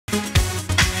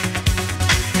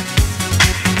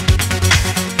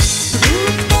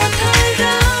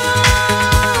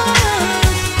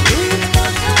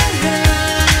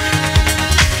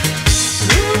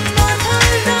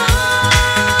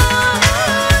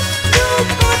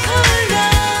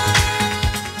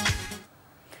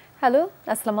Hello,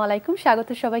 আসসালামু আলাইকুম। স্বাগত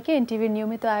সবাইকে এনটিভির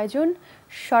নিয়মিত আয়োজন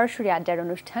সরাসরি আড্ডার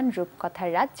অনুষ্ঠান রূপকথার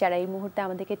রাত। যারা এই মুহূর্তে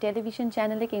আমাদেরকে টেলিভিশন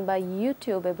চ্যানেলে কিংবা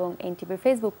ইউটিউব এবং এনটিভির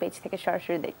ফেসবুক পেজ থেকে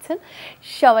সরাসরি দেখছেন,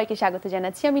 সবাইকে স্বাগত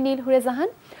জানাচ্ছি। আমি নীল জাহান।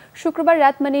 শুক্রবার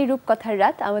রাত মানেই রূপকথার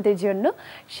রাত আমাদের জন্য।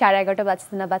 11:30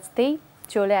 বাজতে না বাজতেই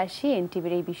চলে আসি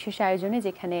এনটিভির এই বিশেষ আয়োজনে,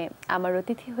 যেখানে আমার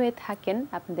অতিথি হয়ে থাকেন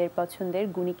আপনাদের পছন্দের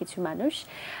গুণী কিছু মানুষ।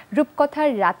 রূপকথার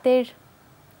রাতের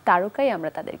তারকাই আমরা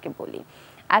তাদেরকে বলি।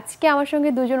 আজকে আমার সঙ্গে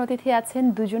দুজন অতিথি আছেন,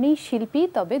 দুজনেই শিল্পী,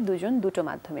 তবে দুজন দুটো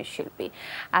মাধ্যমের শিল্পী।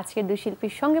 আজকের দুই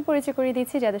শিল্পীর সঙ্গে পরিচয় করিয়ে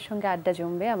দিচ্ছি, যাদের সঙ্গে আড্ডা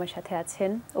জমবে। আমার সাথে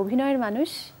আছেন অভিনয়ের মানুষ,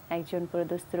 একজন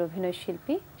পুরোদস্তুর অভিনয়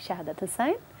শিল্পী শাহাদাত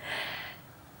হোসাইন,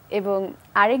 এবং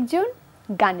আরেকজন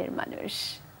গানের মানুষ,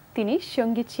 তিনি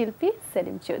সঙ্গীত শিল্পী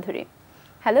Selim Chowdhury.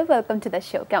 Hello, welcome to the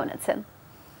show. কেমন আছেন?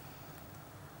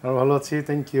 ভালো আছি,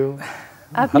 থ্যাংক ইউ।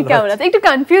 আপনি কেমন আছেন? একটু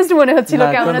কনফিউজড মনে হচ্ছিল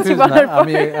কেমন আছি বলার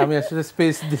পরে। আমি আসলে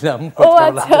স্পেস দিলাম। ও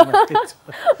আচ্ছা,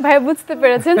 ভাই বুঝতে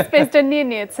পেরেছেন, স্পেসটা নিয়ে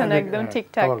নিয়েছেন একদম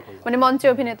ঠিকঠাক। মানে মঞ্চে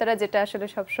অভিনেতারা যেটা আসলে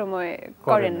সব সময়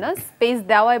করেন না, স্পেস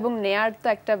দেওয়া এবং নেয়ার তো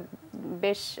একটা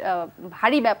বেশ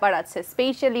ভারী ব্যাপার আছে,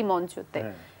 স্পেশালি মঞ্চতে,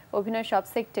 অভিনয় সব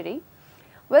সেক্টরেই।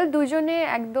 ওয়েল, দুজনে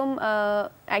একদম,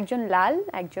 একজন লাল,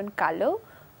 একজন কালো,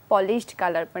 পলিশড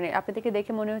কালার। মানে আপনাদেরকে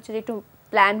দেখে মনে হচ্ছে যে একটু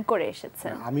প্ল্যান করে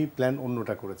এসেছেন। আমি প্ল্যান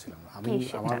অন্যটা করেছিলাম।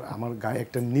 আমার গায়ে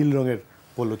একটা নীল রঙের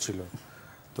পোলো ছিল,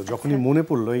 তো যখনই মনে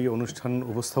পড়লো এই অনুষ্ঠান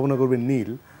উপস্থাপনা করবে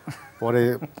নীল, পরে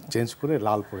চেঞ্জ করে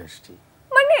লাল পরে এসেছি।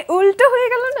 মানে উল্টো হয়ে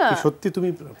গেল না? সত্যি তুমি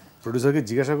প্রোডিউসারকে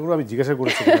জিজ্ঞাসা করো, আমি জিজ্ঞাসা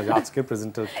করেছি যে আজকের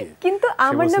প্রেজেন্টার কে, কিন্তু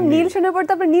আমার নাম নীল শোনার পর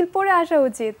তো আপনার নীল পরে আসা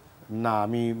উচিত না।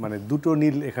 আমি মানে দুটো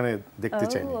নীল এখানে দেখতে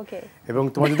চাইনি। এবং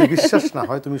তোমার যদি বিশ্বাস না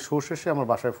হয়, তুমি শো শেষে আমার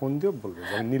বাসায় ফোন দিও, বলবে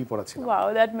যে আমি নীল পরা ছিলাম। Wow,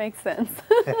 that makes sense.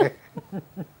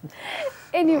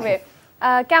 Anyway,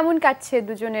 কেমন কাটছে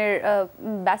দুজনের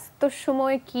ব্যস্ত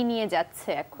সময়? কি নিয়ে যাচ্ছে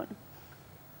এখন?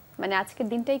 মানে আজকের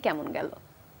দিনটাই কেমন গেল?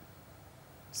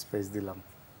 স্পেস দিলাম।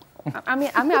 আমি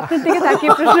আপনার দিকে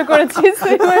তাকিয়ে প্রশ্ন করেছি।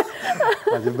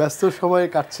 ব্যস্ত সময়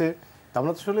কাটছে,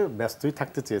 আমরা তো আসলে ব্যস্তই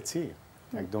থাকতে চেয়েছি,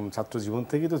 একদম ছাত্র জীবন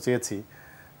থেকেই তো চেয়েছি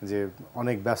যে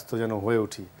অনেক ব্যস্ত যেন হয়ে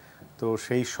উঠি। তো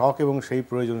সেই শখ এবং সেই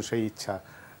প্রয়োজন, সেই ইচ্ছা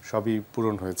সবই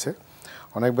পূরণ হয়েছে।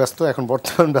 অনেক ব্যস্ত। এখন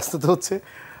বর্তমান ব্যস্ততা হচ্ছে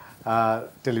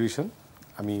টেলিভিশন।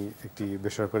 আমি একটি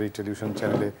বেসরকারি টেলিভিশন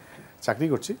চ্যানেলে চাকরি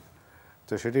করছি,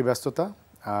 তো সেটাই ব্যস্ততা।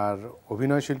 আর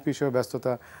অভিনয় শিল্পী হিসেবে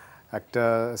ব্যস্ততা, একটা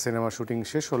সিনেমা শুটিং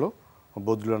শেষ হলো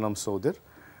বদলুল নাম সৌদের,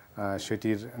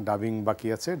 সেটির ডাবিং বাকি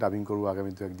আছে, ডাবিং করবো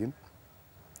আগামী 2-1 দিন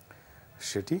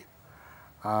সেটি।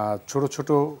 আর ছোটো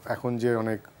ছোটো এখন যে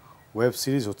অনেক ওয়েব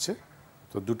সিরিজ হচ্ছে,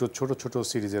 তো দুটো ছোট ছোট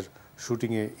সিরিজের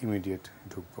শুটিংয়ে ইমিডিয়েট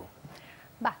ঢুকবো।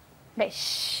 বাহ, বেশ।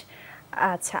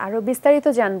 আচ্ছা, আরও বিস্তারিত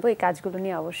জানবো এই কাজগুলো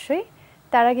নিয়ে অবশ্যই।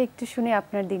 তার আগে একটু শুনে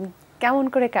আপনার দিন কেমন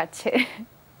করে কাটছে।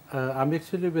 আমি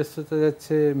অ্যাকচুয়ালি ব্যস্ততা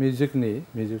যাচ্ছে মিউজিক নিয়ে,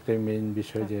 মিউজিকটাই মেইন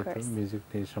বিষয়, যেহেতু মিউজিক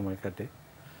নিয়ে সময় কাটে।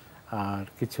 আর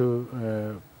কিছু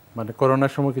মানে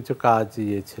করোনার সময় কিছু কাজ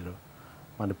ছিল,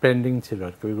 মানে পেন্ডিং ছিল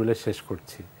আর কি, ওইগুলো শেষ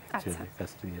করছি।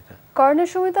 করোনার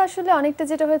সময় তো আসলে অনেকটা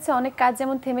যেটা হয়েছে, অনেক কাজ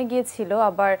যেমন থেমে গিয়েছিল,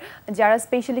 আবার যারা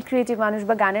স্পেশালি ক্রিয়েটিভ মানুষ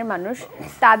বা গানের মানুষ,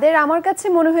 তাদের আমার কাছে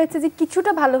মনে হয়েছে যে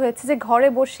কিছুটা ভালো হয়েছে যে ঘরে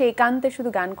বসে একান্তে শুধু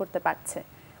গান করতে পারছে।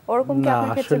 ওরকম কি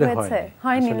আপনার ক্ষেত্রে হয়েছে?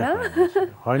 হয়নি না?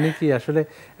 হয়নি কি, আসলে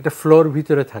এটা ফ্লোর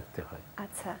ভিতরে থাকতে হয়।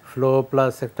 আচ্ছা, ফ্লো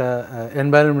প্লাস একটা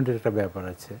এনভায়রনমেন্টের একটা ব্যাপার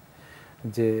আছে,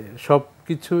 যে সব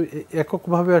কিছু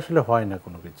এককভাবে আসলে হয় না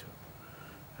কোনো কিছু।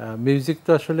 মিউজিক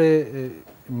তো আসলে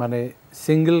মানে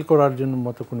সিঙ্গেল করার জন্য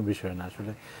মতো কোনো বিষয় না।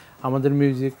 আসলে আমাদের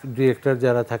মিউজিক ডিরেক্টর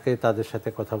যারা থাকে তাদের সাথে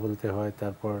কথা বলতে হয়,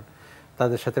 তারপর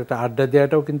তাদের সাথে একটা আড্ডা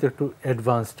দেওয়াটাও কিন্তু একটু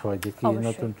অ্যাডভান্সড হয়, যে কি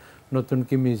নতুন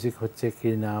কি মিউজিক হচ্ছে কি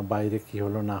না, বাইরে কি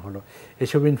হলো না হলো,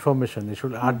 এসব ইনফরমেশন, এসব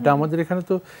আড্ডা। আমাদের এখানে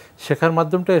তো শেখার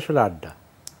মাধ্যমটা আসলে আড্ডা।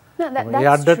 এই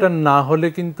আড্ডাটা না হলে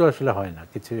কিন্তু আসলে হয় না,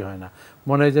 কিছুই হয় না।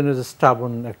 মনে হয় যেন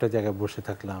স্টাবন একটা জায়গায় বসে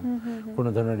থাকলাম, কোনো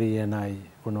ধরনের ইয়ে নাই,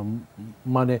 কোনো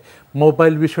মানে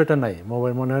মোবাইল বিষয়টা নাই,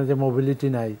 মোবাইল মনে হয় যে মোবিলিটি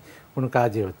নাই, কোনো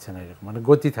কাজই হচ্ছে না, এরকম মানে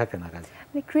গতি থাকে না কাজে।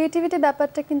 ক্রিয়েটিভিটি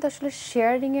ব্যাপারটা কিন্তু আসলে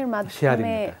শেয়ারিং এর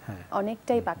মাধ্যমে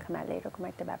অনেকটাই পাখা মেলে, এরকম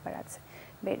একটা ব্যাপার আছে,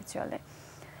 বের চলে।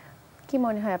 কি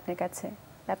মনে হয় আপনার কাছে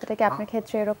ব্যাপারটা কি আপনার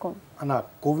ক্ষেত্রে এরকম? না,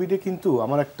 কোভিডে কিন্তু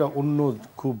আমার একটা অন্য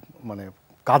খুব মানে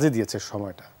কাজে দিয়েছে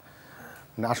সময়টা।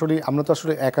 আসলে আমরা তো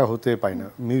আসলে একা হতে পাই না।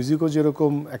 মিউজিকও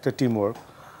যেরকম একটা টিম ওয়ার্ক,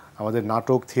 আমাদের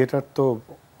নাটক থিয়েটার তো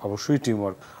অবশ্যই টিম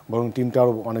ওয়ার্ক, বরং টিমটা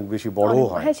আরো অনেক বেশি বড়ও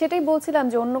হয়। হ্যাঁ, সেটাই বলছিলাম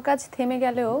যে অন্য কাজ থেমে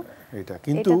গেলেও এটা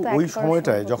কিন্তু ওই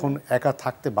সময়টায় যখন একা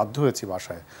থাকতে বাধ্য হয়েছি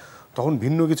বাসায়, তখন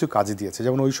ভিন্ন কিছু কাজে দিয়েছে।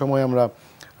 যেমন ওই সময় আমরা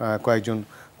কয়েকজন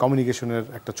কমিউনিকেশনের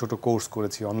একটা ছোট কোর্স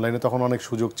করেছি অনলাইনে, তখন অনেক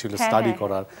সুযোগ ছিল স্টাডি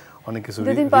করার, অনেক কিছু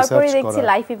রিসার্চ করার।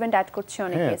 লাইভ ইভেন্ট অ্যাড করছে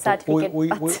অনেকে, সার্টিফিকেট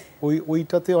পাচ্ছে।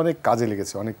 ওইটাতে অনেক কাজে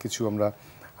লেগেছে, অনেক কিছু আমরা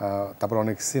তারপর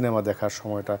অনেক সিনেমা দেখার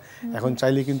সময়টা, এখন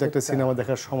চাইলে কিন্তু একটা সিনেমা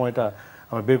দেখার সময়টা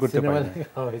আমরা বের করতে পারি না।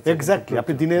 এক্স্যাক্টলি,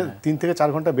 আপনি দিনে 3 থেকে 4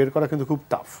 ঘন্টা বের করা কিন্তু খুব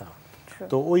টাফ।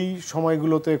 তো ওই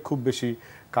সময়গুলোতে খুব বেশি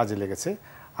কাজে লেগেছে।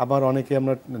 আবার অনেকে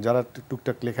আমরা যারা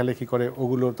টুকটাক লেখালেখি করে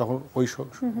ওগুলো তখন ওই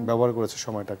ব্যবহার করেছে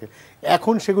সময়টাকে,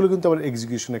 এখন সেগুলো কিন্তু আবার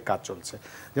এক্সিকিউশনের কাজ চলছে।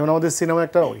 যেমন আমাদের সিনেমা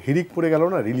একটা হিড়িক পড়ে গেল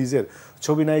না রিলিজের,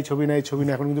 ছবি নাই,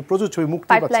 এখন কিন্তু প্রচুর ছবি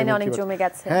মুক্তি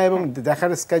পাচ্ছে। হ্যাঁ, এবং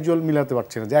দেখার স্কেজুয়াল মিলাতে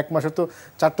পারছে না, যে 1 মাসে তো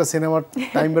 4টা সিনেমার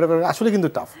টাইম বের করা আসলে কিন্তু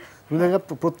টাফ। তুমি দেখা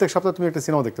প্রত্যেক সপ্তাহে তুমি একটা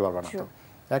সিনেমা দেখতে পারবে না। তো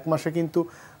 1 মাসে কিন্তু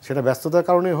সেটা ব্যস্ততার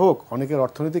কারণেই হোক, অনেকের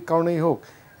অর্থনৈতিক কারণেই হোক,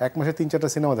 1 মাসে 3-4টা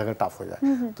সিনেমা দেখা টাফ হয়ে যায়।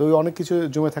 তো ওই অনেক কিছু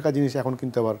জমে থাকা জিনিস এখন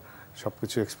কিন্তু আবার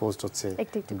সবকিছু এক্সপোজড হচ্ছে,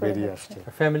 বেরিয়ে আসছে,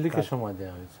 ফ্যামিলিকে সময়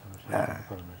দেওয়া হয়েছে।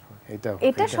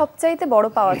 এটা সবচাইতে বড়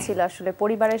পাওয়া ছিল আসলে,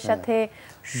 পরিবারের সাথে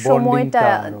সময়টা,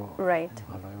 রাইট।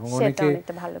 সেটা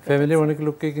অনেকটা ভালো। ফ্যামিলির অনেক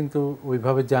লোককে কিন্তু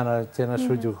ওইভাবে চেনার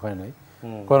সুযোগ হয় নাই।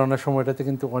 করোনার সময়টাতে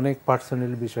কিন্তু অনেক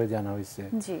পার্সোনাল বিষয় জানা হয়েছে,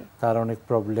 তার অনেক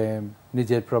প্রবলেম,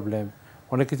 নিজের প্রবলেম,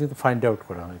 অনেক কিছু ফাইন্ড আউট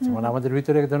করা হয়েছে। মানে আমাদের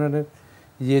ভিতরে এক ধরনের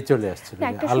চলে আসছিল,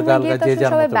 আলগা আলগা যে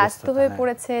যার মতো ব্যস্ত হয়ে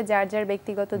পড়েছে যার যার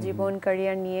ব্যক্তিগত জীবন,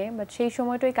 ক্যারিয়ার নিয়ে, বাট সেই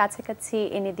সময়টাই কাছাকাছি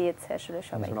এনে দিয়েছে আসলে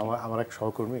সবাইকে। আমার এক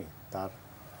সহকর্মী, তার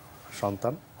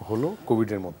সন্তান হলো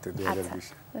কোভিডের মধ্যে 2020।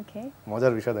 ওকে,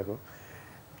 মজার বিষয় দেখো,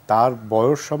 তার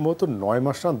বয়স সম্ভবত 9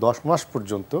 মাস না 10 মাস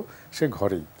পর্যন্ত সে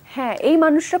ঘরেই। হ্যাঁ, এই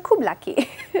মানুষটা খুব লাকি।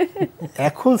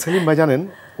 এখন সেলিম ভাই জানেন,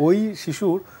 ওই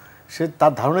শিশুর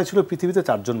তার ধারণা ছিল পৃথিবীতে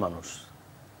 4 জন মানুষ,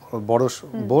 বড়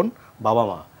বোন, বাবা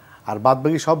মা, আর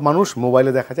বাদবাকি সব মানুষ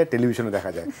মোবাইলে দেখা যায়, টেলিভিশনে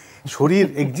দেখা যায়। শরীর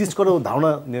এক্সিস্ট করে ও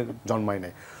ধারণা জন্মায়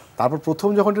নেয়। তারপর প্রথম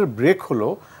যখন এর ব্রেক হলো,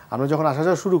 আমরা যখন আসা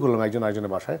যাওয়া শুরু করলাম একজন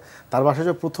আরেকজনের বাসায়, তার বাসায়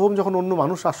প্রথম যখন অন্য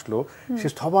মানুষ আসলো, সে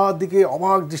সবার দিকে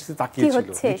অবাক দৃষ্টিতে তাকিয়েছিল,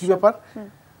 কি ব্যাপার,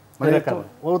 মানে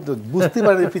ও বুঝতে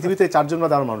পারে পৃথিবীতে 4 জন বা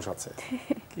তার মানুষ আছে।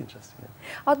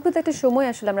 অদ্ভুত একটা সময়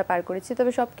আসলে আমরা পার করেছি।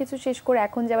 তবে সবকিছু শেষ করে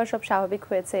এখন যে আবার সব স্বাভাবিক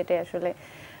হয়েছে, এটাই আসলে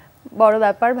বড়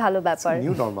ব্যাপার, ভালো ব্যাপার।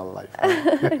 New normal life,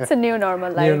 it's a new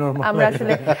normal life. আমরা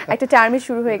আসলে একটা টার্মই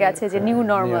শুরু হয়ে গেছে যে নিউ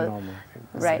নরমাল,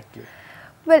 রাইট।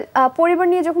 ওয়েল, পরিবার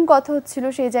নিয়ে যখন কথা হচ্ছিল,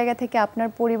 সেই জায়গা থেকে আপনার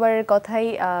পরিবারের কথাই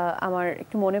আমার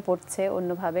একটু মনে পড়ছে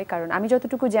অন্যভাবে। কারণ আমি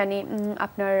যতটুকু জানি,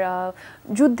 আপনার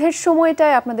যুদ্ধের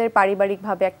সময়টায় আপনাদের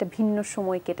পারিবারিকভাবে একটা ভিন্ন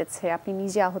সময় কেটেছে। আপনি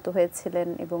নিজে আহত হয়েছিলেন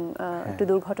এবং একটু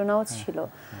দুর্ঘটনাও ছিল।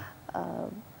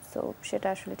 তো সেটা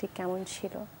আসলে ঠিক কেমন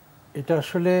ছিল? এটা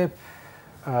আসলে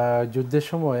যুদ্ধের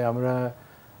সময়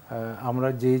আমরা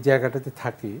যেই জায়গাটাতে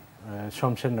থাকি,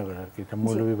 শমশেরনগর আর কি, এটা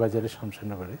মৌলভীবাজারের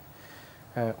শমশেরনগরে,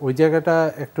 ওই জায়গাটা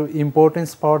একটু ইম্পর্টেন্স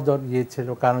পাওয়ার ছিল।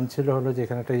 কারণ ছিল হলো যে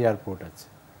এখানে একটা এয়ারপোর্ট আছে।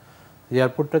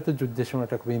 এয়ারপোর্টটা তো যুদ্ধের সময়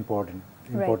একটা খুব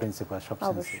ইম্পর্টেন্সে পায়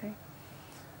সবসময়।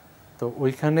 তো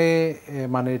ওইখানে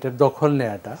মানে এটার দখল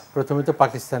নেওয়াটা প্রথমে তো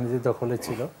পাকিস্তানিদের দখলে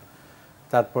ছিল,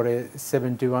 তারপরে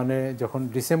 71-এ যখন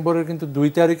ডিসেম্বরের কিন্তু 2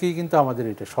 তারিখেই কিন্তু আমাদের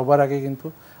এটা সবার আগে কিন্তু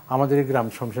আমাদের এই গ্রাম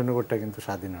শমশেরনগরটা কিন্তু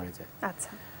স্বাধীন হয়ে যায়।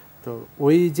 আচ্ছা। তো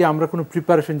ওই যে আমরা কোনো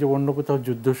প্রিপারেশন যে অন্য কোথাও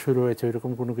যুদ্ধ শুরু হয়েছে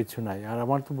ওইরকম কোনো কিছু নাই। আর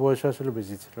আমার তো বয়স আসলে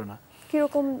বেশি ছিল না।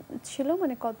 কিরকম ছিল,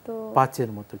 মানে কত?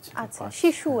 5-এর মতো ছিল। আচ্ছা,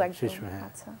 শিশু একদম। শিশু, হ্যাঁ।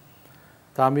 আচ্ছা।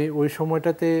 তো আমি ওই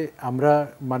সময়টাতে আমরা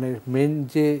মানে মেন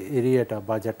যে এরিয়াটা,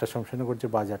 বাজারটা, শমশেরনগর যে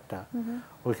বাজারটা,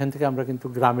 ওইখান থেকে আমরা কিন্তু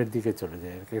গ্রামের দিকে চলে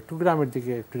যাই আর কি, একটু গ্রামের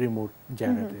দিকে, একটু রিমোট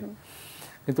জায়গাতে।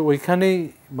 কিন্তু ওইখানেই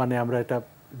মানে আমরা একটা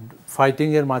ফাইটিং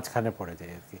এর মাঝখানে পড়ে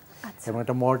যাই আর কি। এবং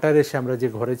একটা মর্টার এসে আমরা যে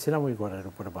ঘরে ছিলাম ওই ঘরের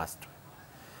উপরে বাস্ট হয়।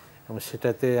 এবং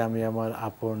সেটাতে আমি আমার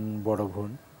আপন বড়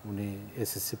বোন, উনি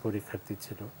এসএসসি পরীক্ষার্থী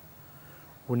ছিল,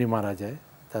 উনি মারা যায়।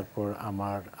 তারপর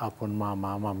আমার আপন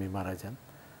মামি মারা যান,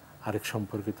 আরেক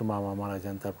সম্পর্কিত মামা মারা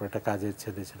যান, তারপর একটা কাজের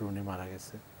ছেলে ছিল, উনি মারা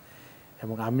গেছে।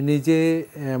 এবং আমি নিজে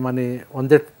মানে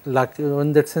on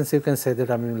that sense you can say that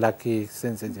আমি লাকি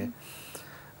সেন্সে যে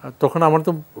তখন আমার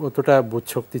তো অতটা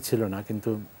বোধশক্তি ছিল না,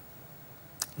 কিন্তু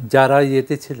যারা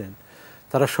ইয়েতে ছিলেন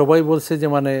তারা সবাই বলছে যে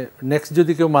মানে নেক্সট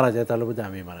যদি কেউ মারা যায় তাহলে বোধহয়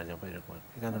আমি মারা যাবো এরকম।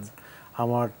 কারণ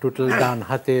আমার টোটাল ডান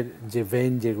হাতের যে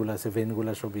ভেইন যেগুলো আছে,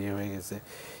 ভেইনগুলো সব ইয়ে হয়ে গেছে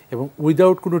এবং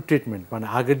উইদাউট কোনো ট্রিটমেন্ট, মানে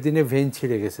আগের দিনে ভেইন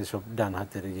ছিঁড়ে গেছে সব ডান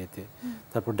হাতের ইয়েতে,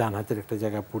 তারপর ডান হাতের একটা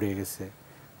জায়গা পুড়ে গেছে,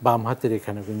 বাম হাতের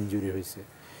এখানে ইনজুরি হয়েছে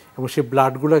এবং সেই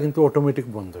ব্লাডগুলো কিন্তু অটোমেটিক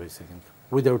বন্ধ হয়েছে কিন্তু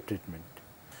উইদাউট ট্রিটমেন্ট।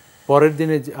 পরের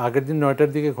দিনে, আগের দিন 9টার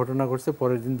দিকে ঘটনা ঘটছে,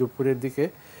 পরের দিন দুপুরের দিকে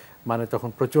মানে তখন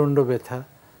প্রচণ্ড ব্যথা,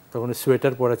 তখন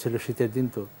সোয়েটার পরা ছিল, শীতের দিন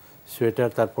তো সোয়েটার,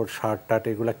 তারপর শার্ট টার্ট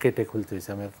এগুলো কেটে খুলতে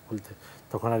হয়েছে আমার, খুলতে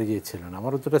তখন আর ইয়ে ছিল না,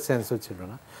 আমার অতটা সেন্সও ছিল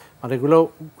না, মানে এগুলো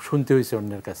শুনতে হয়েছে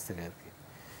অন্যের কাছ থেকে আর কি।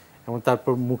 এবং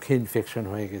তারপর মুখে ইনফেকশন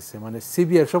হয়ে গেছে, মানে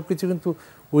সিভিয়ার সব কিছু কিন্তু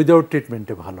উইদাউট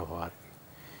ট্রিটমেন্টে ভালো হওয়া আর কি।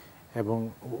 এবং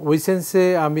ওই সেন্সে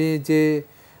আমি যে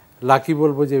লাকি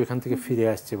বলবো যে ওইখান থেকে ফিরে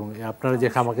আসছে এবং আপনারা যে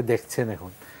আমাকে দেখছেন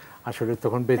এখন, আসলে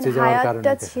তখন বেঁচে যাওয়ার কারণে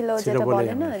ছিল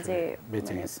বলে না যে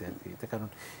বেঁচে গেছে আর কি। কারণ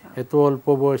এত অল্প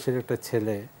বয়সের একটা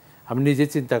ছেলে, আমি নিজে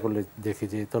চিন্তা করলে দেখি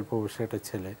যে এত অল্প বয়সের একটা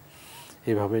ছেলে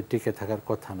এভাবে টিকে থাকার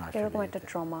কথা না, এরকম একটা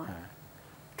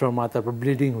ট্রমা, তারপর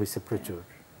ব্লিডিং হয়েছে প্রচুর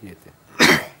ইয়েতে।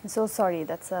 সো সরি,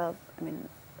 দ্যাটস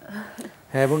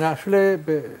হ্যাঁ, এবং আসলে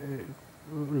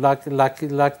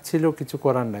লাক ছিল, কিছু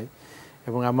করার নাই।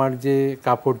 এবং আমার যে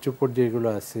কাপড় চোপড় যেগুলো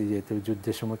আছে ইয়েতে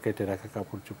যুদ্ধের সময় কেটে রাখা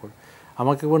কাপড় চোপড়,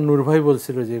 আমাকে একবার নূর ভাই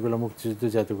বলছিল যে এগুলো মুক্তিযুদ্ধ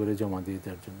জাদুঘরে জমা দিয়ে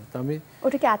দেওয়ার জন্য। তো আমি,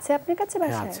 ওটা কি আছে আপনার কাছে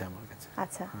বাসায়? আছে আমার কাছে।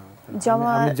 আচ্ছা,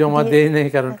 আমি জমা দেই নাই,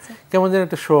 কারণ কেমন যেন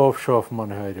একটা শো অফ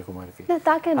মনে হয় এরকম আর কি। না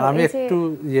তা কেন, আমি একটু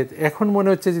এখন মনে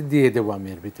হচ্ছে যে দিয়ে দেবো আমি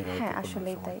এর ভিতরে। হ্যাঁ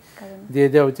আসলেই তাই, কারণ দিয়ে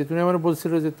দেওয়া উচিত। তুমি আমার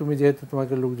বলছিল যে তুমি যেহেতু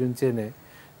তোমাকে লোকজন চেনে,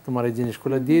 তোমার এই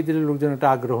জিনিসগুলো দিয়ে দিলে লোকজন একটা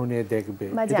আগ্রহ নিয়ে দেখবে।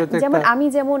 যেমন আমি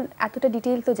যেমন এতটা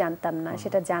ডিটেইল তো জানতাম না,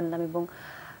 সেটা জানলাম এবং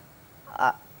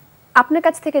আপনার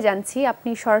কাছ থেকে জানছি আপনি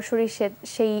সরাসরি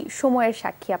সেই সময়ের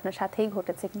সাক্ষী, আপনার সাথেই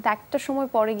ঘটেছে। কিন্তু একটা সময়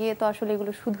পরে গিয়ে তো আসলে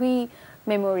এগুলো শুধুই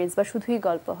মেমোরিজ বা শুধুই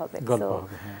গল্প হবে।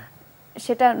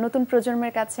 সেটা নতুন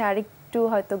প্রজন্মের কাছে আরেকটু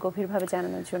হয়তো গভীরভাবে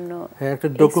জানানোর জন্য, একটা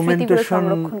ডকুমেন্টেশন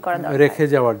রেখে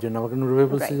যাওয়ার জন্য আমাকে নূর ভাই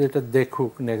বলছে যে এটা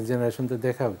দেখুক, নেক্সট জেনারেশন তো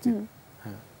দেখা উচিত।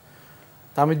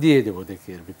 আমি দিয়ে দেবো, দেখি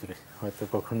এর ভিতরে হয়তো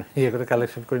কখনো ইয়ে করে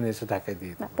কালেকশন করে নিয়ে এসে ঢাকায়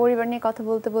দিয়ে দেবো। পরিবার নিয়ে কথা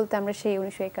বলতে বলতে আমরা সেই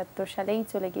 1971 সালেই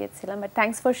চলে গিয়েছিলাম। But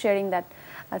thanks for sharing that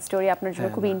story, আপনার জন্য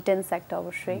খুব ইন্টেন্স একটা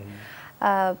অবশ্যই।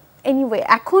 এনিওয়ে,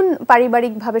 এখন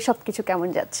পারিবারিকভাবে সবকিছু কেমন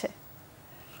যাচ্ছে?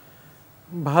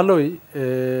 ভালোই,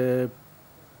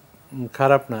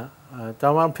 খারাপ না। তো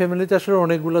আমার ফ্যামিলিতে আসলে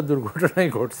অনেকগুলো দুর্ঘটনাই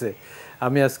ঘটছে।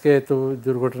 আমি আজকে তো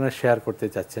দুর্ঘটনা শেয়ার করতে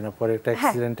চাচ্ছি না। পরে একটা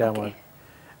অ্যাক্সিডেন্টে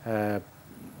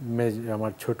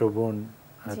আমার ছোট বোন,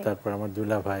 তারপর আমার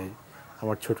দুলা ভাই,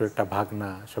 আমার ছোট একটা ভাগনা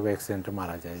সব অ্যাক্সিডেন্টে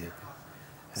মারা যায়।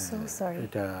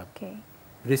 এটা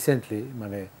রিসেন্টলি,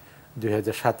 মানে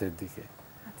 2007-এর দিকে।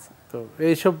 তো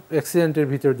এইসব অ্যাক্সিডেন্টের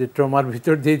ভিতর দিয়ে, ট্রমার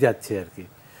ভিতর দিয়ে যাচ্ছে আর কি।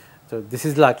 তো দিস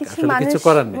ইজ লাক, আসলে কিছু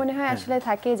করার নেই। মনে হয় আসলে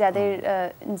থাকে যাদের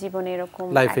জীবনে এরকম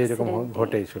লাইফে এরকম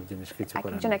ঘটে, এইসব জিনিস কিছু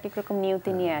করার নেই। একজন এক এক রকম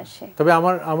নিয়তি নিয়ে আসে। তবে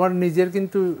আমার নিজের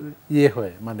কিন্তু ইয়ে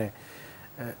হয়, মানে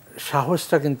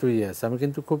সাহসটা কিন্তু ইয়ে আছে। আমি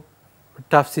কিন্তু খুব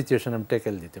টাফ সিচুয়েশন আমি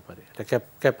ট্যাকেল দিতে পারি, একটা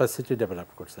ক্যাপাসিটি ডেভেলপ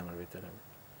করছে আমার ভিতরে।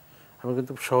 আমি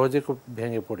কিন্তু সহজে খুব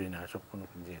ভেঙে পড়ি না সব কোনো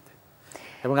ইয়েতে।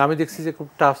 এবং আমি দেখছি যে খুব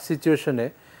টাফ সিচুয়েশনে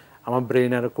আমার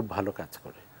ব্রেইন আরো খুব ভালো কাজ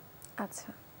করে। আচ্ছা,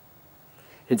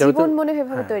 জীবন মনে হয়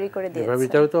এভাবে তৈরি করে দিয়েছে।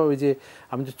 এটাও তো ওই যে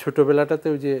আমি যে ছোটবেলাটাতে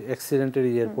ওই যে অ্যাক্সিডেন্টের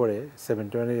ইয়ের পরে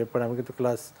 71 এর পরে আমি কিন্তু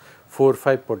ক্লাস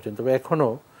 4-5 পর্যন্ত, এখনো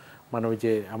মানে ওই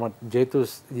যে আমার যেহেতু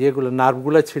ইয়েগুলো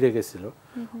নার্ভগুলো ছিঁড়ে গেছিলো,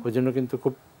 ওই জন্য কিন্তু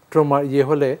খুব ট্রমা ইয়ে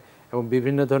হলে এবং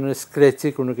বিভিন্ন ধরনের স্ক্র্যাচি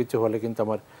কোনো কিছু হলে কিন্তু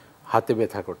আমার হাতে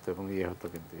ব্যথা করতো এবং ইয়ে হতো।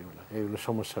 কিন্তু এগুলো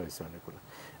সমস্যা হয়েছে অনেকগুলো।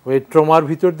 ওই ট্রমার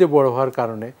ভিতর দিয়ে বড় হওয়ার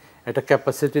কারণে একটা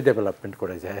ক্যাপাসিটি ডেভেলপমেন্ট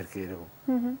করে যায় আর কি, এরকম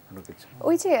কোনো কিছু।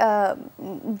 ওই যে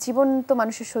জীবন তো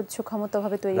মানুষের সহ্য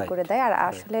ক্ষমতাভাবে তৈরি করে দেয়। আর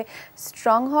আসলে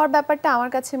স্ট্রং হওয়ার ব্যাপারটা আমার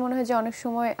কাছে মনে হয় যে অনেক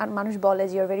সময় মানুষ বলে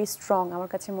যে ইউ আর ভেরি স্ট্রং। আমার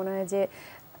কাছে মনে হয় যে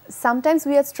sometimes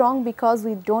we are strong because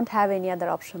we don't have any other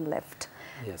option left.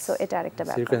 So এটা আরেকটা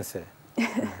ব্যাপার।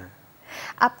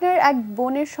 আপনার এক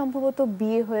বোনের সম্ভবত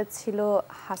বিয়ে হয়েছিল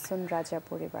হাসান রাজা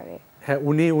পরিবারে। হ্যাঁ,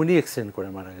 উনি এক্সটেন্ড করে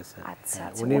মারা গেছে। আচ্ছা,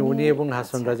 উনি এবং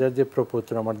হাসান রাজার যে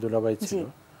প্রপুত্র আমার দুলাভাই ছিল,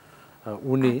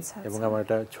 উনি এবং আমার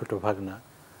একটা ছোট ভাগনা,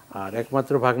 আর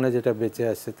একমাত্র ভাগনা যেটা বেঁচে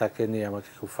আছে তাকে নিয়ে আমাকে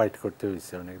খুব ফাইট করতে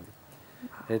হয়েছে অনেকদিন।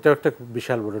 এটাও একটা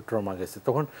বিশাল বড় ট্রমা গেছে।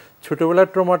 তখন ছোটবেলার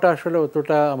ট্রমাটা আসলে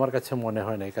অতটা আমার কাছে মনে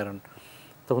হয় নাই, কারণ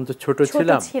তখন তো ছোট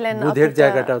ছিলাম, বুঝের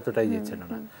জায়গাটা অতটা ইয়ে ছিল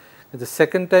না। কিন্তু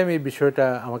সেকেন্ড টাইম এই বিষয়টা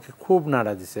আমাকে খুব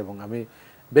নাড়া দিছে এবং আমি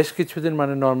বেশ কিছুদিন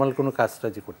মানে নর্মাল কোনো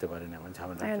কাজটাজি করতে পারিনি আমার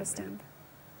ঝামেলা।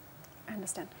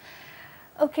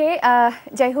 ওকে,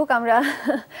 যাই হোক, আমরা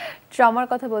ট্রমার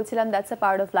কথা বলছিলাম। That's a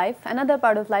part of life, another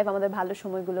part of life. আমাদের ভালো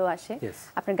সময়গুলো আসে।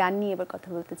 আপনার গান নিয়ে এবার কথা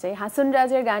বলতে চাই। হাসান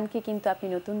রাজের গানকে কিন্তু আপনি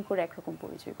নতুন করে একরকম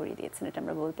পরিচয় করিয়ে দিয়েছেন, এটা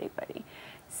আমরা বলতেই পারি।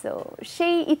 সো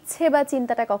সেই ইচ্ছে বা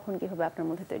চিন্তাটা কখন কীভাবে আপনার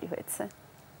মধ্যে তৈরি হয়েছে?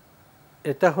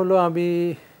 এটা হলো আমি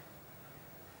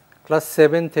ক্লাস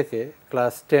 7 থেকে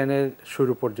ক্লাস 10-এর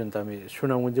শুরু পর্যন্ত আমি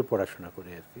সুনামগঞ্জে পড়াশোনা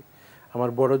করি আর কি। আমার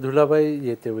বড় দুলাভাই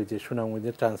ইয়েতে ওই যে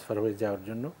সুনামগঞ্জে ট্রান্সফার হয়ে যাওয়ার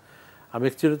জন্য, আমি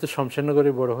অ্যাকচুয়ালি তো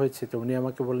শমশেরনগরে বড় হয়েছি, তো উনি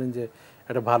আমাকে বললেন যে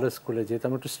একটা ভালো স্কুলে, যেহেতু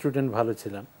আমি একটা স্টুডেন্ট ভালো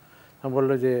ছিলাম, আমি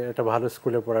বললো যে একটা ভালো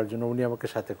স্কুলে পড়ার জন্য উনি আমাকে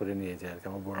সাথে করে নিয়ে যায় আর কি।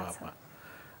 আমার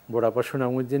বড় আপা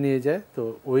সুনামগঞ্জে নিয়ে যায়। তো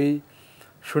ওই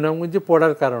সুনামগঞ্জে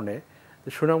পড়ার কারণে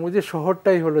সুনামগঞ্জের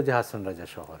শহরটাই হলো যে হাসান রাজা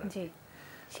শহর আর কি।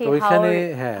 তো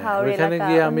ওইখানে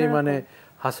গিয়ে আমি মানে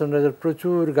হাসান রাজার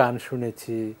প্রচুর গান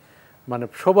শুনেছি, মানে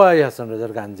সবাই হাসান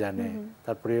রাজার গান জানে।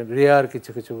 তারপরে রেয়ার কিছু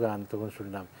কিছু গান তখন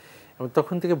শুনলাম এবং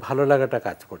তখন থেকে ভালো লাগাটা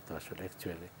কাজ করতো আসলে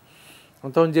অ্যাকচুয়ালি।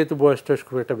 তখন যেহেতু বয়স টয়স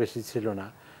খুব একটা বেশি ছিল না,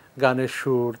 গানের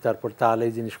সুর, তারপর তাল,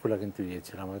 এই জিনিসগুলো কিন্তু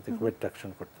ছিল আমাদের খুব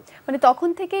অ্যাট্রাকশন করতো। মানে তখন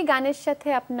থেকেই গানের সাথে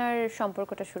আপনার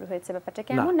সম্পর্কটা শুরু হয়েছে, ব্যাপারটা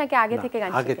কেমন, নাকি আগে থেকে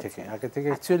গান শিখেছেন? আগে থেকে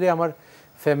অ্যাকচুয়ালি আমার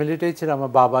ফ্যামিলিটাই ছিল,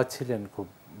 আমার বাবা ছিলেন খুব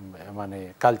মানে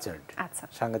কালচারড,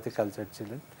 সাংঘাতিক কালচার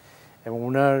ছিলেন, এবং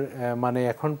ওনার মানে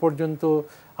এখন পর্যন্ত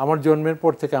আমার জন্মের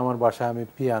পর থেকে আমার বাসায় আমি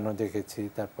পিয়ানো দেখেছি,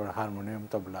 তারপর হারমোনিয়াম,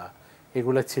 তবলা,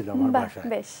 এগুলো ছিল আমার বাসায়।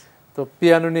 তো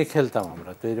পিয়ানো নিয়ে খেলতাম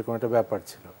আমরা, তো এরকম একটা ব্যাপার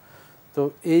ছিল। তো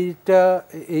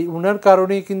এই উনার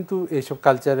কারণেই কিন্তু এইসব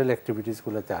কালচারাল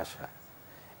অ্যাক্টিভিটিসগুলোতে আসা।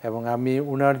 এবং আমি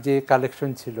উনার যে কালেকশন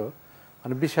ছিল,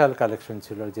 মানে বিশাল কালেকশন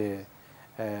ছিল, যে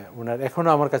উনার এখনও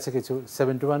আমার কাছে কিছু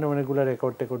 71 অনেকগুলো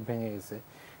রেকর্ড ভেঙে গেছে,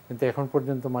 কিন্তু এখন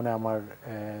পর্যন্ত মানে আমার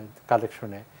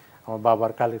কালেকশনে আমার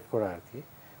বাবার কালেক্ট করা আর কি,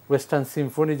 ওয়েস্টার্ন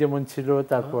সিম্ফনি যেমন ছিল,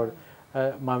 তারপর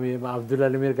মামি আব্দুল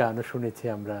আলিমের গানও শুনেছি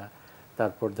আমরা,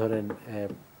 তারপর ধরেন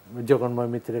জগন্ময়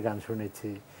মিত্রের গান শুনেছি,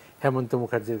 হেমন্ত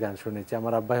মুখার্জির গান শুনেছি।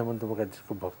 আমার আব্বা হেমন্ত মুখার্জির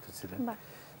খুব ভক্ত ছিলেন।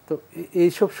 তো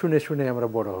এইসব শুনে শুনে আমরা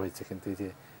বড় হয়েছে। কিন্তু এই যে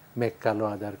মেঘ কালো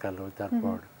আধার কালো,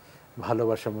 তারপর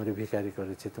ভালোবাসা মরে ভিখারি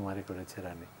করেছে তোমারে করেছে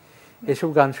রানী, এসব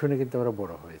গান শুনে কিন্তু আমরা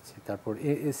বড় হয়েছি। তারপর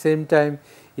সেম টাইম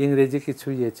ইংরেজি কিছু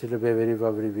ছিল, বেভারি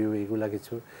বাবরি ভিউ, এগুলা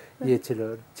কিছু ছিল,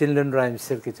 চিলড্রেন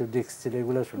রাইমসের কিছু ডিস্ক ছিল,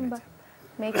 এগুলো শুনেছি।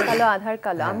 মেঘ কালো আধার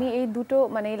কালো, আমি এই দুটো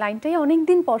মানে এই লাইনটাই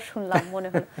অনেকদিন পর শুনলাম, মনে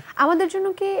হলো আমাদের জন্য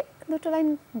কি দুটো লাইন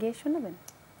গেয়ে শোনাবেন?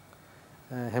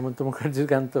 হেমন্ত মুখার্জির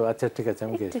গান তো, আচ্ছা ঠিক আছে,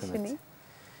 আমি গেয়ে শোনাচ্ছি।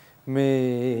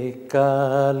 মেঘ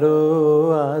কালো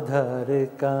আধার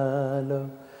কালো,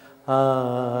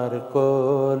 আর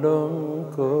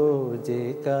কলঙ্ক যে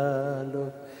কালো,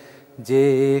 যে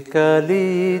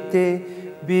কালিতে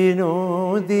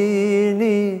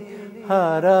বিনোদিনী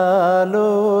হারালো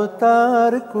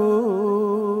তার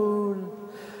কুল,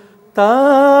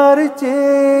 তার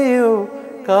চেয়েও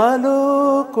কালো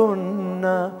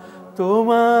কন্যা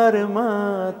তোমার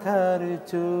মাথার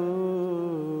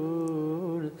চুল,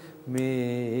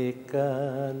 মেঘ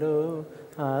কালো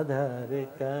আধার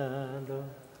কালো।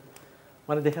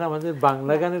 মানে দেখেন আমাদের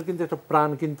বাংলা গানের কিন্তু একটা প্রাণ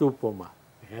কিন্তু উপমা,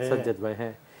 সাজ্জাদ ভাই।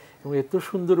 হ্যাঁ, এবং এত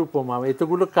সুন্দর উপমা,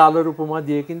 এতগুলো কালোর উপমা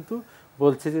দিয়ে কিন্তু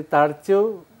বলছে যে তার চেয়েও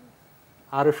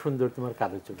আরো সুন্দর তোমার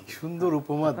কালো চুল। সুন্দর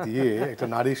উপমা দিয়ে একটা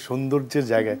নারীর সৌন্দর্যের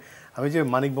জায়গায় আমি যে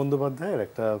মানিক বন্দ্যোপাধ্যায়ের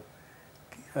একটা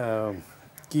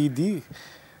কি দিই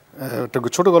একটা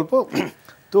ছোট গল্প,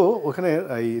 তো ওখানে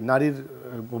এই নারীর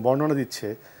বর্ণনা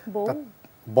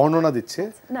দিচ্ছে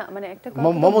না মানে একটা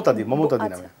মমতাদি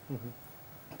নামে।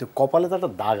 তো কপালে তো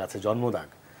একটা দাগ আছে, জন্ম দাগ।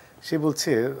 সে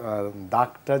বলছে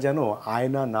দাগটা যেন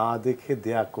আয়না না দেখে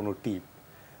দেয়া কোনো টিপ,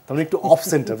 তার মানে একটু অফ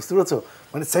সেন্টার, বুঝতে পেরেছো?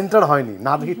 মানে সেন্টার হয়নি,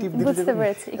 না দেখে টিপ দিতে,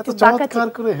 এত চমৎকার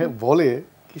করে বলে,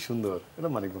 কি সুন্দর। এটা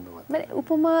মানিক বন্দ্যোপাধ্যায়। মানে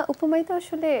উপমাই তো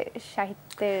আসলে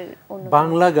সাহিত্যের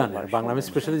বাংলা গানের, বাংলা আমি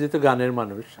স্পেশালি যেহেতু গানের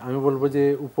মানুষ, আমি বলবো যে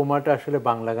উপমাটা আসলে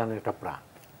বাংলা গানের একটা প্রাণ।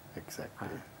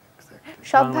 এক্স্যাক্টলি,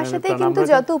 সব ভাষাতেই কিন্তু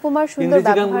যত উপমার সুন্দর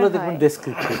ব্যবহার হয়, দেখুন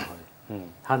ডেসক্রিপটিভ হয়।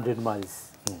 100 মাইলস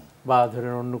বা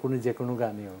ধরেন অন্য কোনো যে কোনো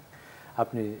গানেও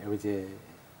আপনি ওই যে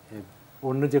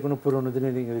অন্য যে কোনো পুরোনো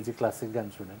দিনের ইংরেজি ক্লাসিক গান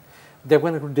শুনেন,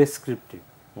 দেখবেন একটু ডেসক্রিপটিভ,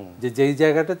 যে যেই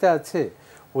জায়গাটাতে আছে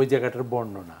ওই জায়গাটার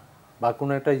বর্ণনা, বা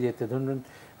কোনো একটা ইয়েতে ধরুন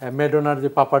ম্যাডোনার যে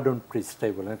পাপা ডোন্ট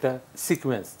প্রিজটাই বলেন, একটা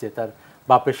সিকোয়েন্স, যে তার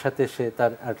বাপের সাথে সে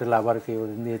তার একটা লাভারকে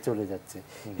নিয়ে চলে যাচ্ছে,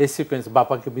 এই সিকোয়েন্স,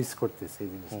 বাপাকে মিস করতেছে, এই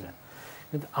জিনিসটা।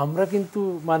 কিন্তু আমরা কিন্তু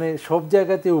মানে সব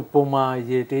জায়গাতে উপমা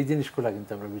এই জিনিসগুলো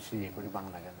কিন্তু আমরা বেশি ইয়ে করি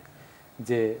বাংলা গানে,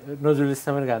 যে নজরুল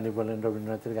ইসলামের গানই বলেন,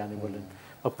 রবীন্দ্রনাথের গানই বলেন,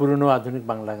 বা পুরনো আধুনিক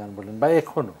বাংলা গান বলেন, বা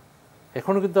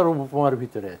এখনো কিন্তু আর উপমার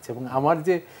ভিতরে আছে। এবং আমার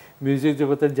যে মিউজিক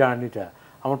জগতের জার্নিটা,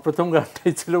 আমার প্রথম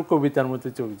গানটাই ছিল কবিতার মতো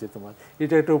চলছে তোমার,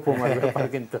 এটা একটা উপমার ব্যাপার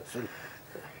কিন্তু আসলে।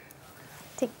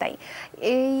 ঠিক তাই,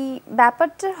 এই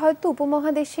ব্যাপারটা হয়তো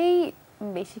উপমহাদেশেই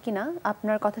বেশি কিনা।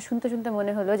 আপনার কথা শুনতে শুনতে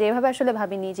মনে হলো যে এভাবে আসলে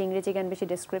ভাবিনি যে ইংরেজি গান বেশি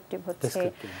ডেসক্রিপটিভ হচ্ছে,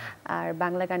 আর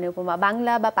বাংলা গানে উপমা,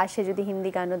 বাংলা বা পাশে যদি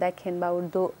হিন্দি গানও দেখেন বা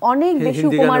উর্দু, অনেক বেশি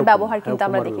উপমার ব্যবহার কিন্তু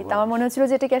আমরা দেখি। তো আমার মনে হচ্ছিল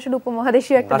যে এটা কি আসলে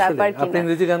উপমহাদেশীয় একটা ব্যাপার কিনা। আপনি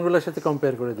ইংরেজি গানগুলোর সাথে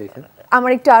কম্পেয়ার করে দেখেন,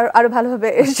 আমার একটু আরো ভালোভাবে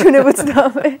শুনে বুঝতে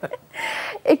হবে।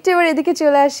 একটু এবার এদিকে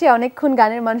চলে আসি, অনেকক্ষণ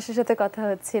গানের মানুষের সাথে কথা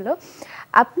হচ্ছিল।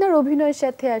 আপনার অভিনয়ের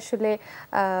সাথে আসলে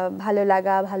ভালো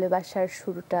লাগা, ভালোবাসার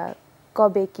শুরুটা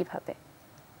কবে, কিভাবে?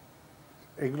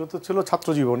 এগুলো তো ছিল ছাত্র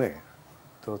জীবনে।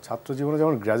 তো ছাত্র জীবনে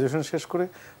যেমন গ্র্যাজুয়েশন শেষ করে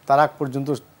তার আগ পর্যন্ত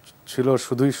ছিল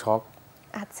শুধুই শখ।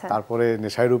 আচ্ছা। তারপরে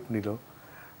নেশায় রূপ নিল।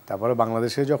 তারপরে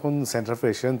বাংলাদেশে যখন সেন্টার ফর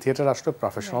এশিয়ান থিয়েটার আসলো,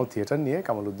 প্রফেশনাল থিয়েটার নিয়ে,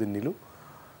 কামাল উদ্দিন নীলু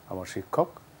আমার শিক্ষক,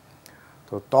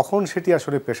 তো তখন সেটি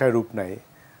আসলে পেশায় রূপ নেয়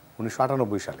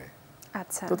 1998 সালে।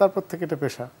 আচ্ছা। তো তারপর থেকে এটা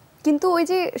পেশা। কিন্তু ওই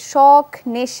যে শখ,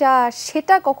 নেশা,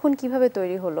 সেটা কখন কিভাবে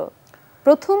তৈরি হলো?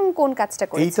 প্রথম কোন কাজটা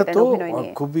করেছিলেন অভিনয় নিয়ে?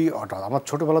 এইটা তো খুবই হঠাৎ। আমার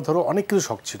ছোটবেলা ধরো অনেক কিছু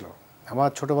শখ ছিল। আমার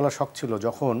ছোটবেলার শখ ছিল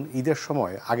যখন ঈদের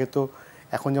সময়, আগে তো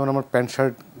এখন যেমন আমার প্যান্ট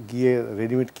শার্ট গিয়ে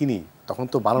রেডিমেড কিনি, তখন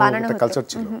তো বানানোর একটা কালচার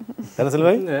ছিল, তাই না সেলিম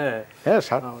ভাই? হ্যাঁ,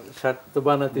 শার্ট তো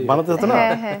বানাতে হতো না।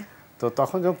 তো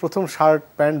তখন যখন প্রথম শার্ট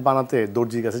প্যান্ট বানাতে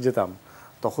দর্জির কাছে যেতাম,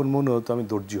 তখন মনে হতো আমি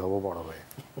দর্জি হব বড় হয়ে।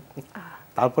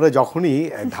 তারপরে যখনই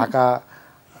ঢাকা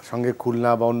সঙ্গে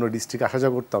খুলনা বা অন্য ডিস্ট্রিক্ট আসা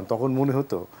যাওয়া করতাম, তখন মনে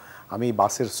হতো আমি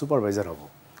বাসের সুপারভাইজার হব,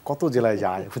 কত জেলায়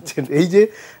যায় বুঝছেন। এই যে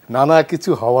নানা কিছু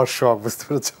হওয়ার শখ, বুঝতে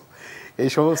পেরেছো, এই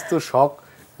সমস্ত শখ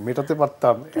মেটাতে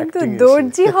পারতাম। কিন্তু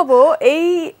দর্জি হব এই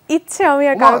ইচ্ছে আমি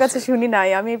আর কারোর কাছে শুনি নাই,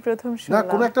 আমি প্রথম শুনলাম। না,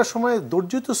 কোন একটা সময়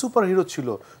দর্জি তো সুপার হিরো ছিল,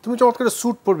 তুমি চমৎকার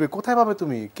স্যুট পরবে, কোথায় পাবে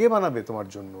তুমি, কে বানাবে তোমার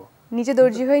জন্য? নিজে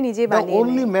দর্জি হয়ে নিজে বানিয়ে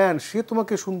অনলি ম্যান, সে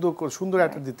তোমাকে সুন্দর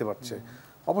অ্যাটাক দিতে পারছে,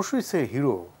 অবশ্যই সে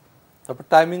হিরো। তারপর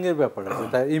টাইমিং এর ব্যাপার আছে,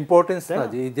 তার ইম্পর্টেন্স না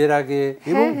যে ঈদের আগে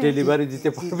এবং ডেলিভারি দিতে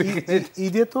পারবে।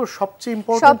 ঈদে তো সবচেয়ে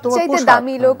ইম্পর্টেন্ট তোমার পোশাক, সবচেয়ে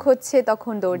দামি লোক হচ্ছে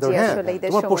তখন দর্জি। আসলে ঈদের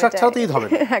সময় তোমার পোশাক ছাড়া তো ঈদ হবে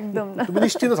না, একদম না, তুমি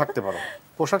নিশ্চিন্ত থাকতে পারো।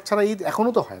 পোশাক ছাড়া ঈদ এখনো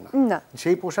তো হয় না।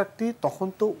 সেই পোশাকটি তখন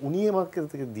তো উনি আমাকে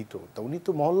থেকে দিত, তো উনি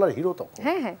তো মহল্লার হিরো তখন।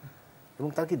 হ্যাঁ, এবং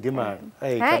তার কি ডিমান্ড।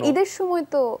 হ্যাঁ, ঈদের সময়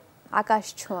তো আকাশ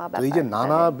ছোঁয়া ব্যাপার। এই যে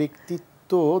নানা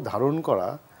ব্যক্তিত্ব ধারণ করা,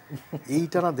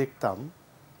 এইটা না দেখতাম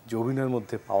যে অভিনয়ের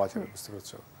মধ্যে পাওয়া যাবে, বুঝতে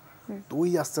পারছো। তো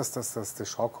ওই আস্তে আস্তে আস্তে আস্তে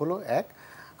শখ হলো এক।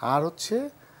 আর হচ্ছে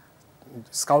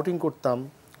স্কাউটিং করতাম,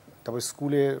 তারপর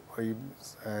স্কুলে ওই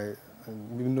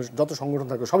বিভিন্ন যত সংগঠন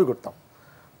থাকতো সবই করতাম,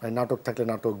 মানে নাটক থাকলে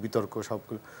নাটক, বিতর্ক,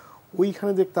 সবগুলো।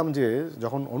 ওইখানে দেখতাম যে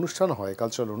যখন অনুষ্ঠান হয়,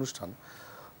 কালচারাল অনুষ্ঠান,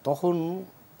 তখন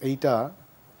এইটা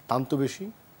টানতো বেশি,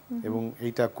 এবং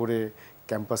এইটা করে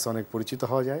ক্যাম্পাসে অনেক পরিচিত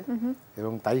হওয়া যায়,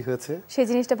 এবং তাই হয়েছে। সেই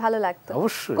জিনিসটা ভালো লাগতো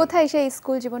অবশ্যই। কোথায় সেই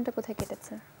স্কুল জীবনটা কোথায়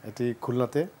কেটেছে? এটি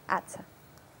খুলনাতে। আচ্ছা।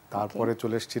 তারপরে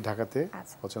চলে এসেছি ঢাকাতে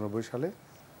 95 সালে।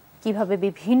 কিভাবে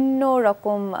বিভিন্ন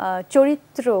রকম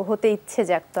চরিত্র হতে ইচ্ছে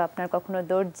জাগতো আপনার? কখনো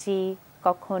দর্জি,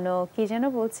 কখনো কি যেন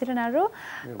বলছিলেন আরো,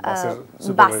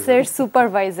 বাসের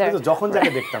সুপারভাইজার। যখন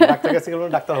যাকে দেখতাম, ডাক্তার কাছে গেলাম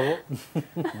ডাক্তার হবো,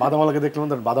 বাদামওয়ালাকে দেখলাম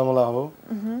তার বাদামওয়ালা হবো,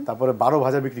 তারপরে 12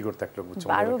 ভাজা বিক্রি করতে এক লোক।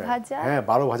 12 ভাজা? হ্যাঁ,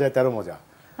 12 ভাজায় 13 মজা।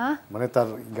 মানে তার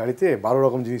গাড়িতে 12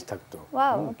 রকম জিনিস থাকতো,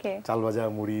 চাল ভাজা,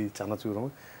 মুড়ি, চানাচুর,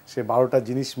 সে 12টা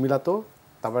জিনিস মিলাতো,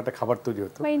 তারপর একটা খাবার তৈরি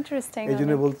হতো। এই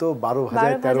জন্য বলতো 12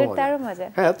 ভাজায় 13 মজা।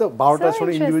 হ্যাঁ, তো 12টা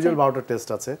আসলে ইন্ডিভিজুয়াল 12টা টেস্ট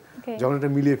আছে, যখন এটা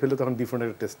মিলিয়ে ফেলে তখন ডিফারেন্ট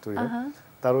একটা টেস্ট তৈরি হয়।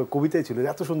 তার ওই কবিতায় ছিল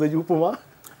এত সুন্দর যে উপমা,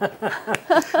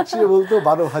 সে বলতো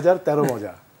 12 ভাজার 13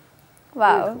 মজা।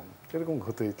 এরকম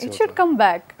হতে ইচ্ছে। It should come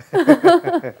back.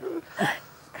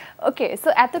 Okay, so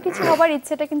এত কিছু হবার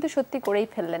ইচ্ছেটা কিন্তু সত্যি করেই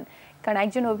ফেললেন, কারণ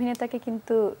একজন অভিনেতাকে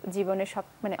কিন্তু জীবনে সব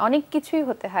মানে অনেক কিছুই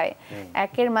হতে হয়,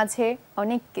 একের মাঝে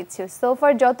অনেক কিছু।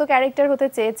 সোফার যত ক্যারেক্টার হতে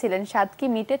চেয়েছিলেন, স্বাদ কি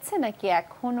মিটেছে নাকি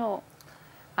এখনো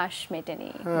আশ মেটেনি,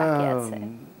 বাকি আছে?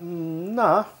 না,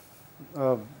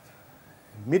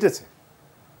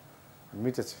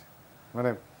 মিটেছে, মানে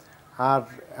আর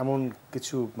এমন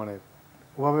কিছু মানে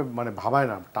ওভাবে মানে ভাবায়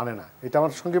না, টানে না। এটা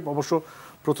আমার সঙ্গে অবশ্য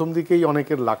প্রথম দিকেই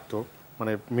অনেকের লাগতো,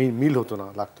 মানে মিল হতো না,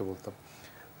 লাগতো বলতাম।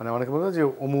 মানে অনেকে বলতো যে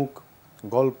অমুক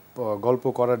গল্প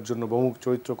করার জন্য বা অমুক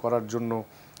চরিত্র করার জন্য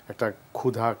একটা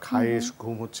ক্ষুধা, খায়েশ,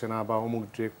 ঘুম হচ্ছে না, বা অমুক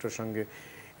ডিরেক্টরের সঙ্গে,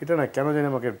 এটা না কেন জানি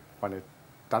আমাকে মানে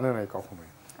টানে নাই কখনোই।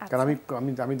 কারণ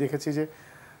আমি দেখেছি যে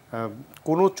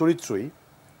কোনো চরিত্রই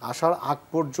আসার আগ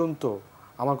পর্যন্ত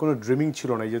আমার কোনো ড্রিমিং ছিল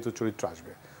না এই যেহেতু চরিত্র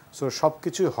আসবে। সো সব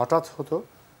কিছুই হঠাৎ হতো।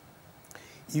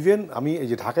 ইভেন আমি এই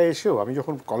যে ঢাকায় এসেও, আমি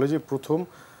যখন কলেজে প্রথম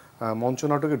মঞ্চ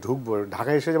নাটকে ঢুকবো,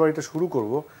 ঢাকায় এসে যাবার এটা শুরু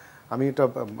করব, আমি এটা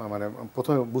মানে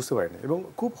প্রথমে বুঝতে পারিনি, এবং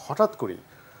খুব হঠাৎ করি।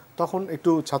 তখন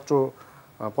একটু ছাত্র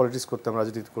পলিটিক্স করতাম,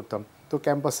 রাজনীতি করতাম, তো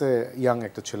ক্যাম্পাসে ইয়াং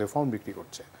একটা ছেলে ফর্ম বিক্রি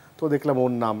করছে, তো দেখলাম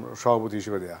ওর নাম সভাপতি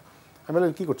হিসেবে দেয়া। আমি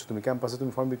বললাম কী করছো তুমি ক্যাম্পাসে,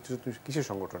 তুমি ফর্ম বিক্রি করছো, তুমি কিসের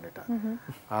সংগঠন এটা?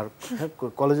 আর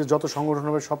কলেজের যত সংগঠন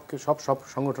হবে সব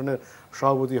সংগঠনের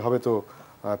সভাপতি হবে তো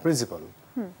প্রিন্সিপাল,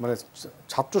 মানে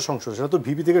ছাত্র সংসদ, সেটা তো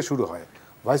ভিপি থেকে শুরু হয়,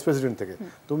 ভাইস প্রেসিডেন্ট থেকে।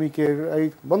 তুমি কে, এই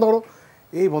বন্ধ করো,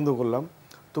 এই বন্ধ করলাম।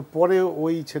 তো পরে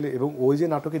ওই ছেলে, এবং ওই যে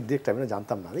নাটকের ডিরেক্টর, আমি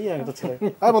জানতাম না, এই একটা ছেলে,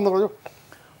 হ্যাঁ বন্ধ করো।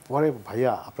 পরে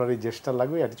ভাইয়া আপনার এই জেস্টার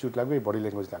লাগবে, অ্যাটিটিউড লাগবে, এই বডি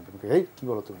ল্যাঙ্গুয়েজ লাগবে। এই কী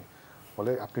বলো তুমি?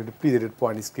 বলে আপনি একটু প্লিজ এর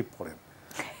পয়েন্ট স্ক্রিপ্ট পড়েন।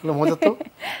 মজা তো,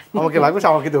 আমাকে লাগবে,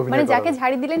 আমাকে দিয়ে অভিনয়, মানে যাকে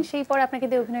ঝাড়ি দিলেন সেই পরে আপনাকে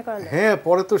দিয়ে অভিনয় করালেন? হ্যাঁ,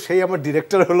 পরে তো সেই আমার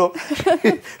ডিরেক্টর হলো,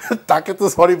 তাকে তো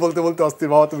সরি বলতে বলতে অস্থির,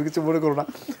 বাবা তুমি কিছু মনে করো না,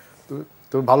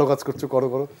 তুমি ভালো কাজ করছো,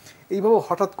 করো। এইভাবে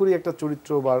হঠাৎ করে একটা চরিত্র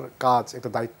বা কাজ, একটা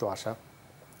দায়িত্ব আসা,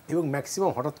 এবং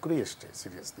ম্যাক্সিমাম হঠাৎ করেই এসছে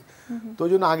সিরিয়াসলি। তো ওই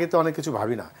জন্য আগে তো অনেক কিছু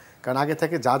ভাবি না, কারণ আগে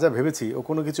থেকে যা ভেবেছি ও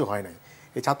কোনো কিছু হয় নাই।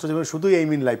 এই ছাত্র জীবনে শুধুই এইম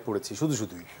ইন লাইফ পড়েছি,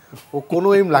 শুধুই, ও কোনো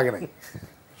এইম লাগে নাই,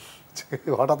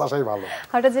 হঠাৎ আসাই ভালো।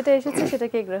 হঠাৎ যেটা এসেছে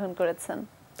সেটাকে গ্রহণ করেছেন,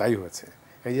 তাই হয়েছে।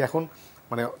 এই যে এখন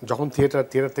মানে যখন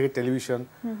থিয়েটার থেকে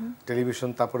টেলিভিশন,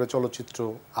 তারপরে চলচ্চিত্র,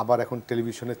 আবার এখন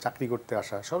টেলিভিশনে চাকরি করতে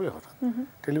আসা, সবই হঠাৎ।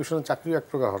 টেলিভিশনের চাকরিও এক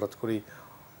প্রকার হঠাৎ করেই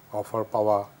অফার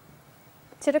পাওয়া,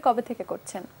 সেটা কবে থেকে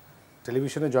করছেন?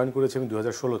 টেলিভিশনে জয়েন করেছি আমি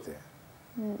 2016-তে।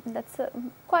 That's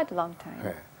quite a long time.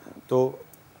 হ্যাঁ, তো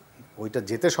ওইটা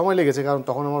যেতে সময় লেগেছে, কারণ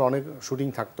তখন আমার অনেক শুটিং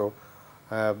থাকতো,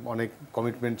 অনেক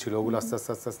কমিটমেন্ট ছিল, ওগুলো আস্তে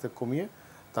আস্তে আস্তে আস্তে কমিয়ে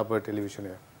তারপরে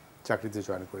টেলিভিশনে চাকরিতে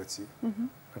জয়েন করেছি।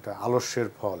 এটা আলস্যের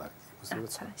ফল আর কি, বুঝতে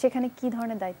পারছেন। সেখানে কি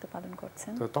ধরনের দায়িত্ব পালন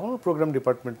করছেন? তো তখন প্রোগ্রাম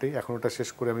ডিপার্টমেন্টেই, এখন ওটা শেষ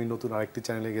করে আমি নতুন আরেকটি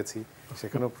চ্যানেলে গেছি,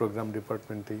 সেখানেও প্রোগ্রাম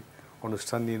ডিপার্টমেন্টেই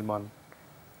অনুষ্ঠান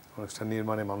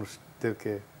নির্মাণে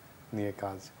মানুষদেরকে নিয়ে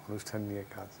কাজ, অনুষ্ঠান নিয়ে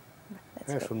কাজ,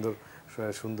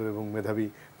 হ্যাঁ, সুন্দর এবং মেধাবী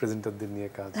প্রেজেন্টারদের নিয়ে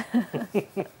কাজ।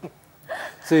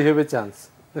 So you have a chance.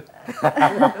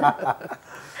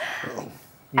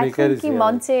 এখন কি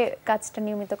মঞ্চে কাজটা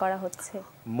নিয়মিত করা হচ্ছে?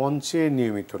 মঞ্চে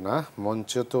নিয়মিত না,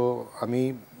 মঞ্চে তো আমি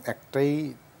একটাই,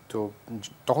 তো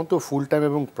তখন তো ফুল টাইম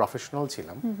এবং প্রফেশনাল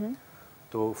ছিলাম,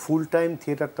 তো ফুল টাইম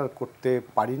থিয়েটারটা করতে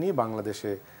পারিনি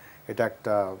বাংলাদেশে। এটা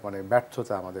একটা মানে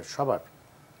ব্যর্থতা আমাদের সবার,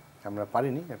 আমরা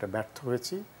পারিনি, এটা ব্যর্থ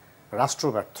হয়েছি, রাষ্ট্র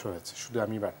ব্যর্থ হয়েছে, শুধু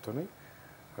আমি ব্যর্থ নই,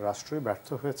 রাষ্ট্রই ব্যর্থ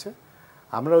হয়েছে।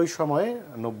 আমরা ওই সময়ে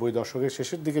 90 দশকের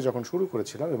শেষের দিকে যখন শুরু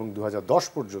করেছিলাম এবং 2010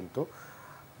 পর্যন্ত,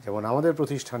 যেমন আমাদের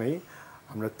প্রতিষ্ঠানেই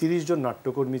আমরা 30 জন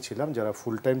নাট্যকর্মী ছিলাম যারা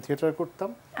ফুল টাইম থিয়েটার করতাম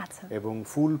এবং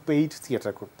ফুল পেইড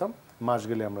থিয়েটার করতাম, মাস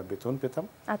গেলে আমরা বেতন পেতাম।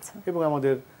 এবং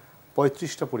আমাদের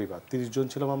 35টা পরিবার, 30 জন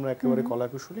ছিলাম আমরা একেবারে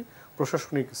কলাকুশলী,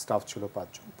 প্রশাসনিক স্টাফ ছিল 5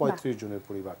 জন, 35 জনের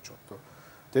পরিবার চলত।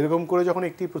 তো এরকম করে যখন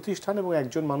একটি প্রতিষ্ঠান এবং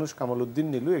একজন মানুষ কামালউদ্দিন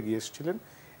নীলু এগিয়ে এসেছিলেন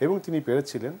এবং তিনি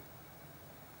পেরেছিলেন,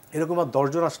 এরকম আর 10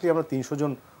 জন আসলে আমরা 300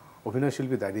 জন অভিনয়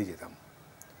শিল্পী দাঁড়িয়ে যেতাম।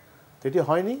 তো এটি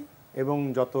হয়নি, এবং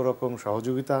যত রকম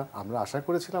সহযোগিতা আমরা আশা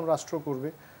করেছিলাম রাষ্ট্র করবে,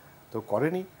 তো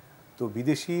করেনি। তো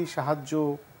বিদেশি সাহায্য,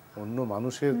 অন্য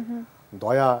মানুষের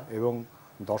দয়া এবং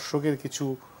দর্শকের কিছু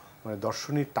মানে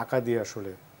দর্শনীর টাকা দিয়ে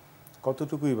আসলে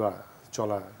কতটুকুই বা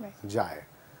চলা যায়।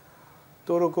 তো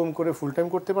ওরকম করে ফুল টাইম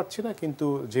করতে পারছি না, কিন্তু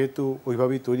যেহেতু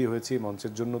ওইভাবেই তৈরি হয়েছি,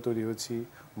 মঞ্চের জন্য তৈরি হয়েছি,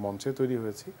 মঞ্চে তৈরি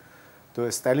হয়েছি। তো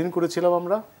স্টাইলিন করেছিলাম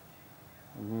আমরা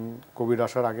কোভিড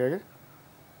আসার আগে আগে,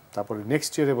 তারপরে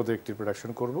নেক্সট ইয়ারে বোধহয় একটি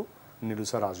প্রোডাকশন করব, নীলু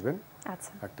স্যার আসবেন,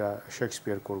 একটা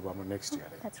শেক্সপিয়ার করব আমরা নেক্সট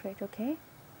ইয়ারে। That's great. ওকে,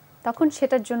 তখন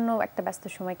সেটার জন্য একটা ব্যস্ত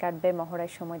সময় কাটবে,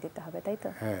 মহড়ায় সময় দিতে হবে, তাই তো?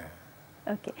 হ্যাঁ।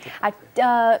 ওকে, আর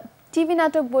টিভি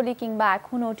নাটক বলি কিংবা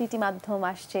এখন ওটিটি মাধ্যম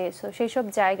আসছে, সো সেই সব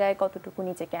জায়গায় কতটুকু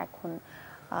নিজেকে এখন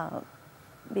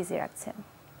বিজি রাখছেন?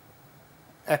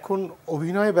 এখন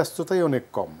অভিনয় ব্যস্ততাই অনেক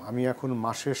কম, আমি এখন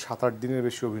মাসে 7-8 দিনের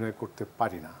বেশি অভিনয় করতে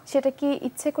পারি না। সেটা কি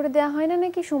ইচ্ছে করে দেওয়া হয় না,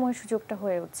 নাকি সময় সুযোগটা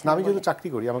হয়ে উঠছে? না, আমি যেহেতু চাকরি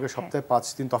করি, আমাকে সপ্তাহে 5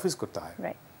 দিন অফিস করতে হয়,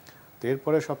 তো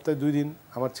এরপরে সপ্তাহে 2 দিন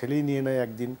আমার ছেলেই নিয়ে নেয়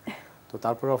একদিন, তো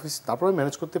তারপরে অফিস, তারপরে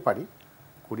ম্যানেজ করতে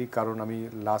করি, কারণ আমি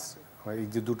লাস্ট এই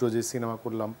যে দুটো যে সিনেমা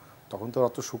করলাম তখন তো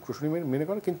অত শুক্র শনি মেনে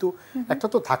করে, কিন্তু একটা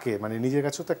তো থাকে, মানে নিজের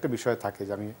কাছেও তো একটা বিষয় থাকে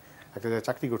যে আমি একটা জায়গায়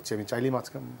চাকরি করছি, আমি চাইলেই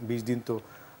মাঝখানে 20 দিন তো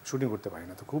শুটিং করতে পারি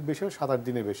না, তো খুব বেশি 7-8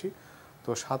 দিনের বেশি। তো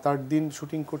 7-8 দিন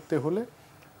শুটিং করতে হলে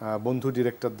বন্ধু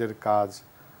ডিরেক্টরদের কাজ,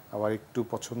 আবার একটু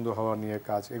পছন্দ হওয়া নিয়ে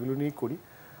কাজ, এগুলো নিয়েই করি।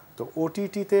 তো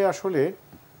ওটিটিতে আসলে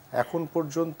এখন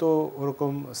পর্যন্ত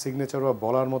ওরকম সিগনেচার বা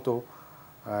বলার মতো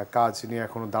কাজ নিয়ে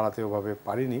এখনও দাঁড়াতে ওভাবে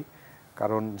পারিনি,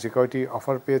 কারণ যে কয়টি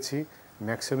অফার পেয়েছি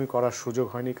ম্যাক্সিমামই করার সুযোগ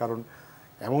হয়নি, কারণ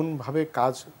এমনভাবে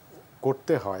কাজ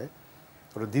করতে হয়,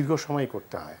 ওটা দীর্ঘ সময়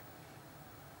করতে হয়,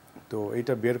 তো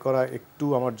এইটা বের করা একটু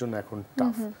আমার জন্য এখন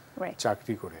টাফ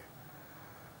চাকরি করে।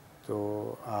 তো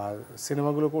আর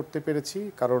সিনেমাগুলো করতে পেরেছি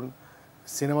কারণ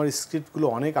সিনেমার স্ক্রিপ্টগুলো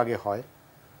অনেক আগে হয়,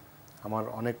 আমার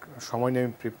অনেক সময় নিয়ে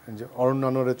আমি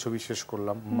অরণ্যানরের ছবি শেষ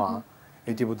করলাম, মা,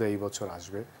 এটি বোধহয় এই বছর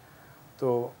আসবে, তো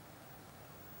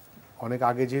অনেক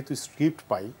আগে যেহেতু স্ক্রিপ্ট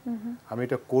পাই, আমি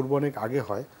এটা করবো অনেক আগে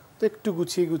হয়, তো একটু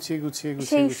গুছিয়ে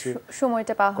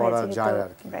সময়টা পাওয়া যায়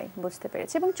আর কি। বুঝতে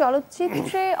পেরেছি। এবং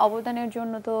চলচ্চিত্রে অবদানের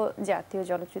জন্য তো জাতীয়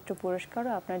চলচ্চিত্র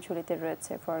পুরস্কারও আপনার ঝুলিতে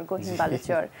রয়েছে ফর গহীন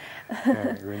বালুচর।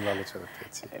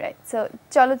 রাইট, সো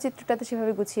চলচ্চিত্রটাতে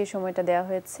সেভাবে গুছিয়ে সময়টা দেওয়া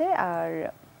হয়েছে, আর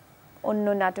অন্য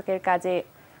নাটকের কাজে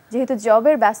যেহেতু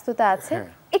জবের ব্যস্ততা আছে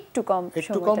একটু কম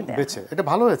বেঁচে, এটা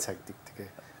ভালো হয়েছে একদিক থেকে।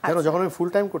 যখন আমি ফুল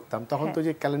টাইম করতাম তখন তো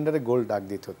যে ক্যালেন্ডারে গোল ডাক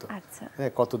দিতে হতো,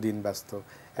 হ্যাঁ কতদিন ব্যস্ত,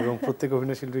 এবং প্রত্যেক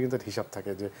অভিনয় শিল্পীর কিন্তু হিসাব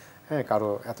থাকে যে হ্যাঁ কারো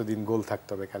এতদিন গোল থাকতে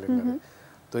হবে ক্যালেন্ডারে,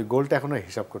 তো এই গোলটা এখন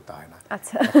হিসাব করতে হয় না।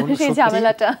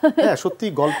 হ্যাঁ সত্যি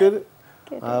গল্পের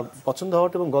পছন্দ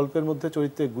হওয়াটা এবং গল্পের মধ্যে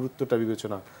চরিত্রের গুরুত্বটা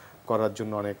বিবেচনা করার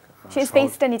জন্য অনেক সেই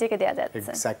স্পেসটা নিজেকে দেয়া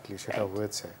যাচ্ছে। এক্স্যাক্টলি, সেটা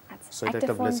হয়েছে। সো এটা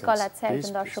একটা ফোন কল আছে,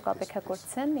 একজন দর্শক অপেক্ষা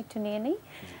করছেন, একটু নিয়ে নেই।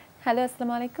 হ্যালো,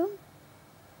 আসসালামু আলাইকুম।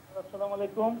 আসসালামু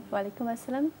আলাইকুম। ওয়ালাইকুম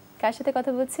আসসালাম, কার সাথে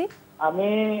কথা বলছি? আমি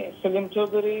সেলিম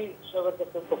চৌধুরী,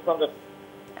 শাহাদাত।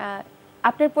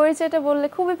 আপনার পরিচয়টা বললে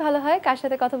খুবই ভালো হয়। কার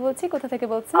সাথে কথা বলছি, কোথা থেকে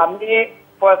বলছেন? আমি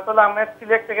ফয়সাল আহমেদ,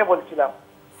 সিলেট থেকে বলছিলাম।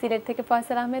 সিলেট থেকে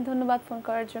ফয়সাল আহমেদ, ধন্যবাদ ফোন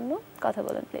করার জন্য। কথা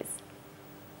বলুন প্লিজ।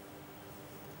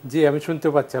 জি আমি শুনতে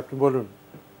পাচ্ছি, আপনি বলুন।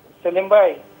 সেলিম ভাই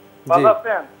ভালো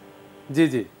আছেন? জি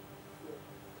জি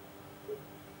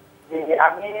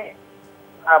আমি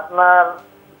আপনার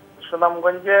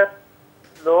সুনামগঞ্জের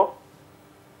লোক।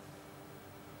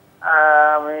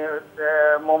 আমি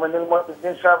মোমিনুল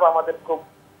মহিউদ্দিন সাহেব আমাদের খুব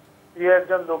প্রিয়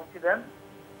একজন লোক ছিলেন।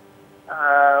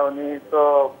 উনি তো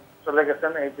চলে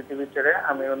গেছেন এই পৃথিবী ছেড়ে।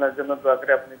 আমি ওনার জন্য দোয়া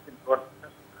করি, আপনি চিন্তা করছেন।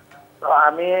 তো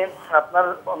আমি আপনার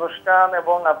অনুষ্ঠান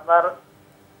এবং আপনার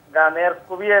গানের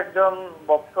খুবই একজন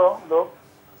ভক্ত লোক।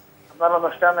 আপনার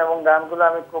অনুষ্ঠান এবং গানগুলো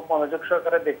আমি খুব মনোযোগ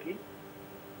সহকারে দেখি।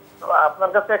 তো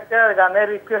আপনার কাছে একটা গানের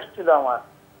রিকোয়েস্ট ছিল আমার।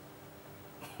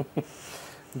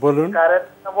 বলুন। কারের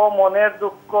মনের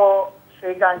দুঃখ,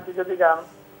 সেই গানটি যদি গান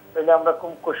তাহলে আমরা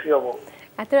খুব খুশি হব।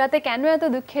 এত রাতে কেন এত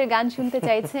দুঃখের গান শুনতে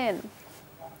চাইছেন?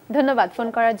 ধন্যবাদ ফোন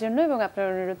করার জন্য এবং আপনার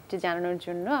অনুরোধটি জানানোর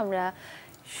জন্য। আমরা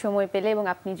সময় পেলে এবং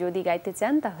আপনি যদি গাইতে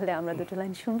চান তাহলে আমরা দুটো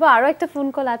লাইন শুনবো। আরো একটা ফোন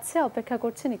কল আছে, অপেক্ষা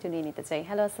করছেন, একটু নিয়ে নিতে চাই।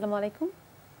 হ্যালো, আসসালামু আলাইকুম।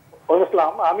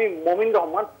 আসসালাম, আমি মমিন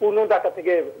রহমান পূর্ণ ঢাকা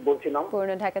থেকে বলছিলাম।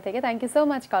 পূর্ণ ঢাকা থেকে, thank you so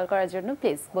much call করার জন্য।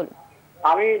 প্লিজ বলুন।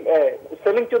 আমি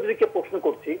সেলিম চৌধুরীকে প্রশ্ন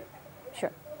করছি।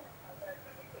 শিওর।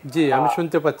 জি আমি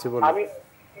শুনতে পাচ্ছি, বলুন। আমি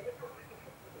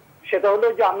সেটা হলো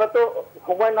যে আমরা তো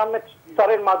হুমায়ুন আহমেদ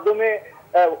স্যারের মাধ্যমে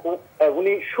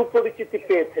উনি সুপরিচিতি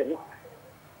পেয়েছেন,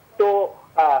 তো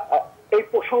এই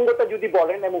প্রসঙ্গটা যদি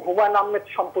বলেন এবং হুমায়ুন আহমেদ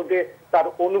সম্পর্কে তার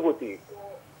অনুভূতি।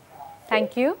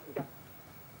 থ্যাংক ইউ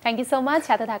সো মাচ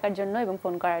সাথে থাকার জন্য এবং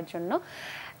ফোন করার জন্য।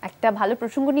 একটা ভালো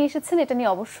প্রসঙ্গ নিয়ে এসেছেন, এটা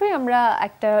নিয়ে অবশ্যই আমরা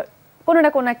একটা কোনো না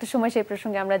কোনো একটা সময় সেই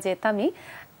প্রসঙ্গে আমরা যেতামই।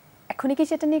 এখনই কি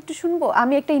সেটা নিয়ে একটু শুনবো?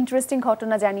 আমি একটা ইন্টারেস্টিং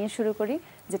ঘটনা জানিয়ে শুরু করি,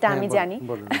 যেটা আমি জানি।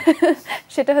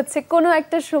 সেটা হচ্ছে কোনো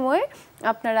একটা সময়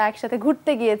আপনারা একসাথে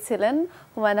ঘুরতে গিয়েছিলেন,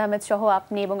 হুমায়ুন আহমেদ সহ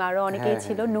আপনি এবং আরো অনেকেই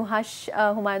ছিল। নুহাস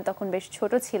হুমায়ুন তখন বেশ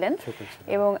ছোট ছিলেন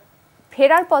এবং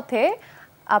ফেরার পথে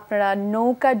আপনারা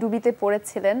নৌকা ডুবিতে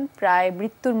পড়েছিলেন, প্রায়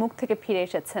মৃত্যুর মুখ থেকে ফিরে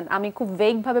এসেছেন। আমি খুব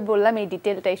ভেগ ভাবে বললাম, এই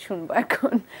ডিটেলটাই শুনবো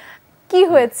এখন। কি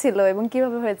হয়েছিল এবং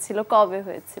কিভাবে হয়েছিল, কবে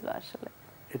হয়েছিল আসলে?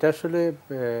 এটা আসলে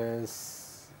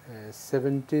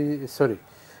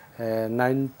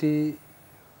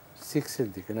 96 এর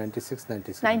দিকে,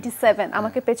 97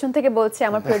 আমাকে পেছন থেকে বলছে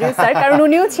আমার প্রোডিউসার, কারণ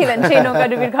উনিও ছিলেন সেই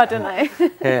নৌকাডুবির ঘটনায়।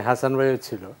 হ্যাঁ, হাসান ভাইও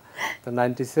ছিল। তো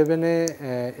 97-এ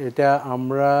এটা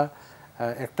আমরা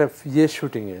একটা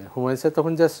শুটিংয়ে হুমায়ুন স্যার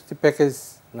তখন জাস্ট প্যাকেজ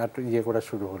নাটক করা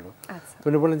শুরু হলো। তো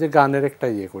উনি বললেন যে গানের একটা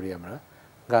করি, আমরা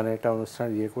গানের একটা অনুষ্ঠান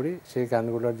করি। সেই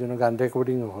গানগুলোর জন্য গান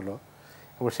রেকর্ডিংও হলো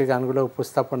এবং সেই গানগুলো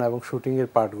উপস্থাপনা এবং শুটিংয়ের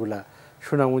পার্টগুলা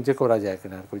সুনামগঞ্জে করা যায়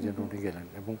কিনা আর ওই জন্য উনি গেলেন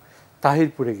এবং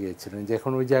তাহিরপুরে গিয়েছিলেন, যে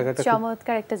এখন ওই জায়গাটা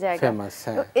চমৎকার একটা জায়গা, ফেমাস।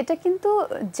 হ্যাঁ, এটা কিন্তু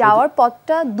যাওয়ার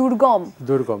পথটা দুর্গম,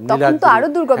 তখন তো আরো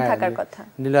দুর্গম থাকার কথা।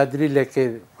 নীলাদ্রি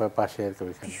লেকের পাশে আর কি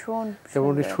ওইখানে। এবং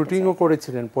উনি শুটিংও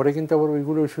করেছিলেন, পরে কিন্তু আবার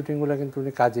ওই শুটিংগুলো কিন্তু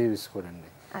উনি কাজে ইউজ করেননি।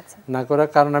 না করার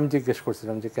কারণ আমি জিজ্ঞেস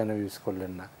করছিলাম যে কেন ইউজ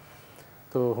করলেন না।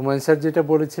 তো হুমায়ুন স্যার যেটা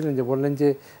বলেছিলেন, যে বললেন যে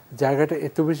জায়গাটা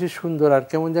এত বেশি সুন্দর আর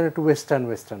কেমন যেন একটু ওয়েস্টার্ন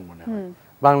মনে হয়,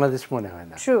 বাংলাদেশ মনে হয়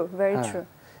না। True, very true.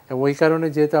 ওই কারণে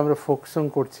যেহেতু আমরা ফোক সং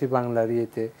করছি বাংলার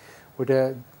ওইটা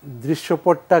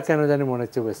দৃশ্যপটটা কেন জানি মনে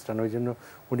হচ্ছে ওয়েস্টার্ন, ওই জন্য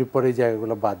উনি পরে এই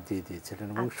জায়গাগুলো বাদ দিয়ে দিয়েছিলেন।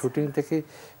 এবং শুটিং থেকে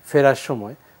ফেরার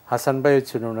সময় হাসান ভাইও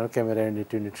ছিল, ওনার ক্যামেরা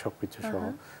ইউনিট সব কিছু সহ,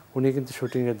 উনি কিন্তু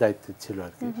শুটিংয়ের দায়িত্ব ছিল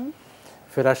আর কি।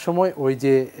 ফেরার সময় ওই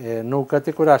যে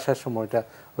নৌকাতে করে আসার সময়, ওইটা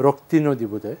রক্তি নদী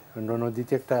বোধহয়,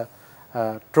 নদীতে একটা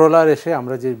ট্রলার এসে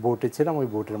আমরা যে বোটে ছিলাম ওই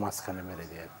বোটের মাঝখানে মেরে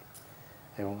দেয় আর কি।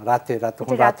 এবং রাত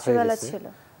হয়ে গেছে,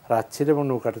 রাত ছিল এবং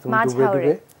নৌকাটা তখন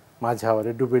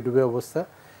ডুবে অবস্থা।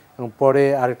 এবং পরে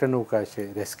আরেকটা নৌকা এসে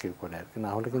রেস্কিউ করে আর কি। না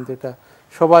হলে কিন্তু এটা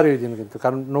সবারই ওই দিন কিন্তু,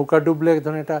 কারণ নৌকা ডুবলে এক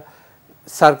ধরনের একটা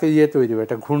সার্কে তৈরি হয়,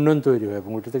 একটা ঘূর্ণন তৈরি হয়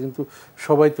এবং ওইটাতে কিন্তু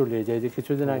সবাই তলিয়ে যায়। যে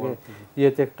কিছুদিন আগে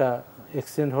একটা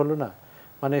অ্যাক্সিডেন্ট হলো না,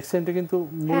 মানে অ্যাক্সিডেন্টে কিন্তু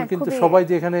মূল কিন্তু সবাই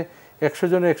যে এখানে 100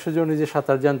 জনে যে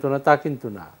সাঁতার জানতো না তা কিন্তু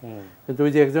না, কিন্তু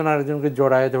ওই যে একজন আরেকজনকে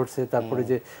জড়ায় ধরছে, তারপরে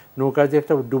যে নৌকা যে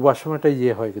একটা ডুবার সময় একটা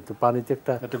হয়, কিন্তু পানিতে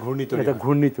একটা ঘূর্ণি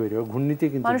তৈরি হয়, ঘূর্ণিতে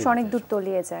কিন্তু মানুষ অনেক দূর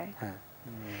তলিয়ে যায়। হ্যাঁ,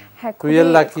 তুইয়ের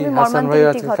লাকি হাসান ভাই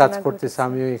আজকে কাজ করতেছে,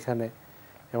 আমিও এখানে।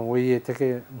 এবং ওই থেকে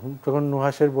তখন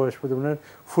নুহাসের বয়স প্রতিদিনের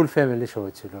ফুল ফ্যামিলি সহ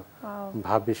ছিল,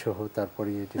 ভাবি সহ, তারপরে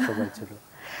সবাই ছিল।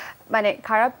 মানে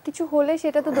খারাপ কিছু হলে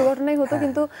সেটা তো দুর্ঘটনাই হতো,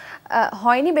 কিন্তু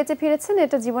হয়নি, বেঁচে ফিরেছেন,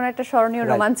 এটা জীবনের একটা স্মরণীয়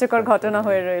রোমাঞ্চকর ঘটনা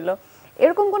হয়ে রইল।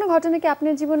 এরকম কোনো ঘটনা কি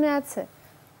আপনার জীবনে আছে,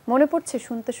 মনে পড়ছে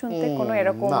শুনতে কোনো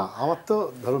এরকম? না, আমার তো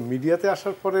ধরো মিডিয়াতে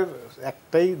আসার পরের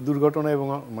একটাই দুর্ঘটনা এবং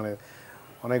মানে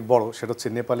অনেক বড়, সেটা হচ্ছে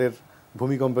নেপালের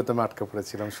ভূমিকম্পে তো আমি আটকা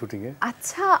পড়েছিলাম শুটিং এ।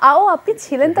 আচ্ছা, আপনি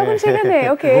ছিলেন তখন সেখানে?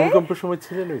 ওকে, ভূমিকম্পের সময়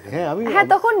ছিলেন ওখানে? হ্যাঁ,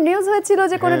 তখন নিউজ হয়েছিল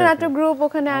যে কোন নাটক গ্রুপ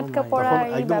ওখানে আটকা পড়া,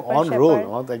 একদম অন রোল,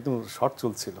 আমাদের একদম শর্ট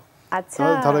চলছিল। আচ্ছা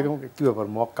ধরো কি ব্যাপার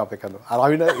মগ কাঁপে কেন? আর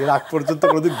আমি না এর আগ পর্যন্ত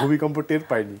কোনোদিন ভূমিকম্প টের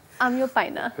পাইনি। আমিও পাই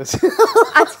না।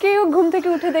 আজকেও ঘুম থেকে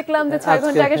উঠে দেখলাম যে 6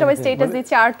 ঘন্টা আগে সবাই স্ট্যাটাস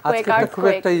দিচ্ছে আর্থকোয়েক খুব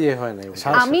একটা ইয়ে হয় না।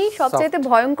 আমি সবচেয়ে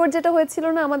ভয়ঙ্কর যেটা হয়েছিল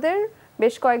না আমাদের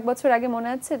বেশ কয়েক বছর আগে মনে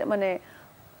আছে, মানে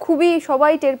খুবই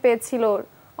সবাই টের পেয়েছিল,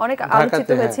 অনেক আলোচিত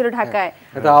হয়েছিল ঢাকায়,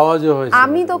 এটা আওয়াজও হয়েছে।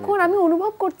 আমি তখন আমি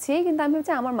অনুভব করছি কিন্তু আমি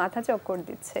ভাবছি আমার মাথা চক্কর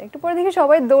দিচ্ছে। একটু পরে দেখি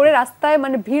সবাই দৌড়ে রাস্তায়,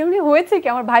 মানে ভিড় হয়েছে কি,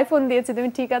 আমার ভাই ফোন দিয়েছে তুমি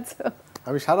ঠিক আছো।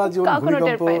 আমি সারা জীবন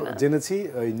ভূমিকম্প জেনেছি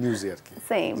ওই নিউজে আর কি,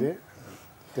 যে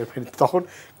তখন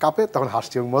কাঁপে তখন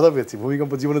হাসছি এবং মজা পেয়েছি।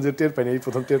 ভূমিকম্প জীবনে যে টের পাইনি, এই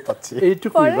প্রথম টের পাচ্ছি।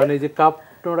 এইটুকুই, মানে যে কাপ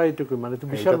টোড়া এইটুকুই, মানে তো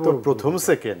বিশাল বড় প্রথম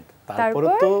সেকেন্ড। তারপরে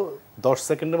তো 10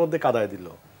 সেকেন্ডের মধ্যে কাদায় দিল।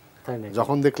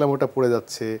 যখন দেখলাম ওটা পড়ে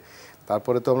যাচ্ছে,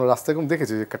 তারপরে তো আমরা রাস্তায়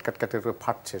দেখেছি যে কাট কাট কাট করে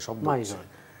ফাটছে, শব্দ হচ্ছে।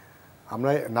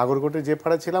 আমরা নাগরকোটে যে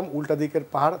পাড়ে ছিলাম, উল্টা দিকের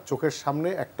পাহাড়, চোখের সামনে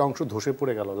একটা অংশ ধসে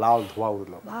পড়ে গেল, লাল ধোঁয়া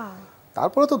উঠলো।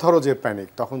 তারপরে তো ধরো যে প্যানিক,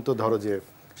 তখন তো ধরো যে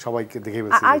সবাইকে দেখে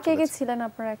ফেলছি। আর কে কে ছিলেন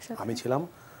আপনারা একসাথে? আমি ছিলাম,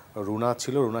 রুনা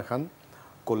ছিল, রুনা খান,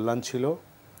 কল্যাণ ছিল,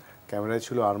 ক্যামেরায়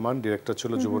ছিল আরমান, ডিরেক্টর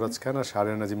ছিল যুবরাজ খান আর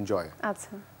শাহরিয়ার নাজিম জয়।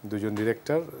 আচ্ছা, দুজন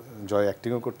ডিরেক্টর, জয়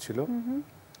অ্যাক্টিংও করছিল।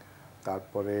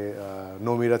 তারপরে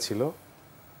নমিরা ছিল,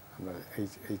 আমরা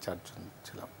এই 4 জন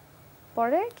ছিলাম।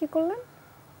 পরে কি করলেন?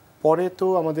 পরে তো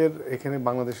আমাদের এখানে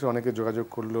বাংলাদেশের অনেকে যোগাযোগ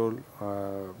করলো,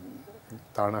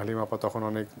 তারানা হালিম আপা তখন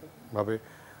অনেকভাবে,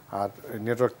 আর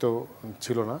নেটওয়ার্ক তো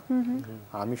ছিল না।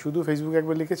 আমি শুধু ফেসবুকে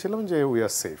একবার লিখেছিলাম যে উই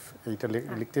আর সেফ, এইটা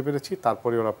লিখতে পেরেছি।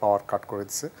 তারপরে ওরা পাওয়ার কাট করে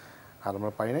দিচ্ছে, আর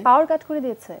আমরা পাই নাই। পাওয়ার কাট করে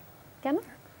দিয়েছে কেন?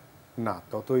 না,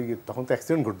 তখন তো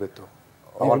অ্যাক্সিডেন্ট ঘটবে, তো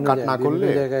পাওয়ার কাট না করলে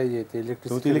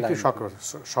ইলেকট্রিক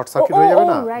শর্ট সার্কিট হয়ে যাবে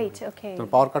না, তো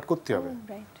পাওয়ার কাট করতে হবে।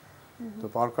 তো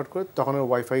পাওয়ার কাট করে তখন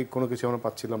ওয়াইফাই কোনো কিছু আমরা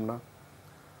পাচ্ছিলাম না।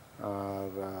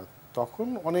 আর তখন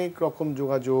অনেক রকম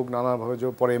যোগাযোগ নানাভাবে,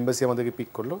 পরে এমবাসি আমাদেরকে পিক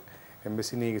করলো,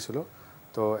 এমবাসি নিয়ে গেছিলো।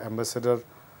 তো অ্যাম্বাসেডার,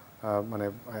 মানে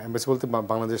অ্যাম্বাসি বলতে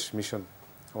বাংলাদেশ মিশন,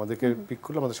 আমাদেরকে পিক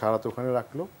করলো, আমাদের শাহাদাত ওখানে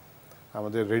রাখলো।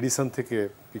 আমাদের রেডিসন থেকে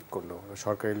পিক করলো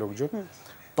সরকারি লোকজন।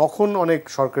 তখন অনেক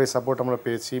সরকারি সাপোর্ট আমরা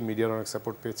পেয়েছি, মিডিয়ার অনেক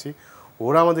সাপোর্ট পেয়েছি।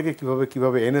 ওরা আমাদেরকে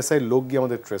কিভাবে এনএসআই লোক গিয়ে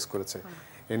আমাদের ট্রেস করেছে,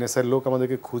 এনএসআই লোক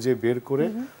আমাদেরকে খুঁজে বের করে,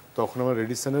 তখন আমরা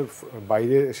রেডিসনের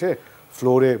বাইরে এসে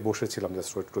ফ্লোরে বসেছিলাম,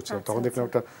 জাস্ট ওয়েট করছিলাম। তখন দেখলাম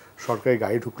একটা সরকারি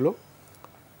গাড়ি ঢুকলো,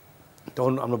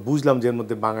 তখন আমরা বুঝলাম যে এর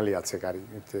মধ্যে বাঙালি আছে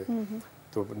গাড়িতে।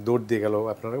 তো দৌড় দিয়ে গেল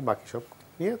আপনারা, বাকি সব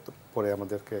নিয়ে তো পরে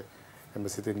আমাদেরকে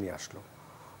এমবাসিতে নিয়ে আসলো।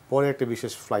 পরে একটা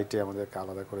বিশেষ ফ্লাইটে আমাদেরকে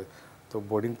আলাদা করে, তো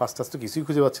বোর্ডিং পাস টাস তো কিছুই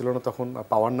খুঁজে পাচ্ছিল না তখন,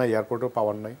 পাওয়ার নাই, এয়ারপোর্টেও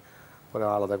পাওয়ার নাই, পরে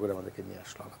আলাদা করে আমাদেরকে নিয়ে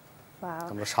আসলো।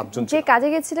 আমরা 7 জন। যে কাজে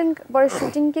গেছিলেন পরে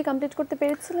শুটিং কি কমপ্লিট করতে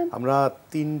পেরেছিলেন? আমরা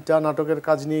 3টা নাটকের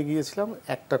কাজ নিয়ে গিয়েছিলাম,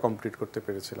 একটা কমপ্লিট করতে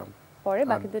পেরেছিলাম, পরে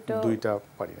বাকি 2টা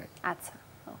পারি নাই। আচ্ছা,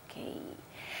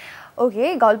 ওকে।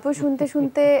 গল্প শুনতে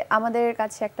শুনতে আমাদের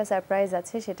কাছে একটা সারপ্রাইজ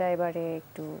আছে, সেটা এবারে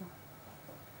একটু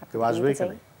কেউ আসবে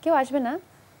এখানে? কেউ আসবে না,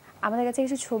 আমাদের কাছে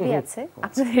কিছু ছবি আছে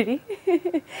আপনাদেরই,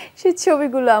 সেই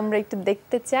ছবিগুলো আমরা একটু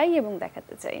দেখতে চাই এবং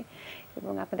দেখাতে চাই,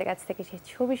 এবং আপনাদের কাছ থেকে সেই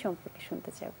ছবি সম্পর্কে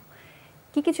শুনতে চাইব।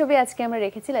 কি কি ছবি আজকে আমরা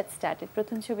রেখেছি? Let's start.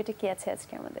 প্রথম ছবিটা কি আছে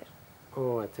আজকে আমাদের? ও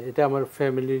আচ্ছা, এটা আমার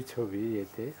ফ্যামিলির ছবি।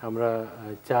 এতে আমরা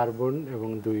 4 বোন এবং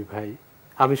 2 ভাই,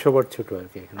 আমি সবার ছোট আর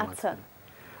কি এখানে। আচ্ছা,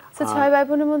 তো 6 ভাই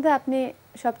বোনের মধ্যে আপনি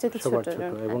সবচেয়ে ছোট।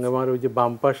 এবং আমার ওই যে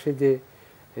বাম পাশে যে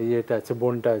ইয়েটা আছে,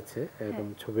 বোনটা আছে একদম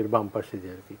ছবির বাম পাশে যে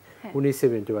আর কি, উনি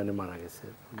 71-এ মারা গেছে।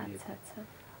 আচ্ছা।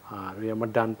 আর ওই আমার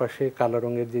ডান পাশে কালো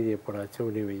রঙের যে ইয়ে পড়া আছে,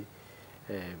 উনি ওই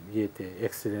ইয়েতে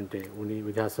অ্যাক্সিডেন্টে, উনি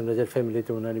হাসান রাজার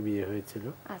ফ্যামিলিতে ওনার বিয়ে হয়েছিল,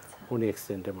 উনি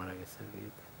অ্যাক্সিডেন্টে মারা গেছে আর কি।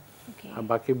 আর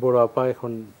বাকি বড় আপা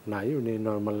এখন নাই, উনি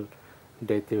নর্মাল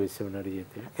ডেথে হয়েছে, ওনার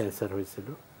ইয়েতে ক্যান্সার হয়েছিল।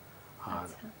 আর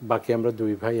বাকি আমরা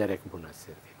 2 ভাই আর 1 বোন আছি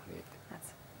আর কি।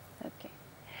 আচ্ছা, ওকে।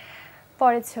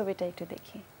 পরের ছবিটা একটু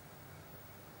দেখি।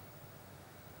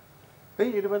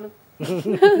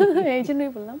 এই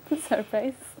জন্যই বললাম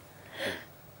সারপ্রাইজ।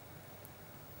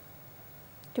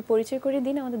 একটু পরিচয় করে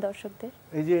দিন আমাদের দর্শকদের।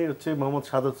 এই যে হচ্ছে মোহাম্মদ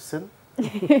শাহাদাত হোসেন,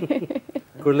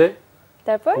 কোলে,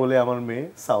 তারপর কোলে আমার মেয়ে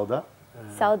সাউদা।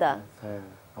 হ্যাঁ,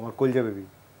 আমার কলজা বেবি।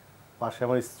 পাশে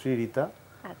আমার স্ত্রী রীতা।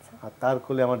 আচ্ছা। আর তার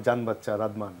কোলে আমার জান বাচ্চা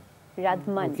রাদমান।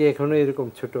 কি এখনো এরকম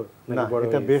ছোট? না,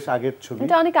 এটা বেশ আগের ছবি,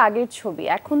 এটা অনেক আগের ছবি।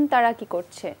 এখন তারা কি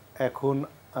করছে? এখন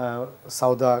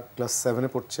সাউদা ক্লাস 7-এ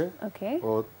পড়ছে, ওকে, ও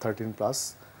 13+,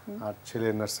 আর ছেলে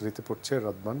নার্সারিতে পড়ছে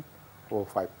রাদমান, ও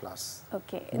 5+।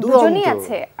 ওকে, দুজনই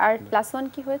আছে। আর +1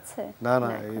 কি হয়েছে? না,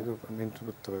 এই মেইনটেইন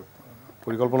করতে হবে,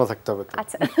 পরিকল্পনা থাকতে হবে।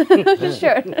 আচ্ছা,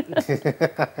 শিওর।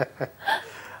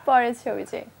 পরের ছবি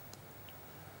যে,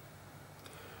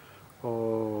 ও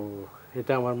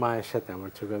এটা আমার মায়ের সাথে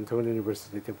আমার ছবি। আমি তখন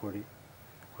ইউনিভার্সিটিতে পড়ি।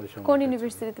 কোন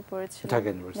ইউনিভার্সিটিতে পড়েছিলেন? ঢাকা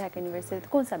ইউনিভার্সিটিতে।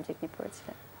 কোন সাবজেক্ট নিয়ে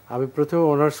পড়েছিলেন? আমি প্রথমে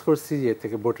অনার্স করছি ইয়ে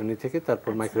থেকে, বটানি থেকে,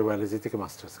 তারপর মাইক্রোবায়োলজি থেকে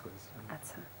মাস্টার্স করেছি।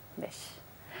 আচ্ছা, বেশ,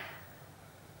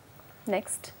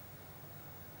 নেক্সট।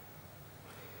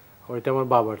 ওইটা আমার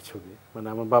বাবার ছবি, মানে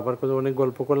আমার বাবার কথা অনেক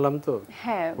গল্প করলাম তো,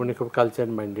 হ্যাঁ উনি খুব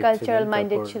কালচারাল মাইন্ডেড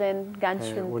ছিলেন, গান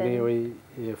শুনতেন। উনি ওই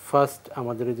ফার্স্ট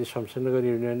আমাদের এই যে শমশেরনগর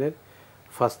ইউনিয়নের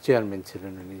ফার্স্ট চেয়ারম্যান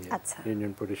ছিলেন উনি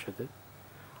ইউনিয়ন পরিষদের।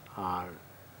 আর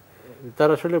তার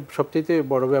আসলে সবচেয়ে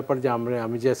বড় ব্যাপার যে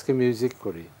আমি যে আজকে মিউজিক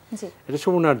করি এটা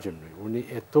সব ওনার জন্য। উনি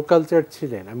এত কালচার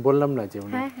ছিলেন, আমি বললাম না যে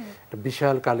উনি একটা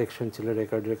বিশাল কালেকশন ছিল,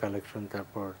 রেকর্ডের কালেকশন,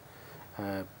 তারপর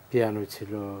পিয়ানো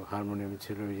ছিল, হারমোনিয়াম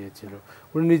ছিল, ইয়ে ছিল,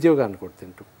 উনি নিজেও গান করতেন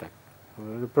টুকটাক।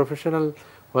 প্রফেশনাল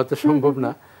হয়তো সম্ভব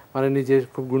না, মানে নিজে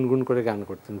খুব গুনগুন করে গান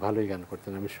করতেন, ভালোই গান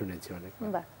করতেন, আমি শুনেছি অনেক।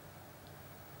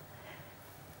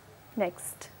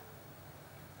 Next.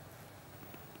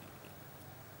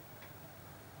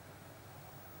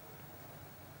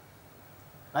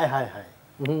 High high high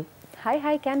high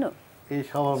high কেন? এই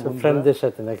সব আমার ফ্রেন্ডদের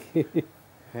সাথে নাকি?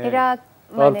 এরা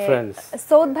মানে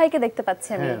সৌদ ভাইকে দেখতে পাচ্ছি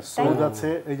আমি। সৌদ আছে,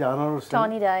 এই যে আনোয়ার হোসেন,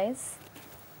 টনি ডাইস,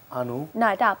 আনু। না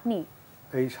এটা আপনি।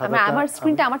 এই সাদাটা আমার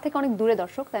স্ক্রিনটা আমার থেকে অনেক দূরে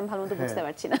দর্শক, তাই আমি ভালোমতো বুঝতে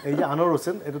পারছি না। এই যে আনোয়ার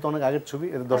হোসেন, এটা তো অনেক আগের ছবি,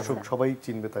 এটা দর্শক সবাই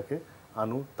চিনবে তাকে।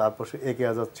 আনু, তারপর সে একে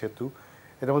আজাদ সেতু,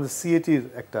 এটা আমাদের সিএটির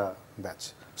একটা ব্যাচ।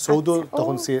 সৌদ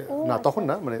তখন না, তখন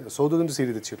না, মানে সৌদ কিন্তু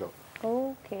সিরিতে ছিল।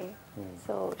 ওকে,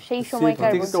 সো সেই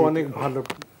সময়কার কিন্তু অনেক ভালো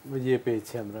ইয়ে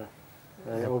পেয়েছি আমরা,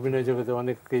 অভিনয় জগতে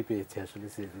অনেককেই পেয়েছি আসলে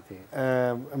সিরিজ থেকে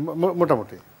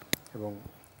মোটামুটি। এবং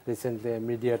রিসেন্টলি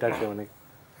মিডিয়াটাকে অনেক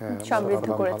সমৃদ্ধ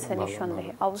করেছে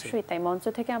নিঃসন্দেহে, অবশ্যই তাই। মঞ্চ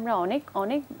থেকে আমরা অনেক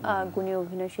অনেক গুণী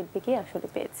অভিনয় শিল্পীকে আসলে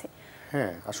পেয়েছি।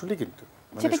 হ্যাঁ আসলে কিন্তু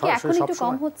সেটা কি এখন একটু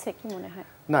কম হচ্ছে কি মনে হয়?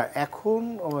 না, এখন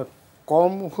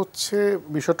কম হচ্ছে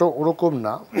বিষয়টা ওরকম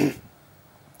না।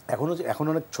 এখন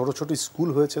অনেক ছোট ছোট স্কুল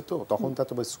হয়েছে, তো তখন তো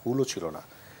এত স্কুলও ছিল না।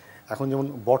 এখন যেমন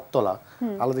বটতলা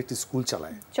আলাদা একটি স্কুল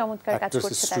চালায়, চমৎকার কাজ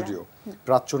করছে তারা। স্টুডিও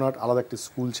প্রাচ্যনাট আলাদা একটি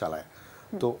স্কুল চালায়।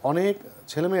 তো অনেক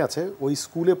ছেলেমেয়ে আছে ওই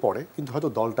স্কুলে পড়ে, কিন্তু হয়তো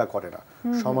দলটা করে না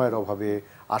সময়ের অভাবে,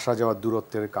 আসা যাওয়ার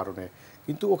দূরত্বের কারণে,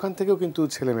 কিন্তু ওখান থেকেও কিন্তু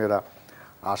ছেলেমেয়েরা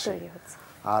আসে।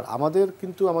 আর আমাদের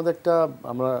একটা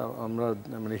আমরা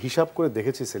মানে হিসাব করে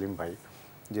দেখেছি সেলিম ভাই,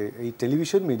 যে এই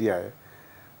টেলিভিশন মিডিয়ায়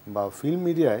বা ফিল্ম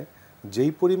মিডিয়ায়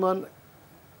যেই পরিমাণ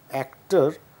অ্যাক্টর,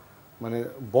 মানে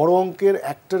বড় অঙ্কের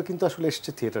অ্যাক্টর কিন্তু আসলে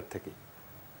এসছে থিয়েটার থেকেই।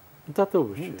 তা তো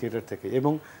অবশ্যই থিয়েটার থেকে,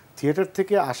 এবং থিয়েটার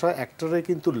থেকে আসা অ্যাক্টররাই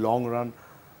কিন্তু লং রান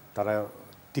তারা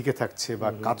টিকে থাকছে বা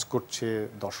কাজ করছে,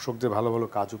 দর্শকদের ভালো ভালো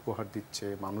কাজ উপহার দিচ্ছে,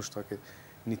 মানুষ তাকে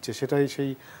নিচ্ছে। সেটাই সেই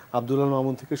আব্দুল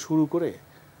মামুন থেকে শুরু করে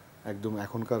একদম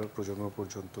এখনকার প্রজন্ম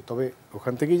পর্যন্ত। তবে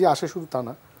ওখান থেকেই যে আসে শুধু তা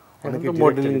না, অনেকে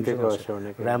মডেলিং থেকেও আসে,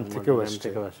 র্যাম থেকেও আসে,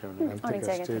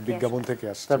 বিজ্ঞাপন থেকে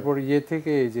আসে, তারপর ইয়ে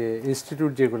থেকে যে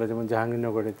ইনস্টিটিউট যেগুলো, যেমন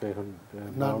জাহাঙ্গীরনগরে তো এখন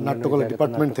নাট্যকলা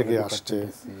ডিপার্টমেন্ট থেকে আসছে,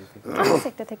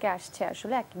 সেক্টর থেকে আসছে।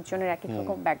 আসলে এক একজনের এক এক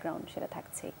রকম ব্যাকগ্রাউন্ড সেটা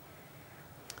থাকছেই।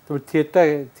 তবে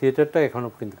থিয়েটারটা এখনো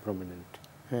কিন্তু প্রমিনেন্ট।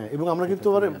 হ্যাঁ, এবং আমরা কিন্তু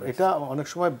এটা অনেক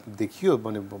সময় দেখিও,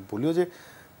 মানে বলিও যে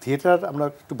থিয়েটার, আমরা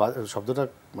একটু শব্দটা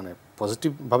মানে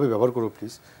পজিটিভভাবে ব্যবহার করবো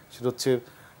প্লিজ, সেটা হচ্ছে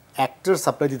অ্যাক্টর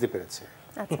সাপ্লাই দিতে পেরেছে,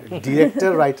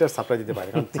 ডিরেক্টর রাইটার সাপ্লাই দিতে পারে।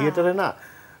 কারণ থিয়েটারে না,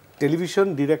 টেলিভিশন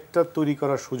ডিরেক্টর তৈরি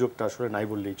করার সুযোগটা আসলে নাই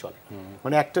বললেই চলে।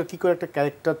 মানে অ্যাক্টর কী করে একটা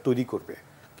ক্যারেক্টার তৈরি করবে,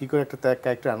 কী করে একটা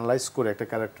ক্যারেক্টার অ্যানালাইজ করে একটা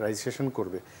ক্যারেক্টারাইজেশন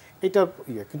করবে, এটা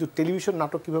কিন্তু টেলিভিশন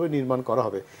নাটক কীভাবে নির্মাণ করা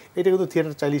হবে এটা কিন্তু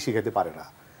থিয়েটার চাইলেই শিখাতে পারে না।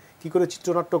 কী করে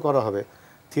চিত্রনাট্য করা হবে,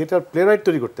 থিয়েটার প্লে রাইট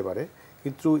তৈরি করতে পারে,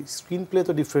 কিন্তু স্ক্রিন প্লে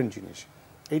তো ডিফারেন্ট জিনিস।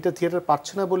 এইটা থিয়েটার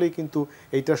পারছে না বলেই কিন্তু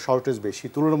এইটার শর্টেজ বেশি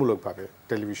তুলনামূলকভাবে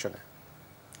টেলিভিশনে।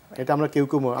 এটা আমরা কেউ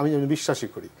আমি বিশ্বাসই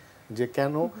করি যে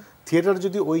কেন থিয়েটার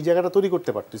যদি ওই জায়গাটা তৈরি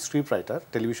করতে পারতো, স্ক্রিপ্ট রাইটার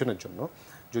টেলিভিশনের জন্য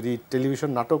যদি টেলিভিশন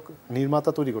নাটক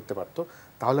নির্মাতা তৈরি করতে পারতো,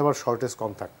 তাহলে আবার শর্টেজ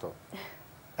কম থাকতো।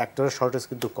 অ্যাক্টরের শর্টেজ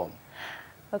কিন্তু কম।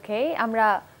 ওকে, আমরা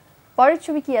পরের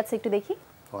ছবি কি আছে একটু দেখি।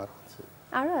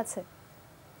 আরো আছে।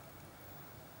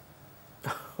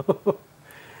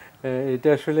 এটা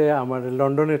আসলে আমার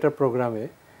লন্ডনে একটা প্রোগ্রামে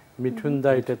মিঠুন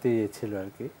দা এটাতে ছিল আর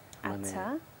কি, মানে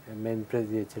মেইন প্রেজ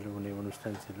দিয়েছিল, উনি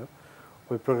অনুষ্ঠান ছিল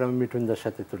ওই প্রোগ্রামে মিঠুন দার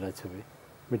সাথে তোলা ছবি,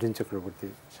 মিঠুন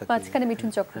চক্রবর্তীর সাথে, মাঝখানে মিঠুন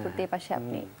চক্রবর্তীর পাশে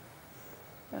আপনি।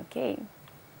 ওকে,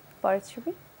 পরের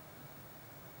ছবি।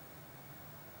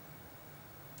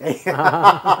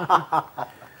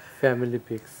 Family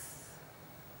peaks.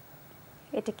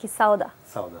 এটা কি সাউদা?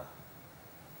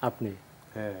 আপনি?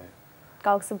 হ্যাঁ,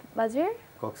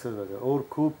 কক্সবাজার। ওর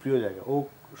খুব প্রিয় জায়গা, ও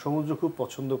সমুদ্র খুব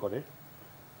পছন্দ করে,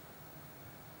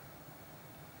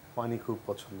 পানি খুব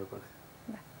পছন্দ করে।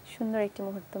 সুন্দর একটি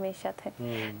মুহূর্ত মেয়ের সাথে।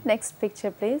 Next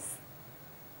picture please.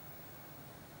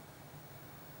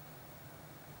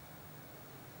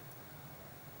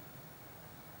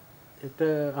 এটা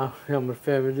আমার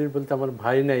ফ্যামিলির বলতে আমার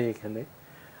ভাই নাই এখানে,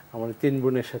 আমার 3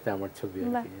 বোনের সাথে আমার ছবি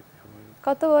আর কি।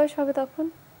 কত বয়স হবে তখন?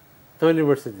 তো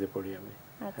ইউনিভার্সিটিতে পড়ি আমি।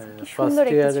 আচ্ছা কি ফার্স্ট সুন্দর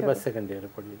একটা ইয়ারে বা ছবি, সেকেন্ড ইয়ারে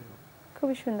পড়ি।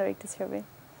 খুবই সুন্দর একটা ছবি।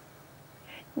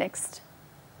 Next.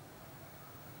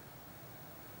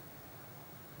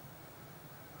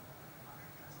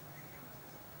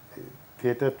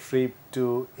 Theatre trip to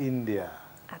India,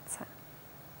 আচ্ছা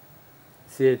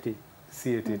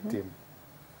সিএটি টিম।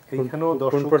 এইখানেও কোন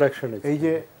দর্শক প্রোডাকশন? এই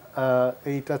যে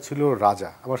এইটা ছিল রাজা,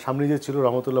 আমার সামনে যে ছিল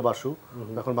রহমতুল্লাহ বাসু,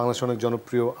 এখন বাংলাদেশের অনেক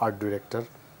জনপ্রিয় আর্ট ডিরেক্টর,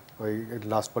 ওই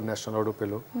লাস্ট পর ন্যাশনাল অ্যাওয়ার্ডও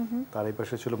পেল। তার এই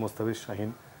পাশে ছিল মোস্তাফিজ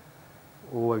শাহিন,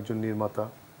 ও একজন নির্মাতা।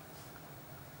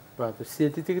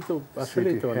 সিএটি থেকে তো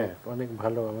আসলেই তো হ্যাঁ। অনেক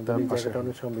ভালো, আমাদের এই জায়গাটা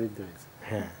অনেক সমৃদ্ধ হয়েছে।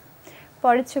 হ্যাঁ,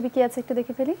 পরের ছবি কি আছে একটু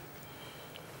দেখে ফেলি।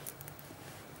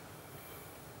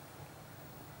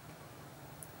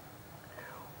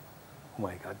 Oh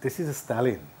my God, this is a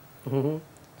Stalin.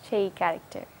 সেই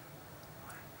ক্যারেক্টার।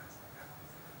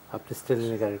 আপনি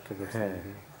স্টেলিনের ক্যারেক্টার করছেন? হ্যাঁ,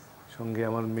 সঙ্গে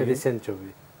আমার মেয়ে। রিসেন্ট ছবি।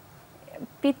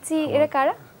 পিচ্চি এরা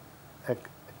কারা?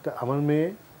 একটা আমার মেয়ে,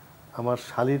 আমার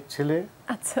শালির ছেলে,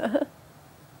 আচ্ছা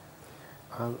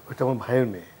আর ওটা আমার ভাইয়ের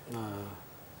মেয়ে।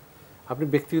 আপনি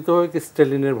ব্যক্তিগতভাবে কি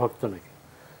স্টেলিনের ভক্ত নাকি?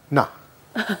 না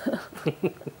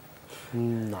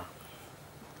না,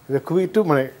 এটা খুবই একটু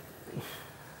মানে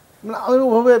আমি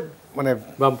ওভাবে মানে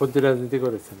বামপন্থী রাজনীতি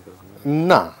করেছেন কখনো?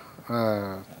 না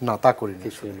না, তা করিনি,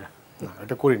 কিছুই না। না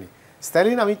এটা করিনি।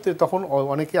 স্ট্যালিন আমি তখন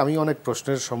আমি অনেক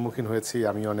প্রশ্নের সম্মুখীন হয়েছি,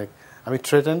 আমি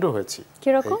থ্রেটেন্ডও হয়েছি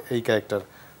কিরকম? এই ক্যারেক্টার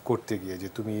করতে গিয়ে, যে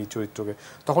তুমি এই চরিত্রকে,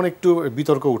 তখন একটু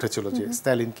বিতর্ক উঠেছিল যে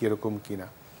স্ট্যালিন কি এরকম কিনা।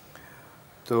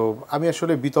 তো আমি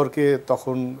আসলে বিতর্কে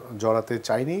তখন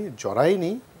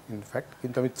জড়াইনি ইনফ্যাক্ট,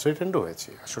 কিন্তু আমি থ্রেটেন্ডও হয়েছি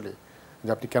আসলে, যে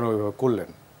আপনি কেন এভাবে করলেন।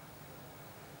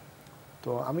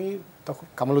 তো আমি তখন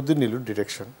কামালউদ্দিন নীলুর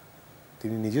ডিরেকশন,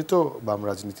 তিনি নিজে তো বাম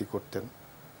রাজনীতি করতেন।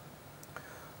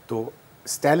 তো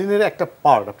স্ট্যালিনের একটা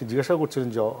পার্ট আপনি জিজ্ঞাসা করছিলেন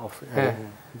যে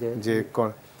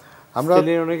আমরা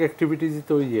অনেক অ্যাক্টিভিটিজ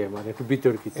তো মানে একটু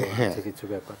বিতর্কিত আছে কিছু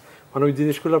ব্যাপার, মানে ওই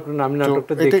জিনিসগুলো আপনার নাম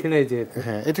নাটকটা দেখি নাই যে।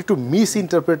 হ্যাঁ, এটা একটু মিস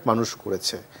ইন্টারপ্রেট মানুষ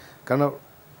করেছে, কারণ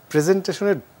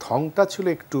প্রেজেন্টেশনের ঢংটা ছিল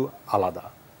একটু আলাদা।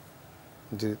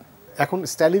 যে এখন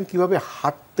স্ট্যালিন কিভাবে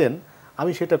হাঁটতেন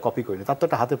আমি সেটা কপি করিনি, তার তো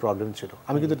একটা হাতে প্রবলেম ছিল,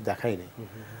 আমি কিন্তু দেখাইনি।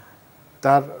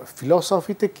 তার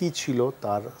ফিলসফিতে কি ছিল,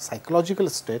 তার সাইকোলজিক্যাল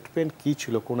স্টেটমেন্ট কি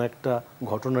ছিল কোনো একটা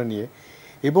ঘটনা নিয়ে,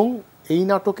 এবং এই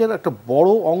নাটকের একটা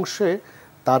বড় অংশে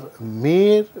তার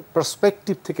মেয়ের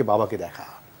পার্সপেক্টিভ থেকে বাবাকে দেখা,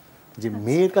 যে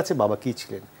মেয়ের কাছে বাবা কী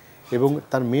ছিলেন, এবং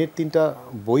তার মেয়ের 3টা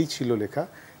বই ছিল লেখা,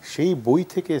 সেই বই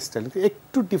থেকে স্টাইল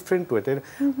একটু ডিফারেন্ট ওয়েটের।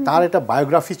 তার একটা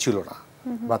বায়োগ্রাফি ছিল না,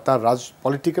 বা তার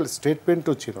পলিটিক্যাল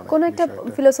স্টেটমেন্টও ছিল না, কোন একটা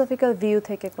ফিলোসফিক্যাল ভিউ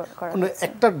থেকে করা মানে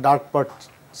একটা ডার্ক পার্ট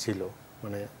ছিল,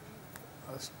 মানে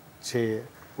সে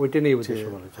ওইটা নিয়ে উদ্দেশ্য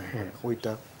বলা যায়। হ্যাঁ,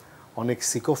 ওইটা অনেক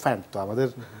সিকোফ্যান্ট। তো আমাদের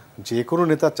যে কোনো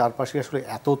নেতার চারপাশে আসলে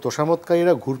এত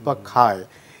তোষামতকারীরা ঘুরপাক খায়,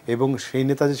 এবং সেই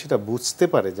নেতা যে সেটা বুঝতে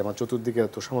পারে যে আমার চতুর্দিকে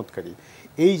তোষামতকারী,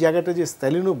 এই জায়গাটা যে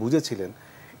স্ট্যালিনও বুঝেছিলেন,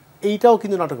 এইটাও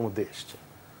কিন্তু নাটকের মধ্যে এসছে।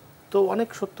 তো অনেক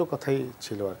সত্য কথাই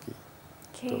ছিল আর কি।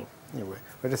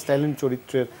 তো এটা স্ট্যালিন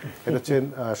চরিত্রের, এটা হচ্ছে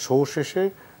শো শেষে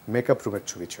মেকআপ রুমের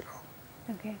ছবি ছিল,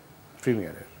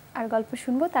 প্রিমিয়ারের। আর গল্প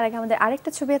শুনবো, তার আগে আমাদের আরেকটা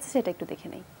ছবি আছে, সেটা একটু দেখে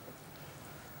নেই।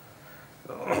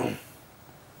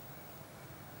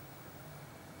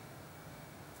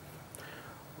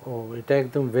 ও, এটা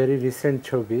একদম ভেরি রিসেন্ট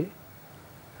ছবি।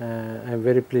 আই এম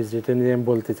ভেরি প্লিজড, এটা নিয়ে আমি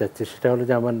বলতে চাচ্ছি। সেটা হলো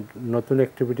যে আমার নতুন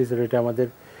অ্যাক্টিভিটিস হলো, এটা আমাদের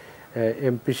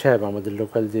এমপি সাহেব, আমাদের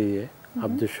লোকাল যে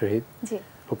আব্দুল শহীদ,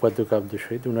 উপাধ্যক্ষ আব্দুল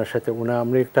শহীদ, ওনার সাথে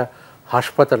আমরা একটা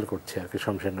হাসপাতাল করছি আর কি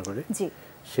শমশেরনগরে।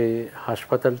 সেই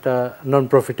হাসপাতালটা নন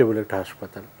প্রফিটেবল একটা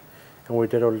হাসপাতাল, এবং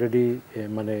ওইটার অলরেডি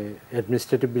মানে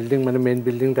অ্যাডমিনিস্ট্রেটিভ বিল্ডিং, মানে মেইন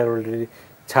বিল্ডিংটার অলরেডি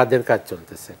ছাদের কাজ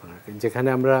চলতেছে এখন আর কি। যেখানে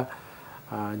আমরা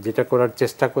যেটা করার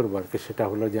চেষ্টা করবো আর কি, সেটা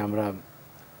হলো যে আমরা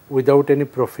উইদাউট এনি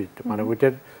প্রফিট, মানে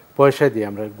ওইটার পয়সা দিয়ে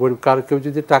আমরা গরিব, কেউ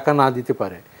যদি টাকা না দিতে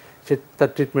পারে সে তার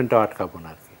ট্রিটমেন্টটা আটকাবো না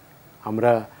আর কি,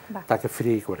 আমরা তাকে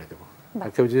ফ্রি করে দেবো। আর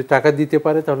কেউ যদি টাকা দিতে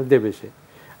পারে তাহলে দেবে সে,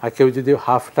 আর কেউ যদি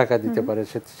হাফ টাকা দিতে পারে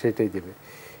সেটাই দেবে।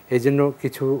 এই জন্য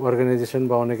কিছু অর্গানাইজেশন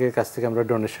বা অনেকের কাছ থেকে আমরা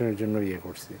ডোনেশনের জন্য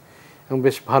করছি, এবং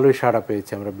বেশ ভালোই সাড়া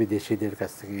পেয়েছি আমরা বিদেশিদের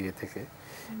কাছ থেকে থেকে,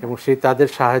 এবং সেই তাদের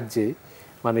সাহায্যে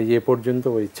মানে পর্যন্ত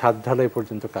ওই ছাদ ঢালাই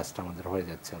পর্যন্ত কাজটা আমাদের হয়ে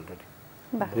যাচ্ছে অলরেডি।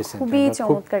 খুবই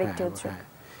চমৎকার একটা উদ্যোগ।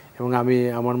 এবং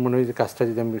আমার মনে হয় যে কাজটা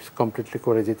যদি আমি কমপ্লিটলি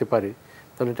করে যেতে পারি,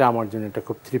 তাহলে এটা আমার জন্য একটা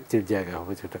খুব তৃপ্তির জায়গা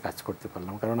হবে, যেটা কাজ করতে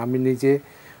পারলাম। কারণ আমি নিজে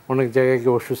অনেক জায়গায়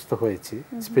গিয়ে অসুস্থ হয়েছি,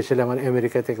 স্পেশালি আমার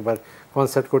আমেরিকাতে একবার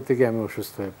কনসার্ট করতে গিয়ে আমি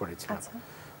অসুস্থ হয়ে পড়েছিলাম।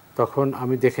 তখন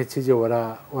আমি দেখেছি যে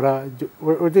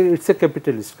ওদের it's a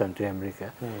capitalist country America,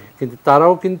 কিন্তু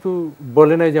তারাও কিন্তু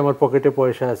বলে নাই যে আমার পকেটে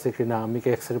পয়সা আছে কিনা, আমি কি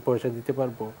এক্সরে পয়সা দিতে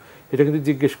পারবো, এটা কিন্তু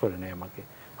জিজ্ঞেস করে নাই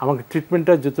আমাকে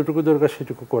ট্রিটমেন্টটা যতটুকু দরকার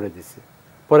সেটুকু করে দিছে।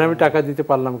 পরে আমি টাকা দিতে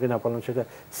পারলাম কি না পারলাম সেটা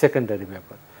সেকেন্ডারি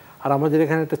ব্যাপার। আর আমাদের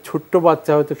এখানে একটা ছোট্ট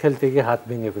বাচ্চা হয়তো খেলতে গিয়ে হাত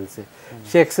ভেঙে ফেলছে,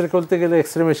 সে এক্সরে করতে গেলে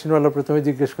এক্সরে মেশিনওয়ালা প্রথমে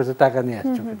জিজ্ঞেস করছে টাকা নিয়ে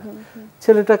আসছো কিনা,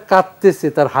 ছেলেটা কাঁদতেছে,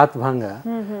 তার হাত ভাঙা,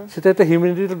 সেটা একটা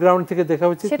হিউম্যানিটারিয়ান গ্রাউন্ড থেকে দেখা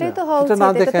উচিত না? সেটা না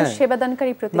দেখে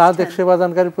না দেখ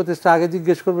সেবাদানকারী প্রতিষ্ঠান আগে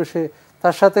জিজ্ঞেস করবে সে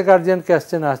তার সাথে গার্জিয়ানকে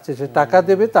আসছে না আসছে, সে টাকা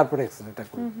দেবে তারপরে এক্সরেটা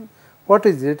করবে। হোয়াট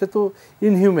ইজ এটা? তো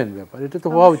ইনহিউম্যান ব্যাপার, এটা তো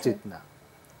হওয়া উচিত না।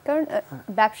 কারণ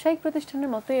ব্যবসায়িক প্রতিষ্ঠানের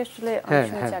মতোই আসলে অনেক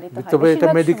সময় চালিত হয়। তবে এটা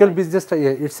মেডিকেল বিজনেসটা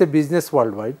it's a business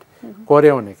world wide, করে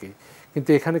অনেকেই, কিন্তু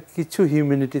এখানে কিছু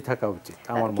হিউম্যানিটি থাকা উচিত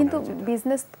আমার মনে হয়। কিন্তু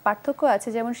বিজনেস পার্থক্য আছে,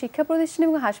 যেমন শিক্ষা প্রতিষ্ঠান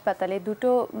এবং হাসপাতালে দুটো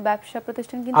ব্যবসা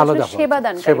প্রতিষ্ঠান কিন্তু আসলে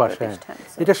সেবাদানকারী প্রতিষ্ঠান।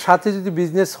 এটার সাথে যদি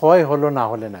বিজনেস হয় হলো, না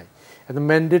হলে নাই, একদম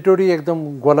ম্যান্ডেটরি একদম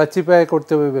গলা চিপায়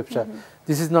করতে হবে ব্যবসা।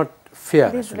 This is not fair,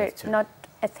 not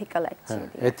ethical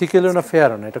actually. এথিক্যালও না,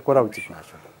 ফেয়ারও না, এটা করা উচিত না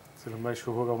আসলে। সেলিম ভাই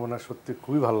শুভকামনা, সত্যি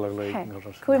খুবই ভালো লাগলো এই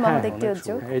ঘটনা, খুবই মহৎ একটি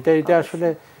উদ্যোগ। এটা আসলে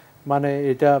মানে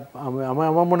এটা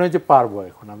আমার মনে হয় যে পারবো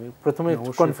এখন। আমি প্রথমে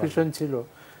একটু কনফিউশন ছিল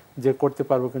যে করতে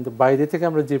পারবো, কিন্তু বাইরে থেকে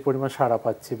আমরা যে পরিমাণ সাড়া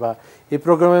পাচ্ছি বা এই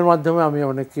প্রোগ্রামের মাধ্যমে আমি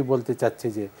অনেককেই বলতে চাচ্ছি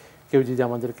যে কেউ যদি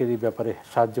আমাদেরকে এই ব্যাপারে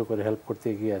সাহায্য করে, হেল্প করতে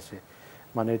এগিয়ে আসে,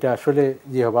 মানে এটা আসলে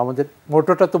ইয়ে হবে। আমাদের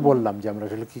মোটোটা তো বললাম যে আমরা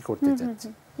আসলে কি করতে চাচ্ছি।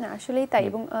 না আসলেই তাই,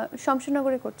 এবং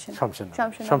শমশেরনগরে করছেন,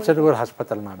 শমশেরনগর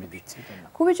হাসপাতাল নামে দিচ্ছি।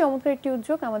 খুবই চমৎকার একটি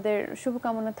উদ্যোগ, আমাদের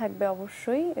শুভকামনা থাকবে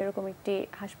অবশ্যই। এরকম একটি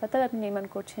হাসপাতাল আপনি নির্মাণ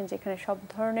করছেন যেখানে সব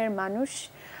ধরনের মানুষ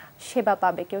সেবা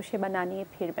পাবে, কেউ সেবা না নিয়ে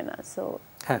ফিরবে না। সো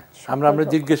হ্যাঁ, আমরা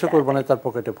জিজ্ঞেসও করব না তার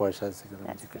পকেটে পয়সা আছে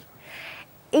কিনা জিজ্ঞেস।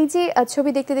 এই যে ছবি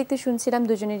দেখতে দেখতে শুনছিলাম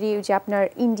দুজনেরই যে আপনার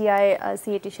ইন্ডিয়ায়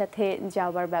সিএটির সাথে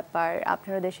যাওয়ার ব্যাপার,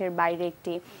 আপনারা দেশের বাইরে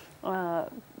একটি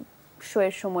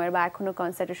শোয়ের সময়ের বা এখনো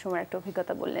কনসার্টের সময় একটা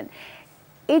অভিজ্ঞতা বললেন।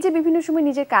 এই যে বিভিন্ন সময়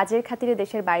নিজের কাজের খাতিরে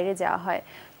দেশের বাইরে যাওয়া হয়,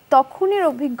 তখনের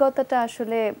অভিজ্ঞতাটা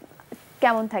আসলে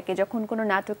কেমন থাকে? যখন কোনো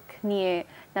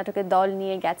নাটকের দল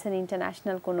নিয়ে গেছেন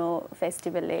ইন্টারন্যাশনাল কোনো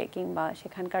ফেস্টিভ্যালে, কিংবা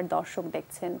সেখানকার দর্শক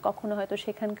দেখছেন, কখনো হয়তো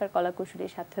সেখানকার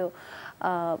কলাকুশলীর সাথেও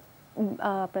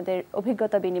আপনাদের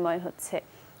অভিজ্ঞতা বিনিময় হচ্ছে,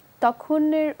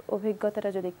 তখনের অভিজ্ঞতাটা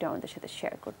যদি একটু আমাদের সাথে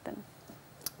শেয়ার করতেন।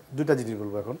 দুটা জিনিস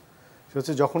বলবো এখন। সেটা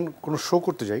হচ্ছে যখন কোনো শো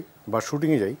করতে যাই বা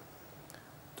শুটিংয়ে যাই,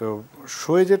 তো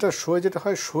শোয়ে যেটা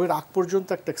হয়, শোয়ের আগ পর্যন্ত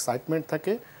একটা এক্সাইটমেন্ট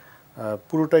থাকে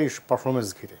পুরোটাই পারফরমেন্স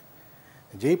ঘিরে।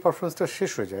 যেই পারফরমেন্সটা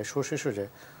শেষ হয়ে যায়, শো শেষ হয়ে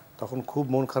যায়, তখন খুব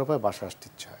মন খারাপ হয়, বাসা আসতে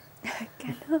ইচ্ছা হয়।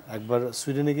 একবার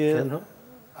সুইডেনে গিয়ে,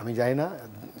 আমি যাই না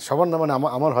সবার না, মানে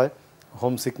আমার হয়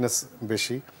হোম সিকনেস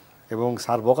বেশি, এবং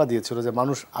স্যার বকা দিয়েছিল যে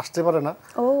মানুষ আসতে পারে না,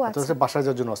 তো বাসায়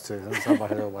যাওয়ার জন্য আসছে,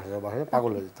 বাসায় যাও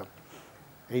পাগল হয়ে যেতাম।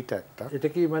 এইটা একটা। এটা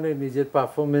কি মানে নিজের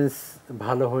পারফরমেন্স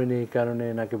ভালো হয়নি এই কারণে,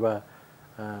 নাকি বা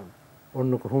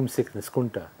অন্য হোম সিকনেস?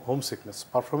 কোনটা? Home sickness.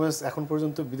 পারফরমেন্স এখন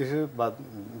পর্যন্ত বিদেশে বা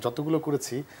যতগুলো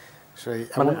করেছি,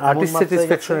 মানে আর্টিস্ট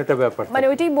স্যাটিসফ্যাকশন এটা ব্যাপার, মানে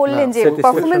ওইটাই বললেন যে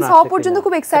পারফরমেন্স হওয়া পর্যন্ত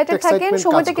খুব এক্সাইটেড থাকেন,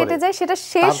 সময়টা কেটে যায়, সেটা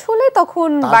শেষ হলে তখন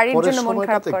বাড়ির জন্য মন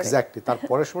খারাপ করে। এক্স্যাক্টলি,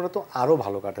 তারপরের সময়টা তো আরো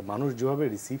ভালো কাটে, মানুষ যেভাবে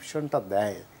রিসিপশনটা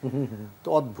দেয় তো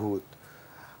অদ্ভুত।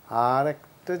 আর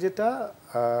একটা যেটা,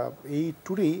 এই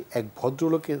ট্যুরেই এক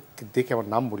ভদ্রলোককে দেখে, আমার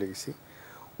নাম ভুলে গেছি,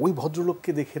 ওই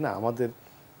ভদ্রলোককে দেখে না আমাদের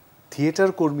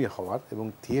থিয়েটার কর্মী হওয়ার এবং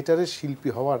থিয়েটারের শিল্পী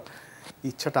হওয়ার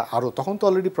ইচ্ছাটা আরও, তখন তো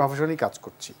অলরেডি প্রফেশনালি কাজ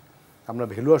করছি। আমরা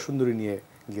ভেলুয়া সুন্দরী নিয়ে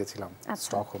গিয়েছিলাম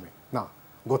স্টকহোমে, না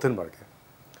গোথেনবার্গে।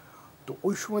 তো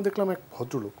ওই সময় দেখলাম এক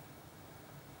ভদ্রলোক,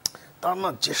 তার না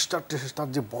তার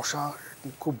যে বসা,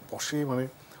 খুব বসে, মানে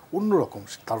অন্যরকম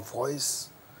তার ভয়েস,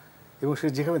 এবং সে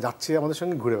যেখানে যাচ্ছে আমাদের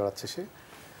সঙ্গে ঘুরে বেড়াচ্ছে। সে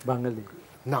বাঙালি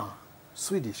না,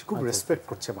 সুইডিশ, খুব রেসপেক্ট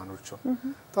করছে মানুষজন।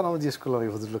 তখন আমরা জিজ্ঞেস করলাম এই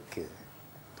ভদ্রলোককে,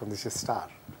 তখন সে স্টার,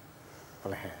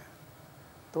 বলে হ্যাঁ।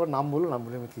 তোমার নাম বলে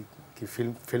আমি কি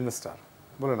ফিল্ম স্টার?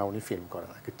 বলে না, উনি ফিল্ম করে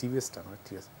না, কি টিভি স্টার?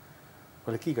 ঠিক আছে।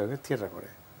 বলে কী করে? থিয়েটার করে।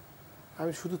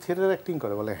 আমি শুধু থিয়েটার অ্যাক্টিং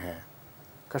করে? বলে হ্যাঁ।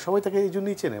 কারণ সবাই তাকে এই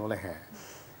জন্যই চেনে? বলে হ্যাঁ।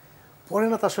 পরে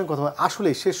না তার সঙ্গে কথা হয়, আসলে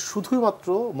সে শুধুই মাত্র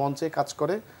মঞ্চে কাজ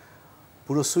করে,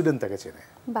 পুরো সুইডেন তাকে চেনে।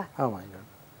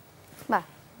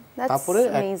 তারপরে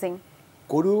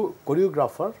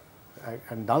কোরিওগ্রাফার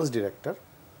অ্যান্ড ডান্স ডিরেক্টর,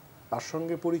 তার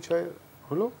সঙ্গে পরিচয়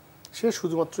হলো। সে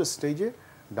শুধুমাত্র স্টেজে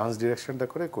ডান্স ডিরেকশনটা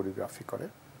করে, কোরিওগ্রাফি করে,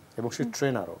 এবং সে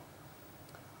ট্রেনারও।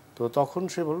 তো তখন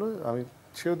সে বললো,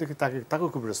 সেও দেখি তাকেও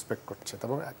খুব রেসপেক্ট করছে।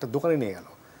 তারপর একটা দোকানে নিয়ে গেল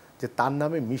যে তার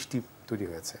নামে মিষ্টি তৈরি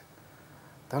হয়েছে।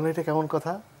 তাহলে এটা কেমন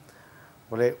কথা?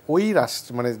 বলে ওই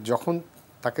মানে যখন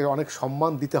তাকে অনেক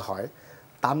সম্মান দিতে হয়,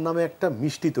 তার নামে একটা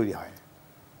মিষ্টি তৈরি হয়।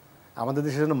 আমাদের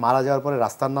দেশে যেন মারা যাওয়ার পরে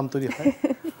রাস্তার নাম তৈরি হয়,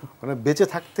 মানে বেঁচে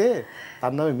থাকতে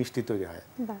তার নামে মিষ্টি তৈরি হয়।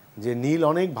 যে নীল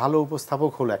অনেক ভালো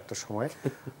উপস্থাপক হলো একটা সময়,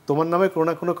 তোমার নামে কোনো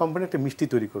না কোনো কোম্পানি একটা মিষ্টি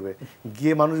তৈরি করবে,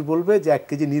 গিয়ে মানুষ বলবে যে 1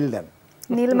 কেজি নীল দেন,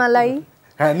 নীলমালাই।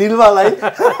 হ্যাঁ, নীলমালাই,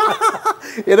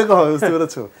 এরকম হবে, বুঝতে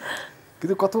পেরেছো?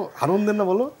 কিন্তু কত আনন্দের না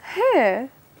বলো? হ্যাঁ,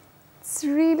 ইটস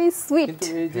রিয়েলি সুইট। কিন্তু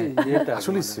এই যে এটা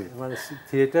আসলে মানে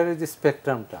থিয়েটারের যে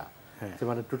স্পেকট্রামটা,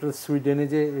 মানে টোটাল সুইডেনে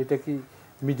যে এটা কি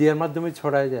মিডিয়ার মাধ্যমে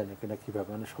ছড়ায় যায় নাকি না কিভাবে,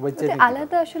 মানে সবাই চাই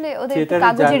আলাদা আসলে ওদের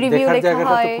কাগজে রিভিউ লেখা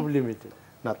হয় খুব লিমিটেড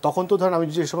না। তখন তো ধরেন আমি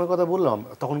যে সময় কথা বললাম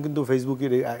তখন কিন্তু ফেসবুকে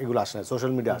এগুলো আসে না,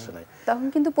 সোশ্যাল মিডিয়া আসে নাই, তখন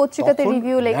কিন্তু পত্রিকাতে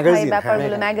রিভিউ লেখা হয়,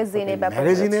 ব্যাপারগুলো ম্যাগাজিনে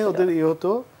ম্যাগাজিনে ওদের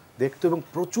হতো দেখতো, এবং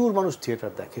প্রচুর মানুষ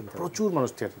থিয়েটার দেখে, প্রচুর মানুষ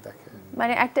থিয়েটার দেখে।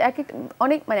 মানে একটা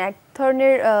অনেক মানে এক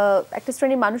ধরনের একটা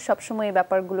শ্রেণীর মানুষ সবসময় এই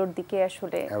ব্যাপারগুলোর দিকে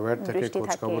আসলে দৃষ্টি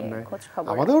থাকে, খোঁজ খবর।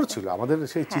 আমাদেরও ছিল, আমাদের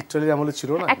সেই চিত্রলীর আমলে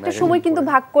ছিল না, একটা সময় কিন্তু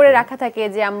ভাগ করে রাখা থাকে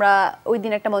যে আমরা ওই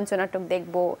দিন একটা মঞ্চনাটক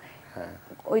দেখব,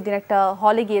 ওই দিন একটা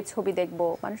হলে গিয়ে ছবি দেখব,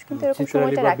 মানুষ কিন্তু এরকম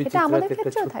সময়টা রাখে। এটা আমাদের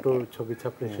ক্ষেত্রেও থাকে, ছবি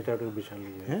ছাপলে সেটা একটা বিশাল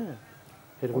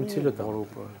এরকম ছিল তো।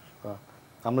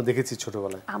 আমরা দেখেছি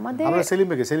ছোটবেলায়, আমরা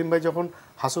সেলিম ভাই যখন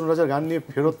হাসন রাজার গান নিয়ে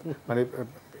ফেরত মানে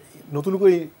নতুন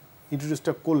করে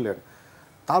ইন্ট্রোডিউসটা করলেন,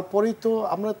 তারপরেই তো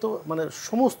আমরা তো মানে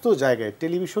সমস্ত জায়গায়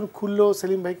টেলিভিশন খুললেও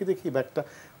সেলিম ভাইকে দেখি, বা একটা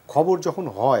খবর যখন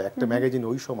হয় একটা ম্যাগাজিন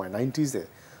ওই সময় 90s-এ,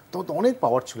 তখন তো অনেক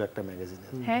পাওয়ার ছিল একটা ম্যাগাজিনে।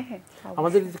 হ্যাঁ হ্যাঁ,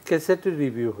 আমাদের ক্যাসেটের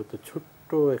রিভিউ হতো, ছোট্ট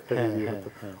একটা রিভিউ হতো,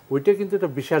 ওইটা কিন্তু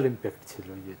একটা বিশাল ইম্প্যাক্ট ছিল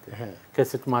ইয়েতে,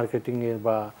 ক্যাসেট মার্কেটিং এর,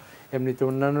 বা এমনিতে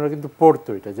অন্যান্যরা কিন্তু পড়তো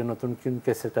এটা যে নতুন কোন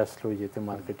ক্যাসেট আসলো ইয়েতে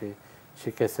মার্কেটে,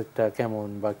 সেই ক্যাসেটটা কেমন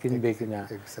বা কিনবে কিনা,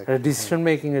 ডিসিশন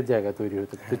মেকিং এর জায়গা তৈরি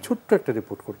হতো। ছোট্ট একটা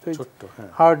রিপোর্ট করতো,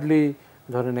 হার্ডলি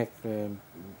ধরেন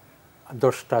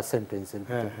 10টা সেন্টেন্সের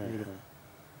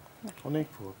অনেক।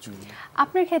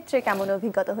 আপনার ক্ষেত্রে কেমন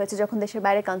অভিজ্ঞতা হয়েছে যখন দেশের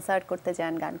বাইরে কনসার্ট করতে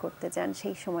যান, গান করতে যান,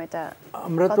 সেই সময়টা?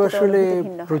 আমরা তো আসলে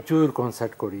প্রচুর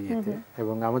কনসার্ট করি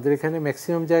এবং আমাদের এখানে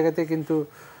ম্যাক্সিমাম জায়গাতে কিন্তু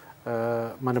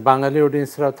মানে বাঙালি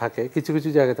অডিয়েন্সরাও থাকে, কিছু কিছু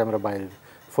জায়গাতে আমরা বাইরের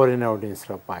ফরেনার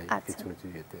অডিয়েন্সরাও পাই কিছু কিছু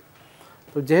ইয়েতে।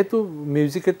 তো যেহেতু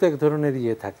মিউজিকের তো এক ধরনের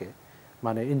ইয়ে থাকে,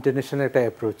 মানে ইন্টারন্যাশনাল একটা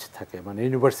অ্যাপ্রোচ থাকে, মানে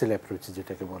ইউনিভার্সাল অ্যাপ্রোচ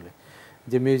যেটাকে বলে,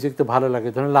 যে মিউজিক তো ভালো লাগে,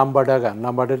 ধরুন লাম্বাডা গান,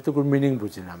 লাম্বাডার তো কোনো মিনিং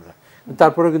বুঝি না আমরা,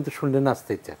 তারপরেও কিন্তু শুনলে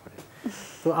নাচতে ইচ্ছা করে।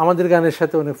 তো আমাদের গানের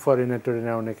সাথে অনেক ফরেনার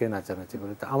টরেনার অনেকে নাচানাচি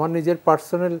করে। তো আমার নিজের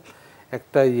পার্সোনাল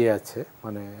একটা ইয়ে আছে,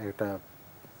 মানে একটা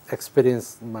এক্সপিরিয়েন্স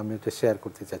আমি এটা শেয়ার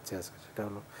করতে চাচ্ছি আজকে। সেটা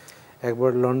হলো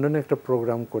একবার লন্ডনে একটা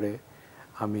প্রোগ্রাম করে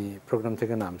আমি প্রোগ্রাম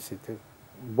থেকে নামছি, তো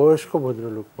বয়স্ক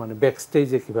ভদ্রলোক মানে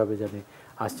ব্যাকস্টেজে কীভাবে জানি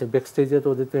আসছে, ব্যাকস্টেজে তো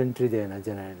ওদের তো এন্ট্রি দেয় না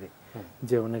জেনারেলি,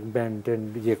 যে অনেক ব্যান্ড ট্যান্ড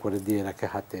ইয়ে করে দিয়ে রাখে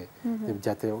হাতে,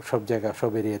 যাতে সব জায়গা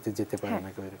সব এরিয়াতে যেতে পারে না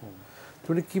কেউ এরকম। তো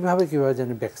উনি কীভাবে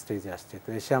জানি ব্যাকস্টেজে আসছে, তো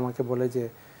এসে আমাকে বলে যে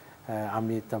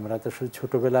আমরা তো শুধু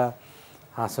ছোটোবেলা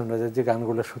হাসন রাজার যে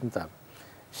গানগুলো শুনতাম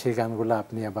সেই গানগুলো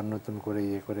আপনি আবার নতুন করে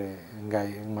ইয়ে করে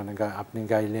মানে আপনি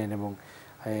গাইলেন, এবং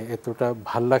এতটা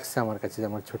ভাল লাগছে আমার কাছে যে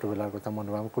আমার ছোটোবেলার কথা মনে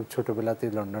হয়। আমি খুব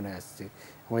ছোটোবেলাতেই লন্ডনে আসছি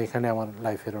এবং এখানে আমার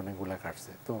লাইফের অনেকগুলো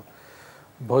কাটছে। তো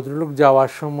ভদ্রলোক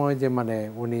যাওয়ার সময় যে মানে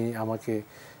উনি আমাকে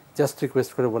জাস্ট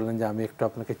রিকোয়েস্ট করে বললেন যে আমি একটু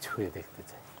আপনাকে ছুঁয়ে দেখতে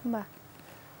চাই।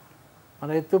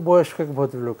 মানে এত বয়স্ক এক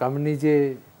ভদ্রলোক, আমি নিজে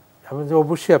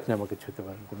অবশ্যই আপনি আমাকে ছুঁতে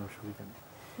পারেন, কোনো অসুবিধা নেই,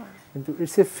 কিন্তু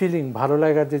ইটস এ ফিলিং, ভালো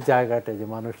লাগার যে জায়গাটা, যে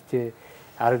মানুষ যে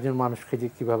আরেকজন মানুষকে যে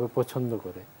কীভাবে পছন্দ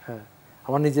করে। হ্যাঁ,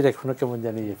 আমার নিজের এখনও কেমন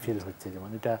জানি ইয়ে ফিল হচ্ছে, যেমন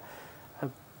এটা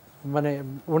মানে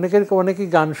অনেকেই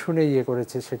গান শুনে ইয়ে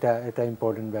করেছে, এটা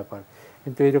ইম্পর্টেন্ট ব্যাপার,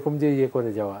 কিন্তু এরকম যে ইয়ে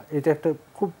করে যাওয়া, এটা একটা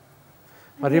খুব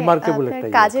রিমার্কেবল একটা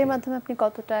কাজের মাধ্যমে আপনি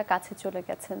কতটা কাছে চলে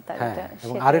গেছেন তার এটা।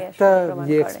 এবং আরেকটা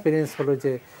ইয়ে এক্সপেরিয়েন্স হলো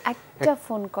যে একটা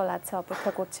ফোন কল আছে,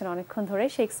 অপেক্ষা করছেন অনেকক্ষণ ধরে,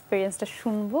 সেই এক্সপেরিয়েন্সটা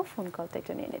শুনবো, ফোন কলটা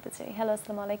একটু নিয়ে নিতে চাই। হ্যালো,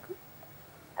 আসসালামু আলাইকুম।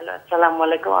 হ্যালো, আসসালামু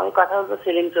আলাইকুম। আমি কথা বলবো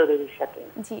সেলিম চৌধুরীর সাথে।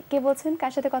 জি, কে বলছেন?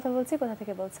 কার সাথে কথা বলছি? কোথা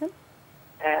থেকে বলছেন?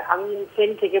 আমি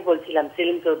ফেন থেকে বলছিলাম,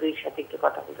 সেলিম চৌধুরীর সাথে একটু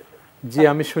কথা বলতে চাই। জি,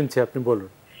 আমি শুনছি, আপনি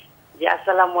বলুন। জি,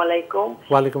 আসসালামু আলাইকুম।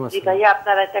 ওয়ালাইকুম আসসালাম। জি ভাইয়া,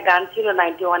 আপনার একটা গান ছিল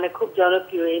 91-এ, খুব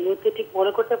জনপ্রিয়, এই মুহূর্তে ঠিক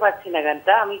মনে করতে পারছি না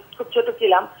গানটা। আমি খুব ছোট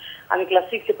ছিলাম, আমি ক্লাস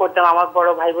 6-এ পড়তাম, আমার বড়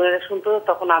ভাই বোনেরা শুনতো,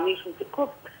 তখন আমি শুনতে, খুব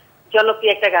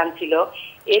জনপ্রিয় একটা গান ছিল।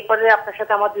 এরপরে আপনার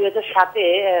সাথে আমার 2007-এ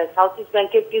সাউথ ইস্ট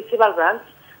ব্যাংকের প্রিন্সিপাল ব্রাঞ্চ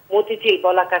মতিঝিল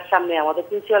বলাকার সামনে আমাদের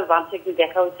প্রিন্সিপাল ব্রাঞ্চে একদিন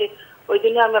দেখা হয়েছে, ওই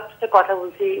জন্য আমি আপনার সাথে কথা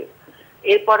বলছি।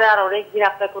 এরপরে আর অনেকদিন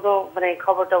আপনার কোনো মানে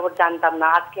খবর টবর জানতাম না।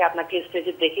 আজকে আপনাকে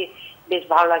স্টেজে দেখে বেশ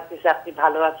ভালো লাগতেছে, আপনি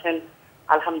ভালো আছেন,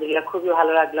 আলহামদুলিল্লাহ, খুবই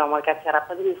ভালো লাগলো আমার কাছে। আর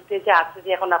আপনাদের স্টেজে আছে যে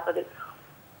এখন আপনাদের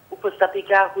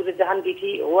উপস্থাপিকা হুজুরজাহান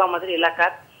বিথি, ও আমাদের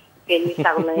এলাকার পেন্নি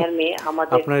সাগনাইয়ার মেয়ে,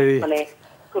 আমাদের মানে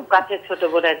খুব কাছের ছোট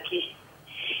বোন আর কি,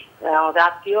 আমাদের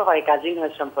আত্মীয় হয়, কাজিন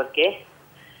হয় সম্পর্কে।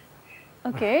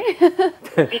 ওকে,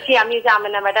 বিথি, আমি যে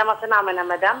আমেনা ম্যাডাম আছে না, আমেনা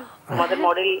ম্যাডাম আমাদের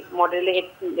মডেলে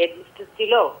হেড মিস্ট্রেস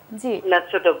ছিল, না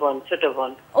ছোট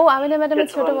বোন। ও, আমেনা ম্যাডামের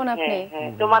ছোট বোন আপনি? হ্যাঁ,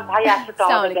 তোমার ভাই আসছে তো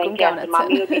আমাদের ব্যাংকে,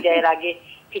 মামিও বিদায়ের আগে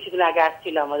কিছুদিন আগে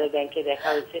আসছিল আমাদের ব্যাংকে, দেখা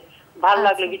হয়েছে, ভালো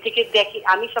লাগলো। বিথিকে দেখি,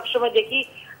 আমি সবসময় দেখি,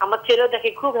 আমার ছেলেও দেখে,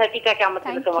 খুব হ্যাপি থাকে আমার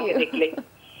ছেলে তোমাকে দেখলে।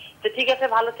 তো ঠিক আছে,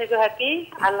 ভালো থেকো, হ্যাপি,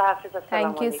 আল্লাহ হাফেজ,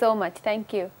 thank you so much, thank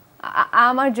you.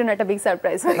 আমার জন্য একটা বিগ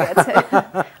সারপ্রাইজ হয়ে গেছে।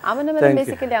 আমার নামে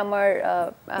বেসিক্যালি আমার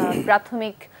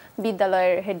প্রাথমিক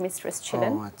বিদ্যালয়ের হেডমিস্ট্রেস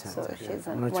ছিলেন, so she is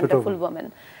a wonderful woman,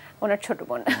 ওনার ছোট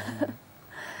বোন।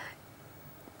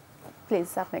 প্লিজ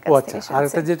আপনার কাছ থেকে শুনছি। আর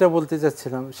একটা যেটা বলতে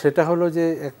চাচ্ছিলাম সেটা হলো যে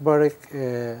একবার এক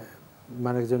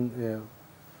মানে একজন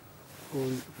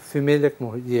ফিমেল এক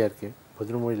মহিলা আর কি,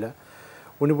 ভদ্র মহিলা,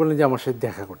 উনি বললেন যে আমার সাথে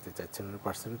দেখা করতে চাচ্ছেন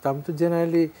পার্সোনালি। তো আমি তো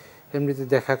জেনারেলি এমনিতে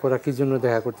দেখা করা কি জন্য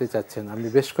দেখা করতে চাচ্ছেন, আমি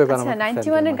বেশ কয়েকবার আমার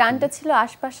 91 এর গানটা ছিল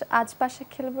আশপাশ আজ পাশে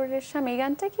খেলবরের সামনে, এই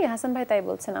গানটা কি হাসান ভাই তাই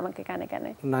বলছেন আমাকে কানে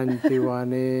কানে? 91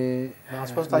 এ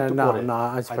আশপাশ তাই তো পরে না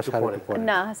আশপাশ আর পরে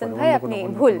না হাসান ভাই আপনি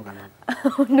ভুল,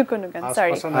 অন্য কোন গান,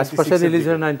 সরি। আশপাশ রিলিজ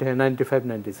হয় 95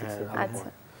 96 এ। আচ্ছা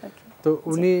ওকে। তো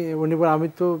উনি আমি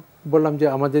তো বললাম যে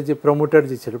আমাদের যে প্রমোটার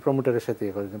যে ছিল, প্রমোটারের সাথে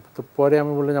ইয়ে করেছেন। তো পরে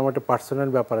আমি বললাম যে আমার একটা পার্সোনাল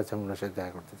ব্যাপার আছে, আমি ওনার সাথে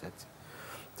দেখা করতে চাচ্ছি।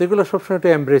 তো এগুলো সবসময় একটু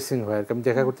এমব্রেসিং হয় আর কি, আমি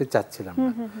দেখা করতে চাচ্ছিলাম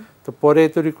না। তো পরে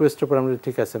তো রিকোয়েস্টের পর আমরা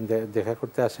ঠিক আছে আমি দেখা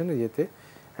করতে আসেন ইয়েতে,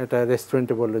 একটা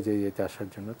রেস্টুরেন্টে বললো যে ইয়েতে আসার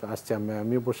জন্য। তো আসছে,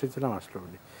 আমিও বসেছিলাম, আসলো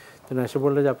উনি। তো এসে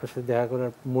বললো যে আপনার সাথে দেখা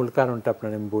করার মূল কারণটা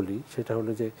আপনার আমি বলি, সেটা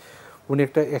হলো যে উনি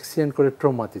একটা অ্যাক্সিডেন্ট করে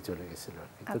ট্রমাতে চলে গেছিল আর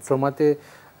কি। তো ট্রমাতে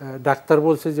ডাক্তার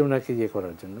বলছে যে ওনাকে ইয়ে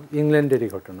করার জন্য, ইংল্যান্ডেরই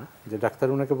ঘটনা, যে ডাক্তার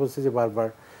ওনাকে বলছে যে বারবার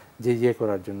যে ইয়ে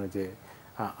করার জন্য, যে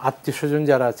আত্মীয় স্বজন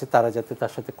যারা আছে তারা যাতে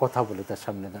তার সাথে কথা বলে, তার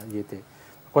সামনে ইয়েতে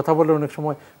কথা বলে। অনেক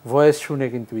সময় ভয়েস শুনে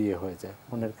কিন্তু ইয়ে হয়ে যায়,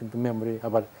 ওনার কিন্তু মেমোরি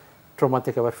আবার ট্রমা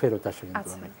থেকে আবার ফেরত আসে কিন্তু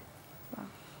অনেকে।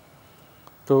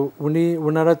 তো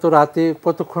ওনারা তো রাতে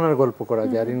কতক্ষণ আর গল্প করা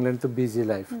যায়, আর ইংল্যান্ড তো বিজি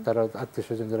লাইফ, তারা আত্মীয়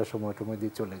স্বজন যারা সময়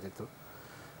দিয়ে চলে যেত।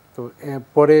 তো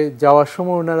পরে যাওয়ার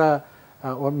সময় ওনারা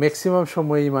ম্যাক্সিমাম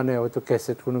সময়ই মানে হয়তো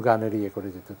ক্যাসেট কোনো গানের ইয়ে করে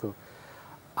যেত। তো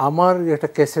আমার একটা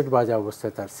ক্যাসেট বাজা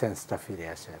অবস্থায় তার সেন্সটা ফিরে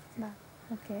আসে আর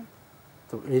কি।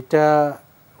 তো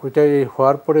ওইটা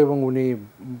হওয়ার পরে, এবং উনি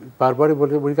বারবারই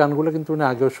বলে, ওই গানগুলো কিন্তু উনি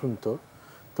আগেও শুনতো।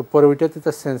 তো পরে ওইটাতে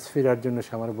তার সেন্স ফেরার জন্য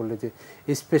সে আমার বললো যে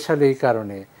স্পেশালি এই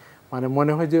কারণে, মানে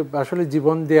মনে হয় যে আসলে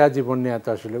জীবন নেওয়া তো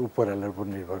আসলে উপরওয়ালার উপর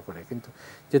নির্ভর করে, কিন্তু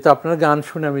যেহেতু আপনার গান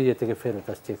শুনে আমি ইয়ে থেকে ফেরত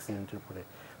আসছি অ্যাক্সিডেন্টের পরে,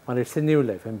 মানে ইটস এ নিউ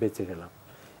লাইফ, আমি বেঁচে গেলাম।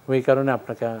 ওই কারণে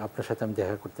আপনার সাথে আমি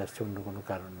দেখা করতে আসছি, অন্য কোনো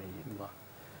কারণ নেই।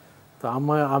 তো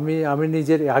আমি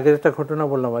নিজের আগের একটা ঘটনা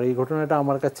বললাম, আর এই ঘটনাটা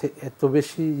আমার কাছে এত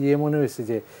বেশি ইয়ে মনে হয়েছে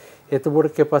যে এত বড়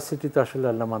ক্যাপাসিটি তো আসলে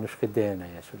আল্লাহ মানুষকে দেয়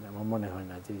নাই আসলে, আমার মনে হয়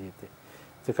না যে ইয়েতে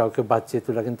যে কাউকে বাঁচিয়ে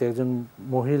তোলা। কিন্তু একজন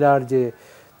মহিলার যে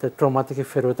তার ট্রমা থেকে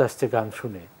ফেরত আসছে গান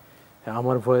শুনে,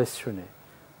 আমার ভয়েস শুনে,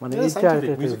 মানে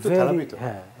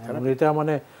হ্যাঁ, এটা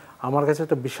মানে আমার কাছে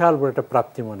একটা বিশাল বড় একটা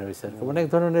প্রাপ্তি মনে হয়েছে আর কি। অনেক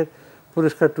ধরনের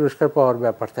পুরস্কার পাওয়ার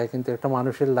ব্যাপার থাকে, কিন্তু একটা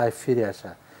মানুষের লাইফ ফিরে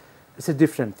আসা it's a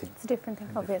different thing.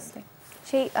 Obviously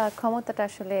সেই ক্ষমতাটা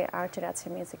আসলে আর্টের আছে,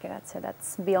 মিউজিকের আছে, দ্যাটস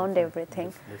বিয়ন্ড এভরিথিং।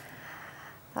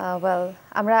 ওয়েল,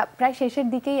 আমরা প্রায় শেষের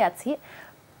দিকেই আছি।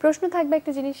 প্রশ্ন থাকবে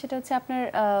একটা জিনিস, সেটা হচ্ছে আপনার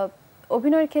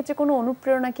অভিনয়ের ক্ষেত্রে কোনো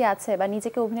অনুপ্রেরণা কি আছে, বা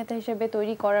নিজেকে অভিনেতা হিসেবে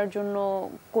তৈরি করার জন্য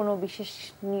কোনো বিশেষ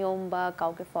নিয়ম বা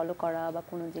কাউকে ফলো করা বা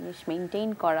কোনো জিনিস মেইনটেইন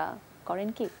করেন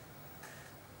কি?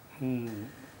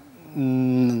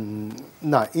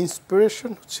 না,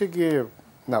 ইন্সপিরেশন হচ্ছে গিয়ে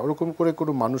না, ওরকম করে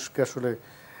কোনো মানুষকে আসলে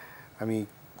আমি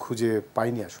খুঁজে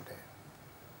পাইনি আসলে।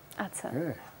 আচ্ছা,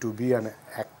 হ্যাঁ, টু বি অ্যান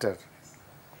অ্যাক্টর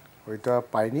ওইটা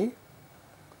পাইনি।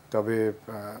 তবে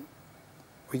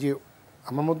ওই যে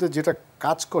আমার মধ্যে যেটা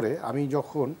কাজ করে,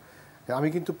 আমি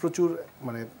কিন্তু প্রচুর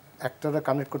মানে অ্যাক্টররা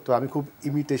কানেক্ট করতে, আমি খুব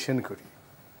ইমিটেশন করি।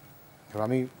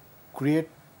 আমি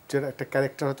ক্রিয়েটের একটা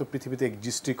ক্যারেক্টার হয়তো পৃথিবীতে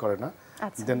এক্সিস্টই করে না,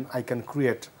 দেন আই ক্যান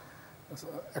ক্রিয়েট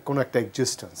কোনো একটা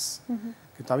এক্সিস্টেন্স।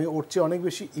 কিন্তু আমি ওর চেয়ে অনেক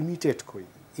বেশি ইমিটেট করি,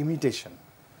 ইমিটেশন।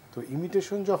 তো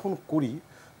ইমিটেশন যখন করি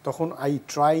তখন I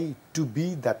try to B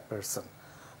that person.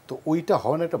 তো ওইটা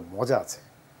হওয়ার একটা মজা আছে।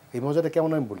 এই মজাটা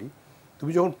কেমন আমি বলি,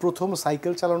 তুমি যখন প্রথম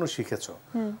সাইকেল চালানো শিখেছো,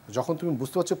 যখন তুমি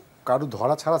বুঝতে পারছো কারো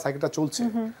ধরা ছাড়া সাইকেলটা চলছে,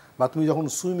 বা তুমি যখন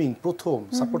সুইমিং প্রথম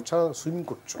সাপোর্ট ছাড়া সুইমিং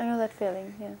করছো,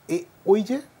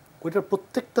 ওইটার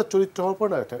প্রত্যেকটা চরিত্র হওয়ার পর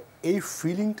না এই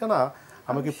ফিলিংটা না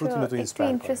আমাকে প্রতিনিয়ত ইন্সপায়ার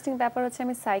করে। ইন্টারেস্টিং ব্যাপার হচ্ছে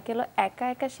আমি সাইকেলও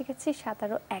একা শিখেছি,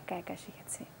 সাঁতারও একা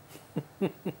শিখেছি,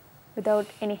 without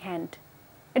any hand.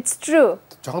 It's true.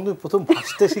 যখন তুমি প্রথম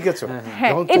ভাসতে শিখেছো,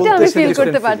 যখন চলতে ফিল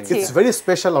করতে পারছি, it's very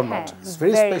special or not, it's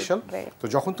very special. তো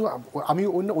যখন আমি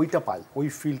ওইটা পাই, ওই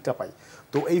ফিলটা পাই,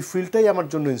 তো এই ফিলটাই আমার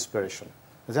জন্য ইন্সপিরেশন,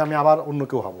 যে আমি আবার অন্য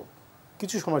কেউ হব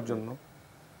কিছু সময়ের জন্য,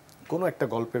 কোনো একটা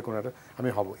গল্পের কোনো একটা আমি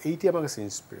হব, এইটি আমার কাছে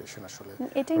ইন্সপিরেশন আসলে।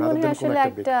 এটাই মনে হয় আসলে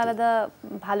একটা আলাদা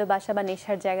ভালোবাসা বা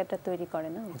নেশার জায়গাটা তৈরি করে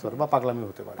না, বা পাগলামি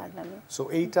হতে পারে। সো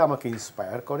এইটা আমাকে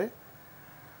ইন্সপায়ার করে,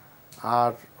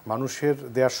 আর মানুষের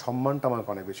দেওয়ার সম্মানটা আমাকে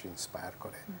অনেক বেশি ইন্সপায়ার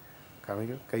করে। কারণ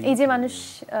এই যে মানুষ,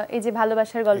 এই যে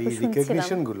ভালোবাসার গল্প শুনছিলাম,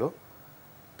 রিকগনিশনগুলো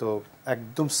তো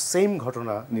একদম সেম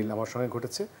ঘটনা নীল আমার সঙ্গে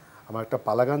ঘটেছে। আমার একটা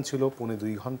পালা গান ছিল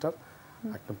 2.5 ঘন্টার,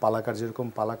 একদম পালাকার যেরকম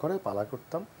পালা করে পালা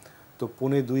করতাম, তো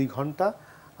 1.25 ঘন্টা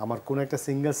আমার কোনো একটা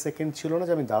সিঙ্গেল সেকেন্ড ছিল না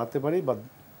যে আমি দাঁড়াতে পারি বা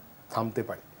থামতে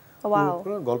পারি।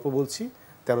 গল্প বলছি,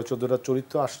 13-14টা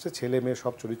চরিত্র আসছে, ছেলে মেয়ে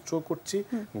সব চরিত্র করছি,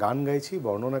 গান গাইছি,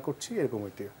 বর্ণনা করছি, এরকম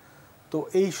একটি। তো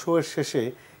এই শোয়ের শেষে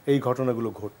এই ঘটনাগুলো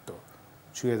ঘটতো,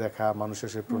 ছুঁয়ে দেখা, মানুষের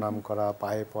এসে প্রণাম করা,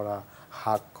 পায়ে পড়া,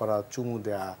 হাত করা, চুমু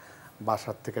দেয়া,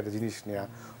 বাসার থেকে একটা জিনিস নেওয়া।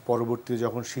 পরবর্তীতে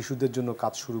যখন শিশুদের জন্য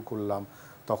কাজ শুরু করলাম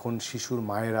তখন শিশুর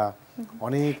মায়েরা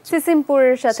অনেক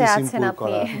সিসিমপুরের সাথে আছেন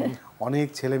আপনি, অনেক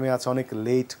ছেলে মেয়ে আছে অনেক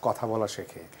লেট কথা বলা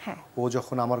শেখে। ও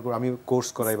যখন আমি কোর্স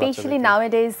করাই বাচ্চাদের, স্পেশালি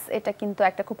নাওএডেজ এটা কিন্তু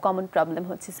একটা খুব কমন প্রবলেম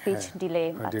হচ্ছে, স্পিচ ডিলে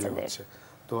বাচ্চাদের।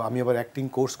 তো আমি আবার অ্যাক্টিং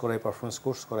কোর্স করাই, পারফরমেন্স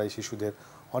কোর্স করাই শিশুদের।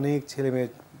 অনেক ছেলে মেয়ে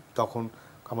তখন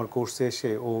আমার কোর্সে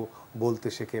এসে ও বলতে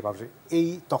শেখে। এই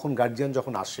তখন গার্জিয়ান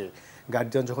যখন আসে,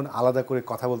 গার্জিয়ান যখন আলাদা করে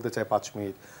কথা বলতে চায় 5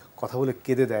 মিনিট, কথা বলে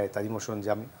কেঁদে দেয় তার ইমোশন যে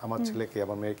আমি আমার ছেলেকে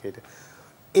আমার মেয়েকে,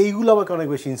 এইগুলো আমাকে অনেক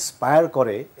বেশি ইন্সপায়ার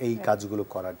করে এই কাজগুলো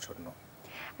করার জন্য।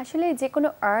 আসলে যে কোনো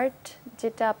আর্ট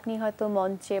যেটা আপনি হয়তো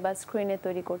মঞ্চে বা স্ক্রিনে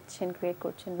তৈরি করছেন, ক্রিয়েট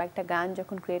করছেন, বা একটা গান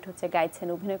যখন ক্রিয়েট হচ্ছে, গাইছেন,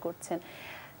 অভিনয় করছেন,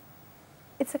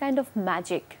 it's a kind of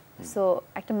magic. So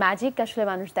একটা ম্যাজিক আসলে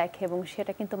মানুষ দেখে এবং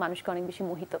সেটা কিন্তু মানুষকে অনেক বেশি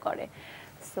মোহিত করে।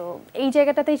 সো এই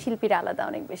জায়গাটাতেই শিল্পীরা আলাদা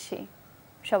অনেক বেশি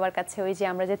সবার কাছে। ওই যে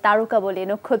আমরা যে তারকা বলি,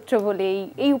 নক্ষত্র বলি,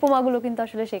 এই উপমাগুলো কিন্তু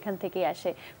আসলে সেখান থেকেই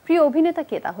আসে। প্রিয় অভিনেতা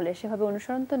কে তাহলে? সেভাবে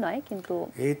অনুসরণ তো নয়, কিন্তু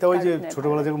এইটা ওই যে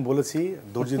ছোটবেলা যখন বলেছি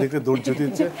দর্জি দেখতে দর্জি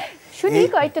দিচ্ছে, শুনি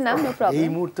কয়েকটা নাম, নো প্রবলেম। এই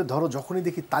মুহূর্তে ধরো যখনই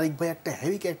দেখি তারিক ভাই একটা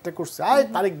হেভি ক্যারেক্টার করছে, আয়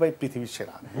তারিক ভাই পৃথিবীর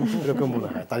সেরা, এরকম মনে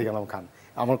হয়। তারিক আলম খান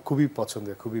আমার খুবই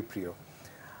পছন্দের, খুবই প্রিয়।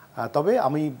 তবে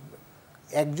আমি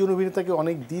একজন অভিনেতাকে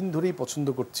অনেক দিন ধরেই পছন্দ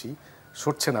করছি,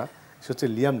 সরছে না, সে হচ্ছে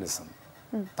লিয়াম নেসন।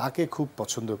 তাকে খুব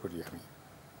পছন্দ করি আমি।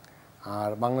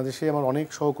 আর বাংলাদেশে আমার অনেক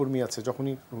সহকর্মী আছে,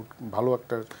 যখনই ভালো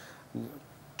একটা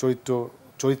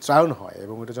চরিত্রায়ন হয়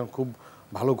এবং এটা যখন খুব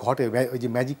ভালো ঘটে, ওই যে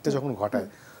ম্যাজিকটা যখন ঘটায়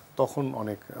তখন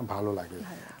অনেক ভালো লাগে।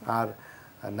 আর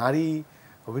নারী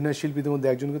অভিনয় শিল্পীদের মধ্যে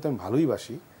একজনকে তো আমি ভালোই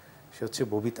বাসি, সে হচ্ছে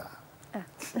ববিতা।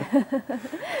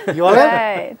 কি বলেন?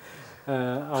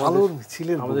 ভালো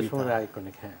ছিলেন আমাদের সময়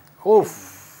আইকনিক। হ্যাঁ, ওফ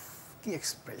কি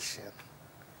এক্সপ্রেশন,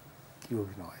 কি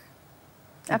অভিনয়।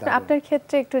 আপনার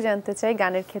ক্ষেত্রে একটু জানতে চাই,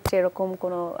 গানের ক্ষেত্রে এরকম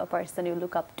কোনো person you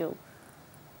look up to?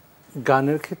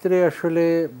 গানের ক্ষেত্রে আসলে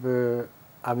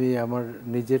আমি আমার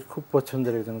নিজের খুব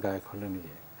পছন্দের একজন গায়ক হলো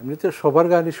নিজে। এমনিতে সবার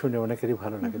গানই শুনে, অনেকেরই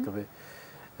ভালো লাগে, তবে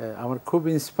আমার খুব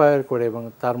ইন্সপায়ার করে এবং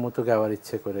তার মতো গাওয়ার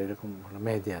ইচ্ছে করে এরকম হলো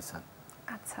মেহেদী হাসান।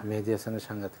 আচ্ছা, মেহেদী হাসানের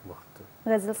সাংঘাতিক ভক্ত।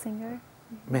 গজল সিঙ্গার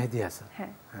মেহেদী হাসান।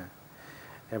 হ্যাঁ,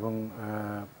 এবং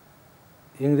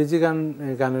ইংরেজি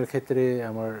গানের ক্ষেত্রে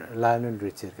আমার লায়নেল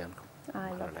রিচের গান খুব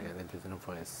ভালো লাগে।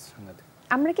 ভয়েস সাংঘাতিক।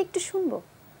 আমরা কি একটু শুনবো?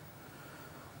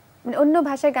 মানে অন্য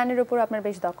ভাষার গানের উপর আপনার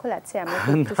বেশ দখল আছে, আমরা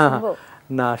একটু শুনবো?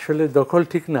 না, আসলে দখল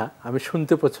ঠিক না, আমি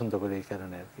শুনতে পছন্দ করি এই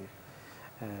কারণে আর কি।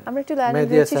 আমরা একটু লায়নেল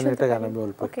রিচের একটা গান আমি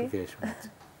অল্প একটু গেয়ে শোনাচ্ছি।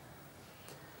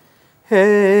 হে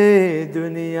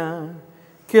দুনিয়া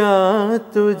क्या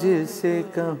तुझसे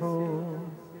कहूँ,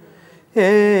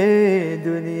 हे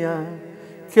दुनिया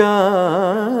क्या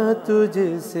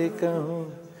तुझसे कहूँ,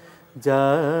 जा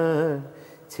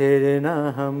छेड़ना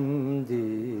हम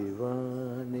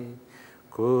दीवाने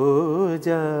को,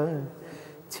 जा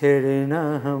छेड़ना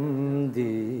हम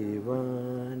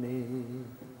दीवाने,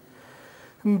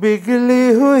 बिगली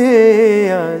हुए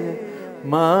आज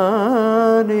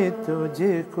माने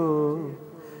तुझको,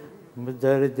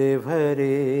 दर्द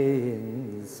भरे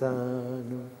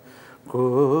इंसानों को,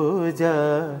 जा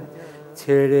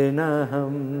छेड़ना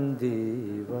हम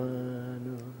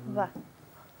दीवानों। বাহ,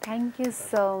 thank you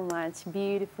so much,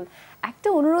 beautiful. একটা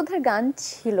অনুরোধের গান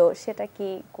ছিল, সেটা কি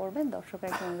করবেন? দর্শকের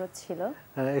একটা অনুরোধ ছিল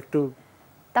একটু,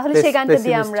 তাহলে সেই গানটা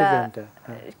দিয়ে আমরা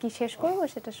কি শেষ করব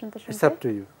সেটা শুনতে শুনতে? ইটস আপ টু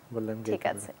ইউ, বললাম। ঠিক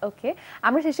আছে, ওকে,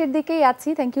 আমরা শেষের দিকেই আছি।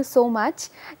 Thank you so much.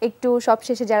 একটু সব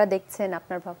শেষে যারা দেখছেন,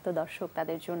 আপনার ভক্ত দর্শক,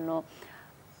 তাদের জন্য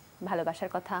ভালোবাসার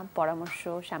কথা, পরামর্শ,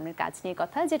 সামনের কাজ নিয়ে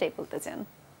কথা, যেটাই বলতে চান।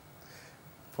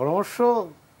 পরামর্শ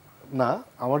না,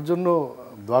 আমার জন্য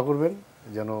দোয়া করবেন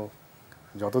যেন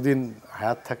যতদিন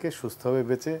হায়াত থাকে সুস্থভাবে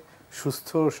বেঁচে সুস্থ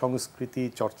সংস্কৃতি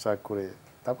চর্চা করে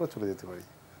তারপর চলে যেতে পারি।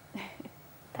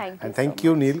 থ্যাংক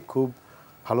ইউ নীল, খুব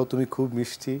ভালো, তুমি খুব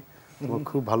মিষ্টি, তুমি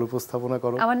খুব ভালো উপস্থাপনা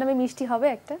করো। আমার নামে মিষ্টি হবে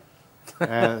একটা?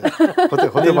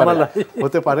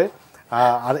 হতে পারে।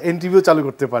 আর এনটিভিও চালু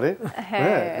করতে পারে,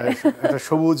 হ্যাঁ, একটা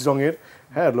সবুজ রঙের,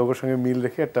 হ্যাঁ, লোগোর সঙ্গে মিল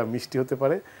রেখে একটা মিষ্টি হতে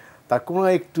পারে, তার কোনো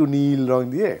একটু নীল রং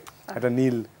দিয়ে একটা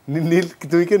নীল নীল,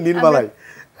 তুমি কি নীল মালাই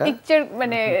পিকচার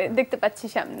মানে দেখতে পাচ্ছি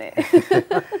সামনে।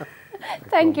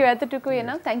 থ্যাংক ইউ, এতটুকুই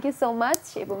না। থ্যাংক ইউ সো মাচ,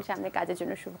 এবং সামনে কাজের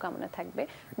জন্য শুভকামনা থাকবে।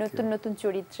 নতুন নতুন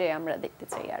চরিত্রে আমরা দেখতে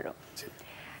চাই আরো।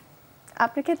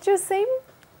 আপনার ক্ষেত্রেও সেম,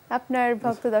 আপনার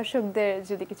ভক্ত দর্শকদের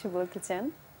যদি কিছু বলতে চান?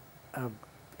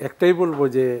 একটাই বলবো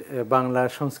যে বাংলা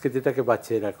সংস্কৃতিটাকে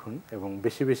বাঁচিয়ে রাখুন এবং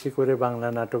বেশি বেশি করে বাংলা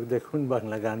নাটক দেখুন,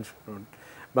 বাংলা গান শুনুন,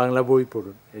 বাংলা বই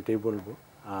পড়ুন, এটাই বলবো।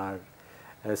 আর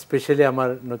স্পেশালি আমার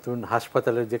নতুন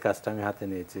হাসপাতালের যে কাজটা আমি হাতে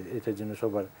নিয়েছি, এটার জন্য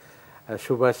সবার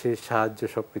সুবাসী সাহায্য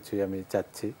সব কিছুই আমি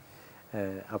চাচ্ছি।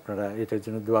 আপনারা এটার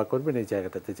জন্য দোয়া করবেন, এই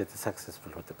জায়গাটাতে যাতে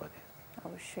সাকসেসফুল হতে পারে।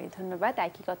 অবশ্যই, ধন্যবাদ।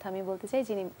 একই কথা আমি বলতে চাই,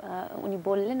 যিনি উনি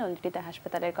বললেন অলরেডি তার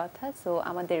হাসপাতালের কথা, সো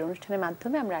আমাদের অনুষ্ঠানের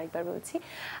মাধ্যমে আমরা আরেকবার বলছি,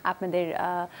 আপনাদের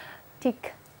ঠিক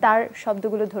তার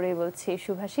শব্দগুলো ধরেই বলছি,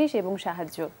 শুভাশিস এবং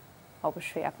সাহায্য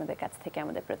অবশ্যই আপনাদের কাছ থেকে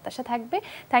আমাদের প্রত্যাশা থাকবে।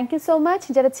 থ্যাংক ইউ সো মাচ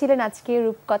যারা ছিলেন আজকে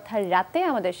রূপকথার রাতে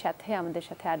আমাদের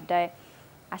সাথে আড্ডায়।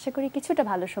 আশা করি কিছুটা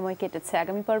ভালো সময় কেটেছে।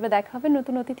 আগামী পর্বে দেখা হবে,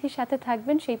 নতুন অতিথির সাথে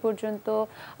থাকবেন। সেই পর্যন্ত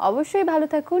অবশ্যই ভালো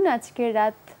থাকুন, আজকের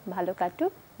রাত ভালো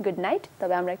কাটুক, গুড নাইট।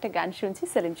 তবে আমরা একটা গান শুনছি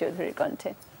সেলিম চৌধুরীর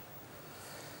কণ্ঠে।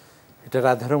 এটা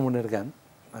রাধারমণের গান,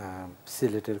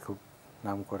 সিলেটের খুব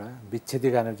নাম করা বিচ্ছেদী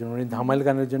গানের জন্য, উনি ধামাল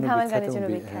গানের জন্য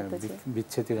বিখ্যাত,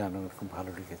 বিচ্ছেদী গান খুব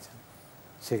ভালো লিখেছেন।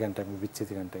 সেই গানটা আমি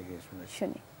বিচ্ছেদী গানটা গিয়ে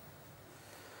শুনি।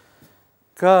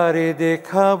 কারে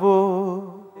দেখাবো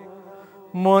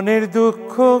মনের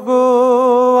দুঃখ গো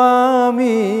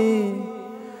আমি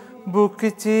বুক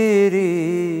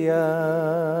চিরিয়া,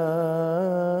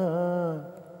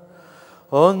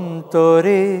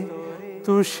 অন্তরে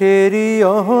তুষেরি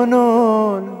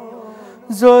অহনল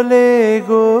জ্বলে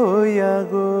গোয়া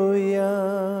গোয়া।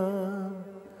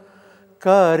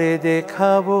 কারে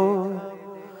দেখাবো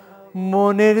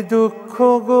মনের দুঃখ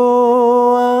গো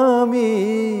আমি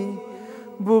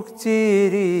বুক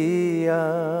চিরিয়া,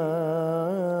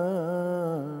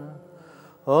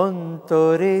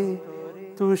 অন্তরে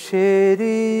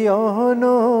তুষেরি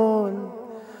অহনল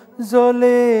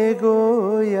জ্বলে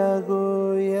গোয়া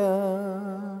গোয়া।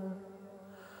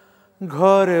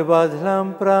 ঘর বাঁধলাম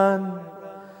প্রাণ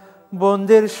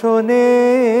বন্দের শোনে,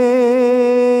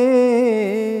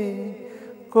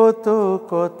 কত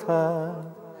কথা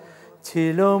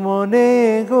ছিল মনে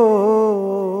গো,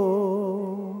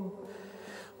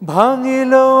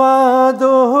 ভাঙিল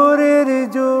আদরের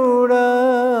জোড়া,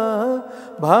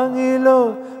 ভাঙিল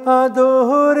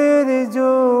আদরের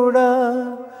জোড়া,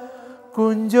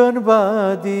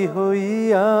 কুঞ্জনবাদী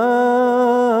হইয়া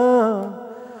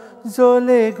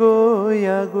জ্বলে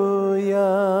গোয়া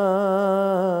গোয়া।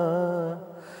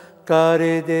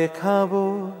 কারে দেখাবো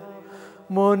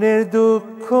মনের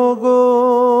দুঃখ গো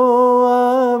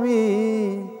আমি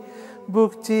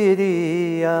বুক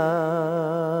চিরিয়া,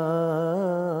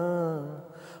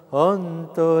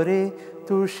 অন্তরে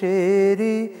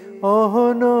তুষেরি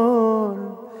অহনল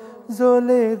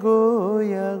জ্বলে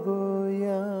গোয়া গোয়া।